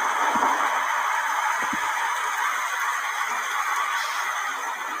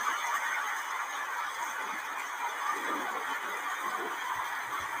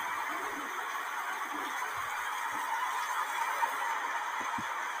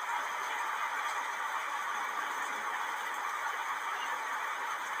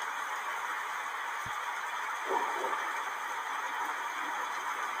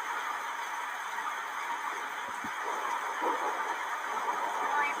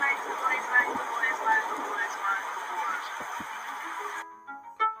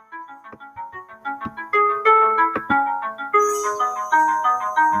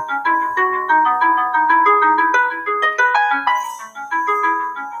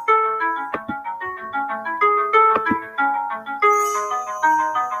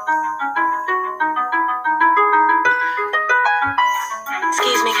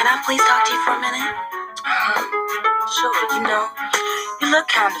 Excuse me, can I please talk to you for a minute? Sure, you look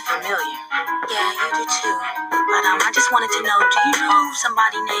kind of familiar. Yeah, you do too. But I just wanted to know, do you know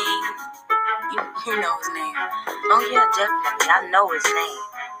somebody named... You know his name. Oh yeah, definitely, I know his name.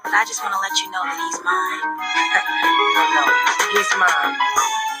 But I just want to let you know that he's mine. No, he's mine.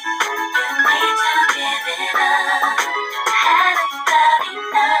 Been way to give it up. Had about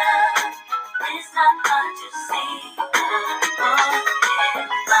enough. It's not hard to see.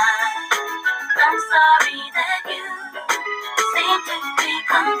 I'm sorry that you seem to be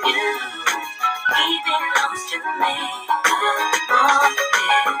confused. He belongs to me. Oh,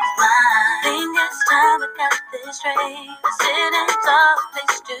 it's mine. straight. Sitting talk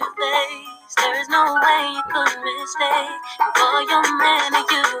face to face. There is no way you could mistake. For your man, are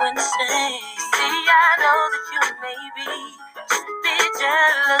you insane? See, I know that you may be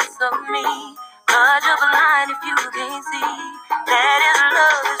jealous of me. But you're blind if you can't see that his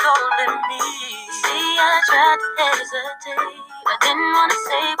love is all in me. See, I tried to hesitate. I didn't want to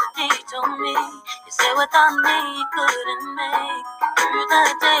say what he told me. You said without me you couldn't make through the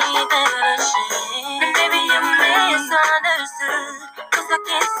day that I shame. And baby, you misunderstood, 'cause I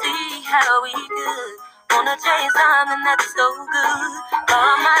can't see how we could wanna chase something that's so good.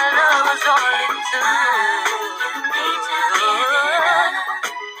 All my love was all into. You need to give it up.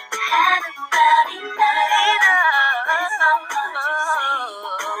 Had about enough. It's so much you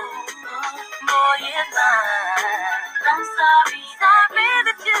see. Boy, it's mine. I'm sorry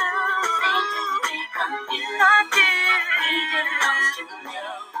that you seem to be confused. I did. He belongs to me.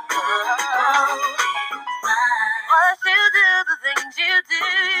 Oh, it's mine. What you do, the things you do,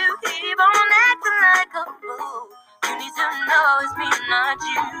 you keep on acting like a fool. You need to know it's me, not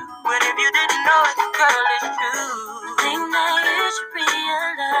you. But if you didn't know it, girl, it's true. The thing that you should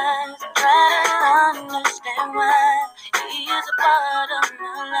realize, try to understand why he is a part of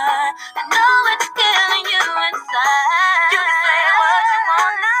my life. I know it's killing you inside. You can say what you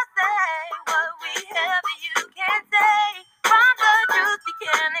wanna say, what we have you can't say. From the truth you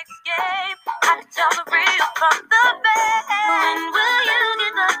can't escape. I can tell the real from the fake. When will you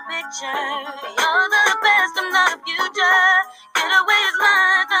get the picture? You're the best of the future. Get away is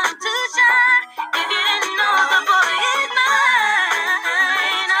my time to shine. If you didn't know, the boy is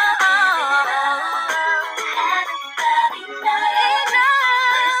mine. Oh, had about enough.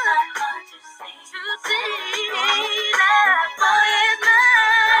 It's not hard to see that boy is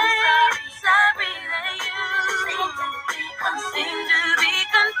mine. Sorry that you seem to be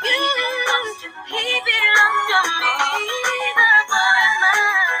confused. He belongs to me. The boy is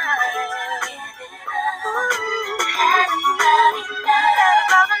mine. Had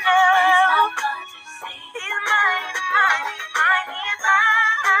about enough. He's mine, he's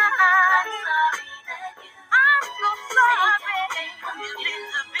mine. I'm so sorry. You seem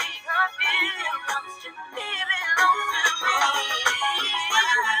to be confused. He belongs to me.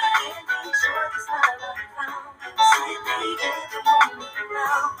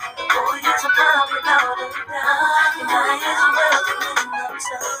 Boy, it's a love without a doubt. And I is welcoming up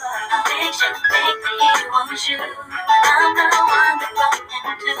so I think she think that he wants you. I'm the one that brought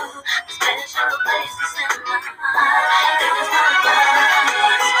him to a special place that's in my heart. It was not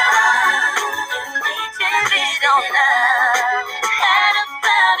right. You need to get on up. Had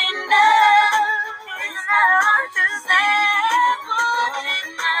about enough. It's not hard to say. What is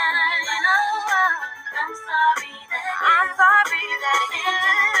mine? Oh, I'm sorry that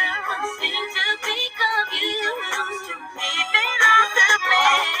you seem to be confused. He belongs to me.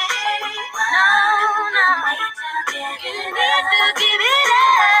 No, you need to give it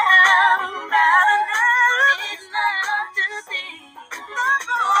up. About enough. It's not hard to see. The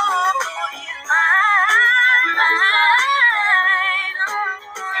boy is mine.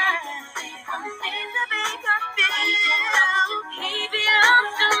 Seems to be confused. He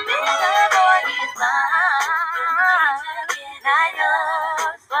belongs to me. The boy is mine. Not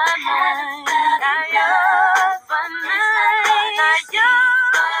yours, but mine. Not yours, but mine. Not yours,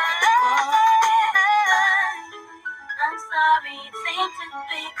 but mine. I'm sorry, it seems to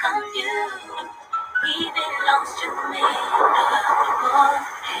be confused. He belongs to me. The boy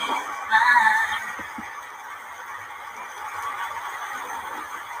is mine.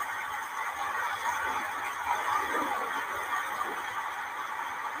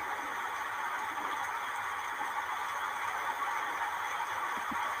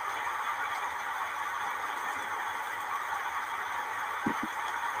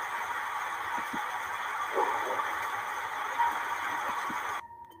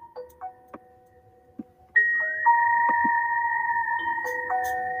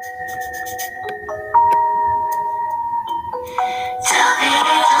 Tell me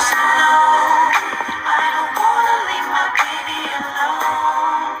just alone. I don't wanna leave my baby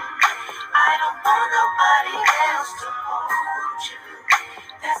alone. I don't want nobody else to hold you.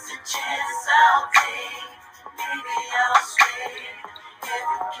 That's the chance I'll take. Maybe I'll stay.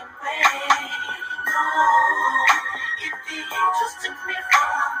 Heaven can wait. No, if the angels took me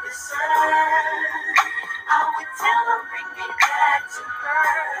from this earth, I would tell them bring me back to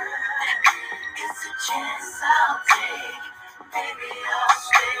her. It's a chance I'll take. Maybe I'll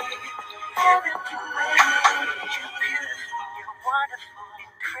stay. Heaven can wait. You're beautiful, you're wonderful,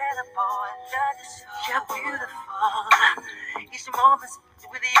 incredible, I love you so. You're beautiful. Each moment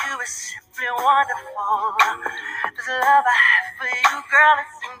with you is simply wonderful. This love I have for you, girl,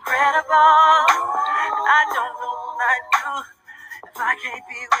 it's incredible. I don't know what I'd do if I can't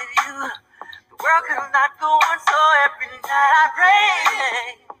be with you. The world could not go on, so every night I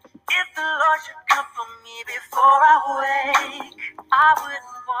pray. If the Lord should come for me before I wake, I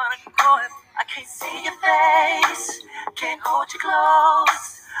wouldn't wanna go if I can't see your face, can't hold you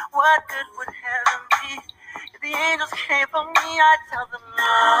close. What good would heaven be if the angels came for me? I tell them no.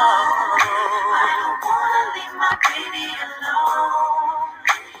 I don't wanna leave my baby alone.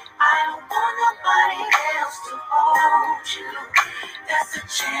 I don't want nobody else to hold you. That's a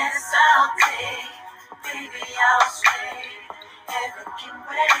chance I'll take. Baby, I'll stay. Heaven can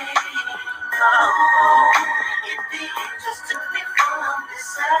wait. No, if the angels took me from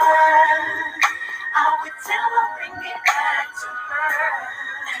this earth, I would tell them bring me back to her.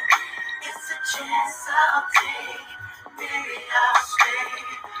 It's a chance I'll take. Baby, I'll stay.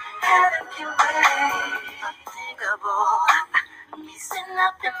 Heaven can wait. Unthinkable. Me sitting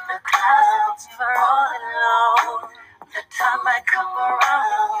up in the clouds, you're all alone. The time I come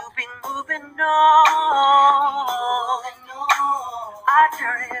around, you've been moving on. I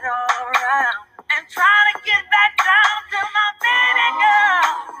turn it all around and try to get back down to my baby girl.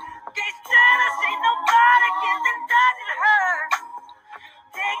 Can't stand to see nobody getting touch with her.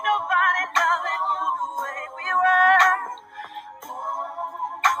 Ain't nobody loving you the way we were.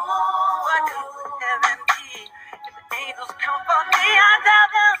 What could heaven be if the angels come for me? I tell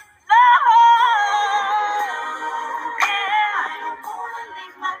them no. Yeah, I don't wanna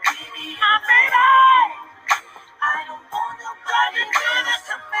leave my baby. My baby. I don't want nobody to do this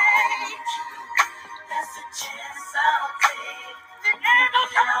to me. That's a chance I'll take. The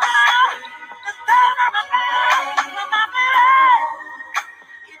angels come around. The sun on my baby. My baby.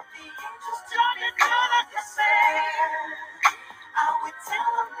 If the angels don't do this to me, I would tell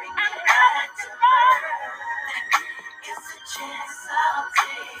them bring me back to earth. It's a chance I'll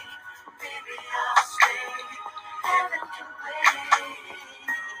take. Baby, I'll stay. Heaven can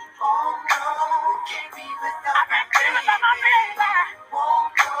wait. Oh no, can't be without my baby.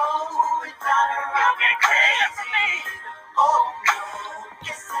 Won't go without her. I'll get crazy. Oh no,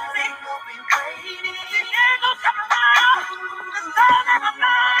 yes I will be waiting. The angels come around. The sun and the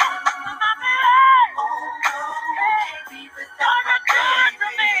moon. My baby. Oh no, can't be without my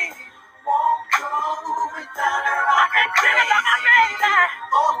baby. Won't go without her. I'll get crazy.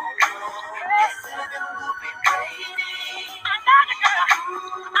 Oh no, yes I will be waiting. I got it, girl.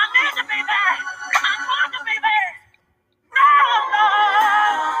 I need to be there. I want to be there. No, no.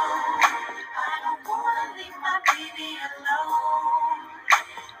 I don't wanna leave my baby alone.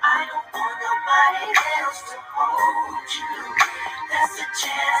 I don't want nobody else to hold you. That's a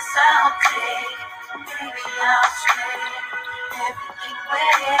chance I'll take. Baby, I'll stay. Heaven can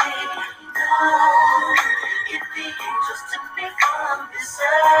wait. No, if the angels took me from this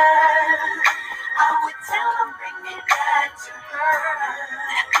earth, I would tell them bring me back to her.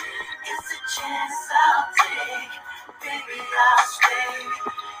 It's a chance I'll take. Baby, I'll stay.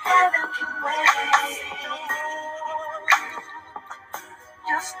 Heaven can wait.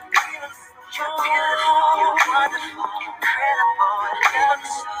 Just beautiful. You're beautiful. You're wonderful. Incredible. I love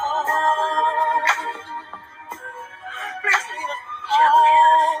you so. Please leave us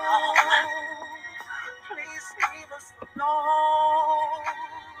alone. Please leave us alone.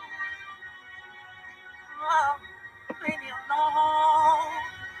 Oh, leave me alone.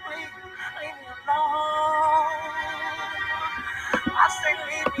 Please leave me alone. I say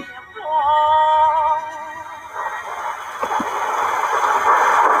leave me alone.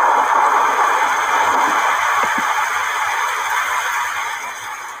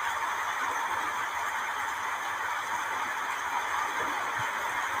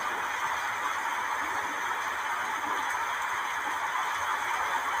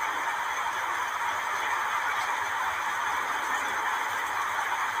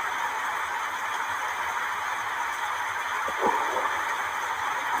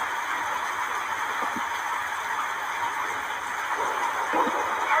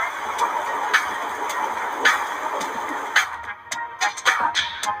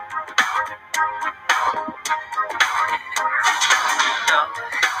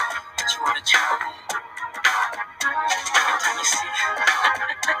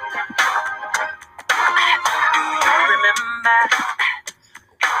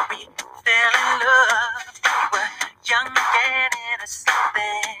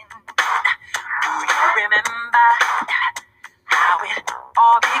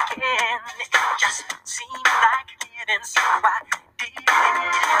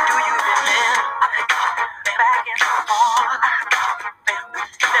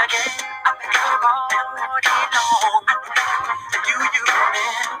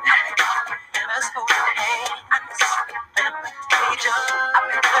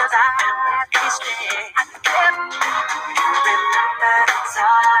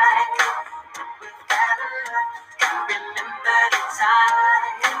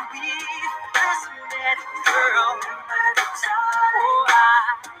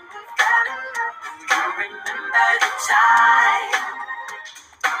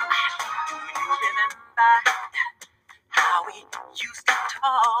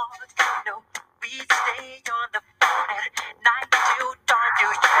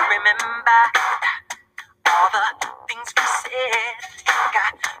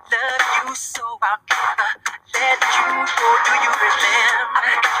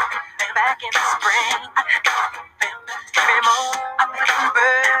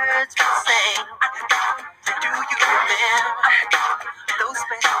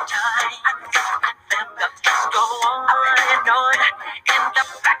 Go on and on in the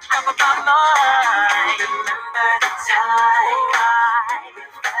back of my mind. Remember the time we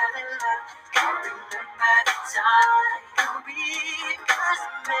fell in love. Remember the time we first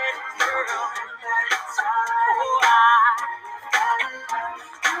met, girl. Remember the time we fell in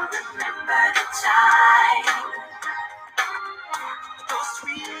love. Remember the time, those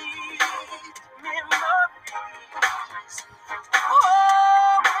sweet memories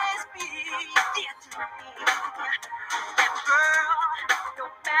always be dear to me. And girl, no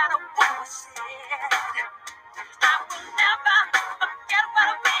matter what was said, I will never forget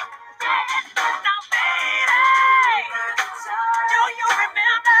what we did. Now, baby, do you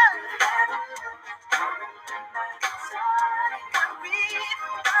remember when we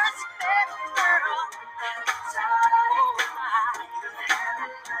first met, girl?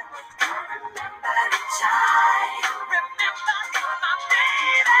 Remember the time. Remember my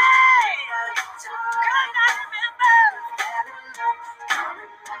baby. Can I remember?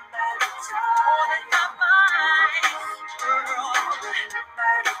 Remember the time. All in my mind, girl.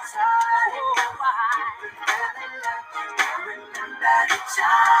 Remember the time. Oh, I remember the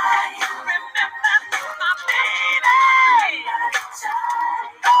time.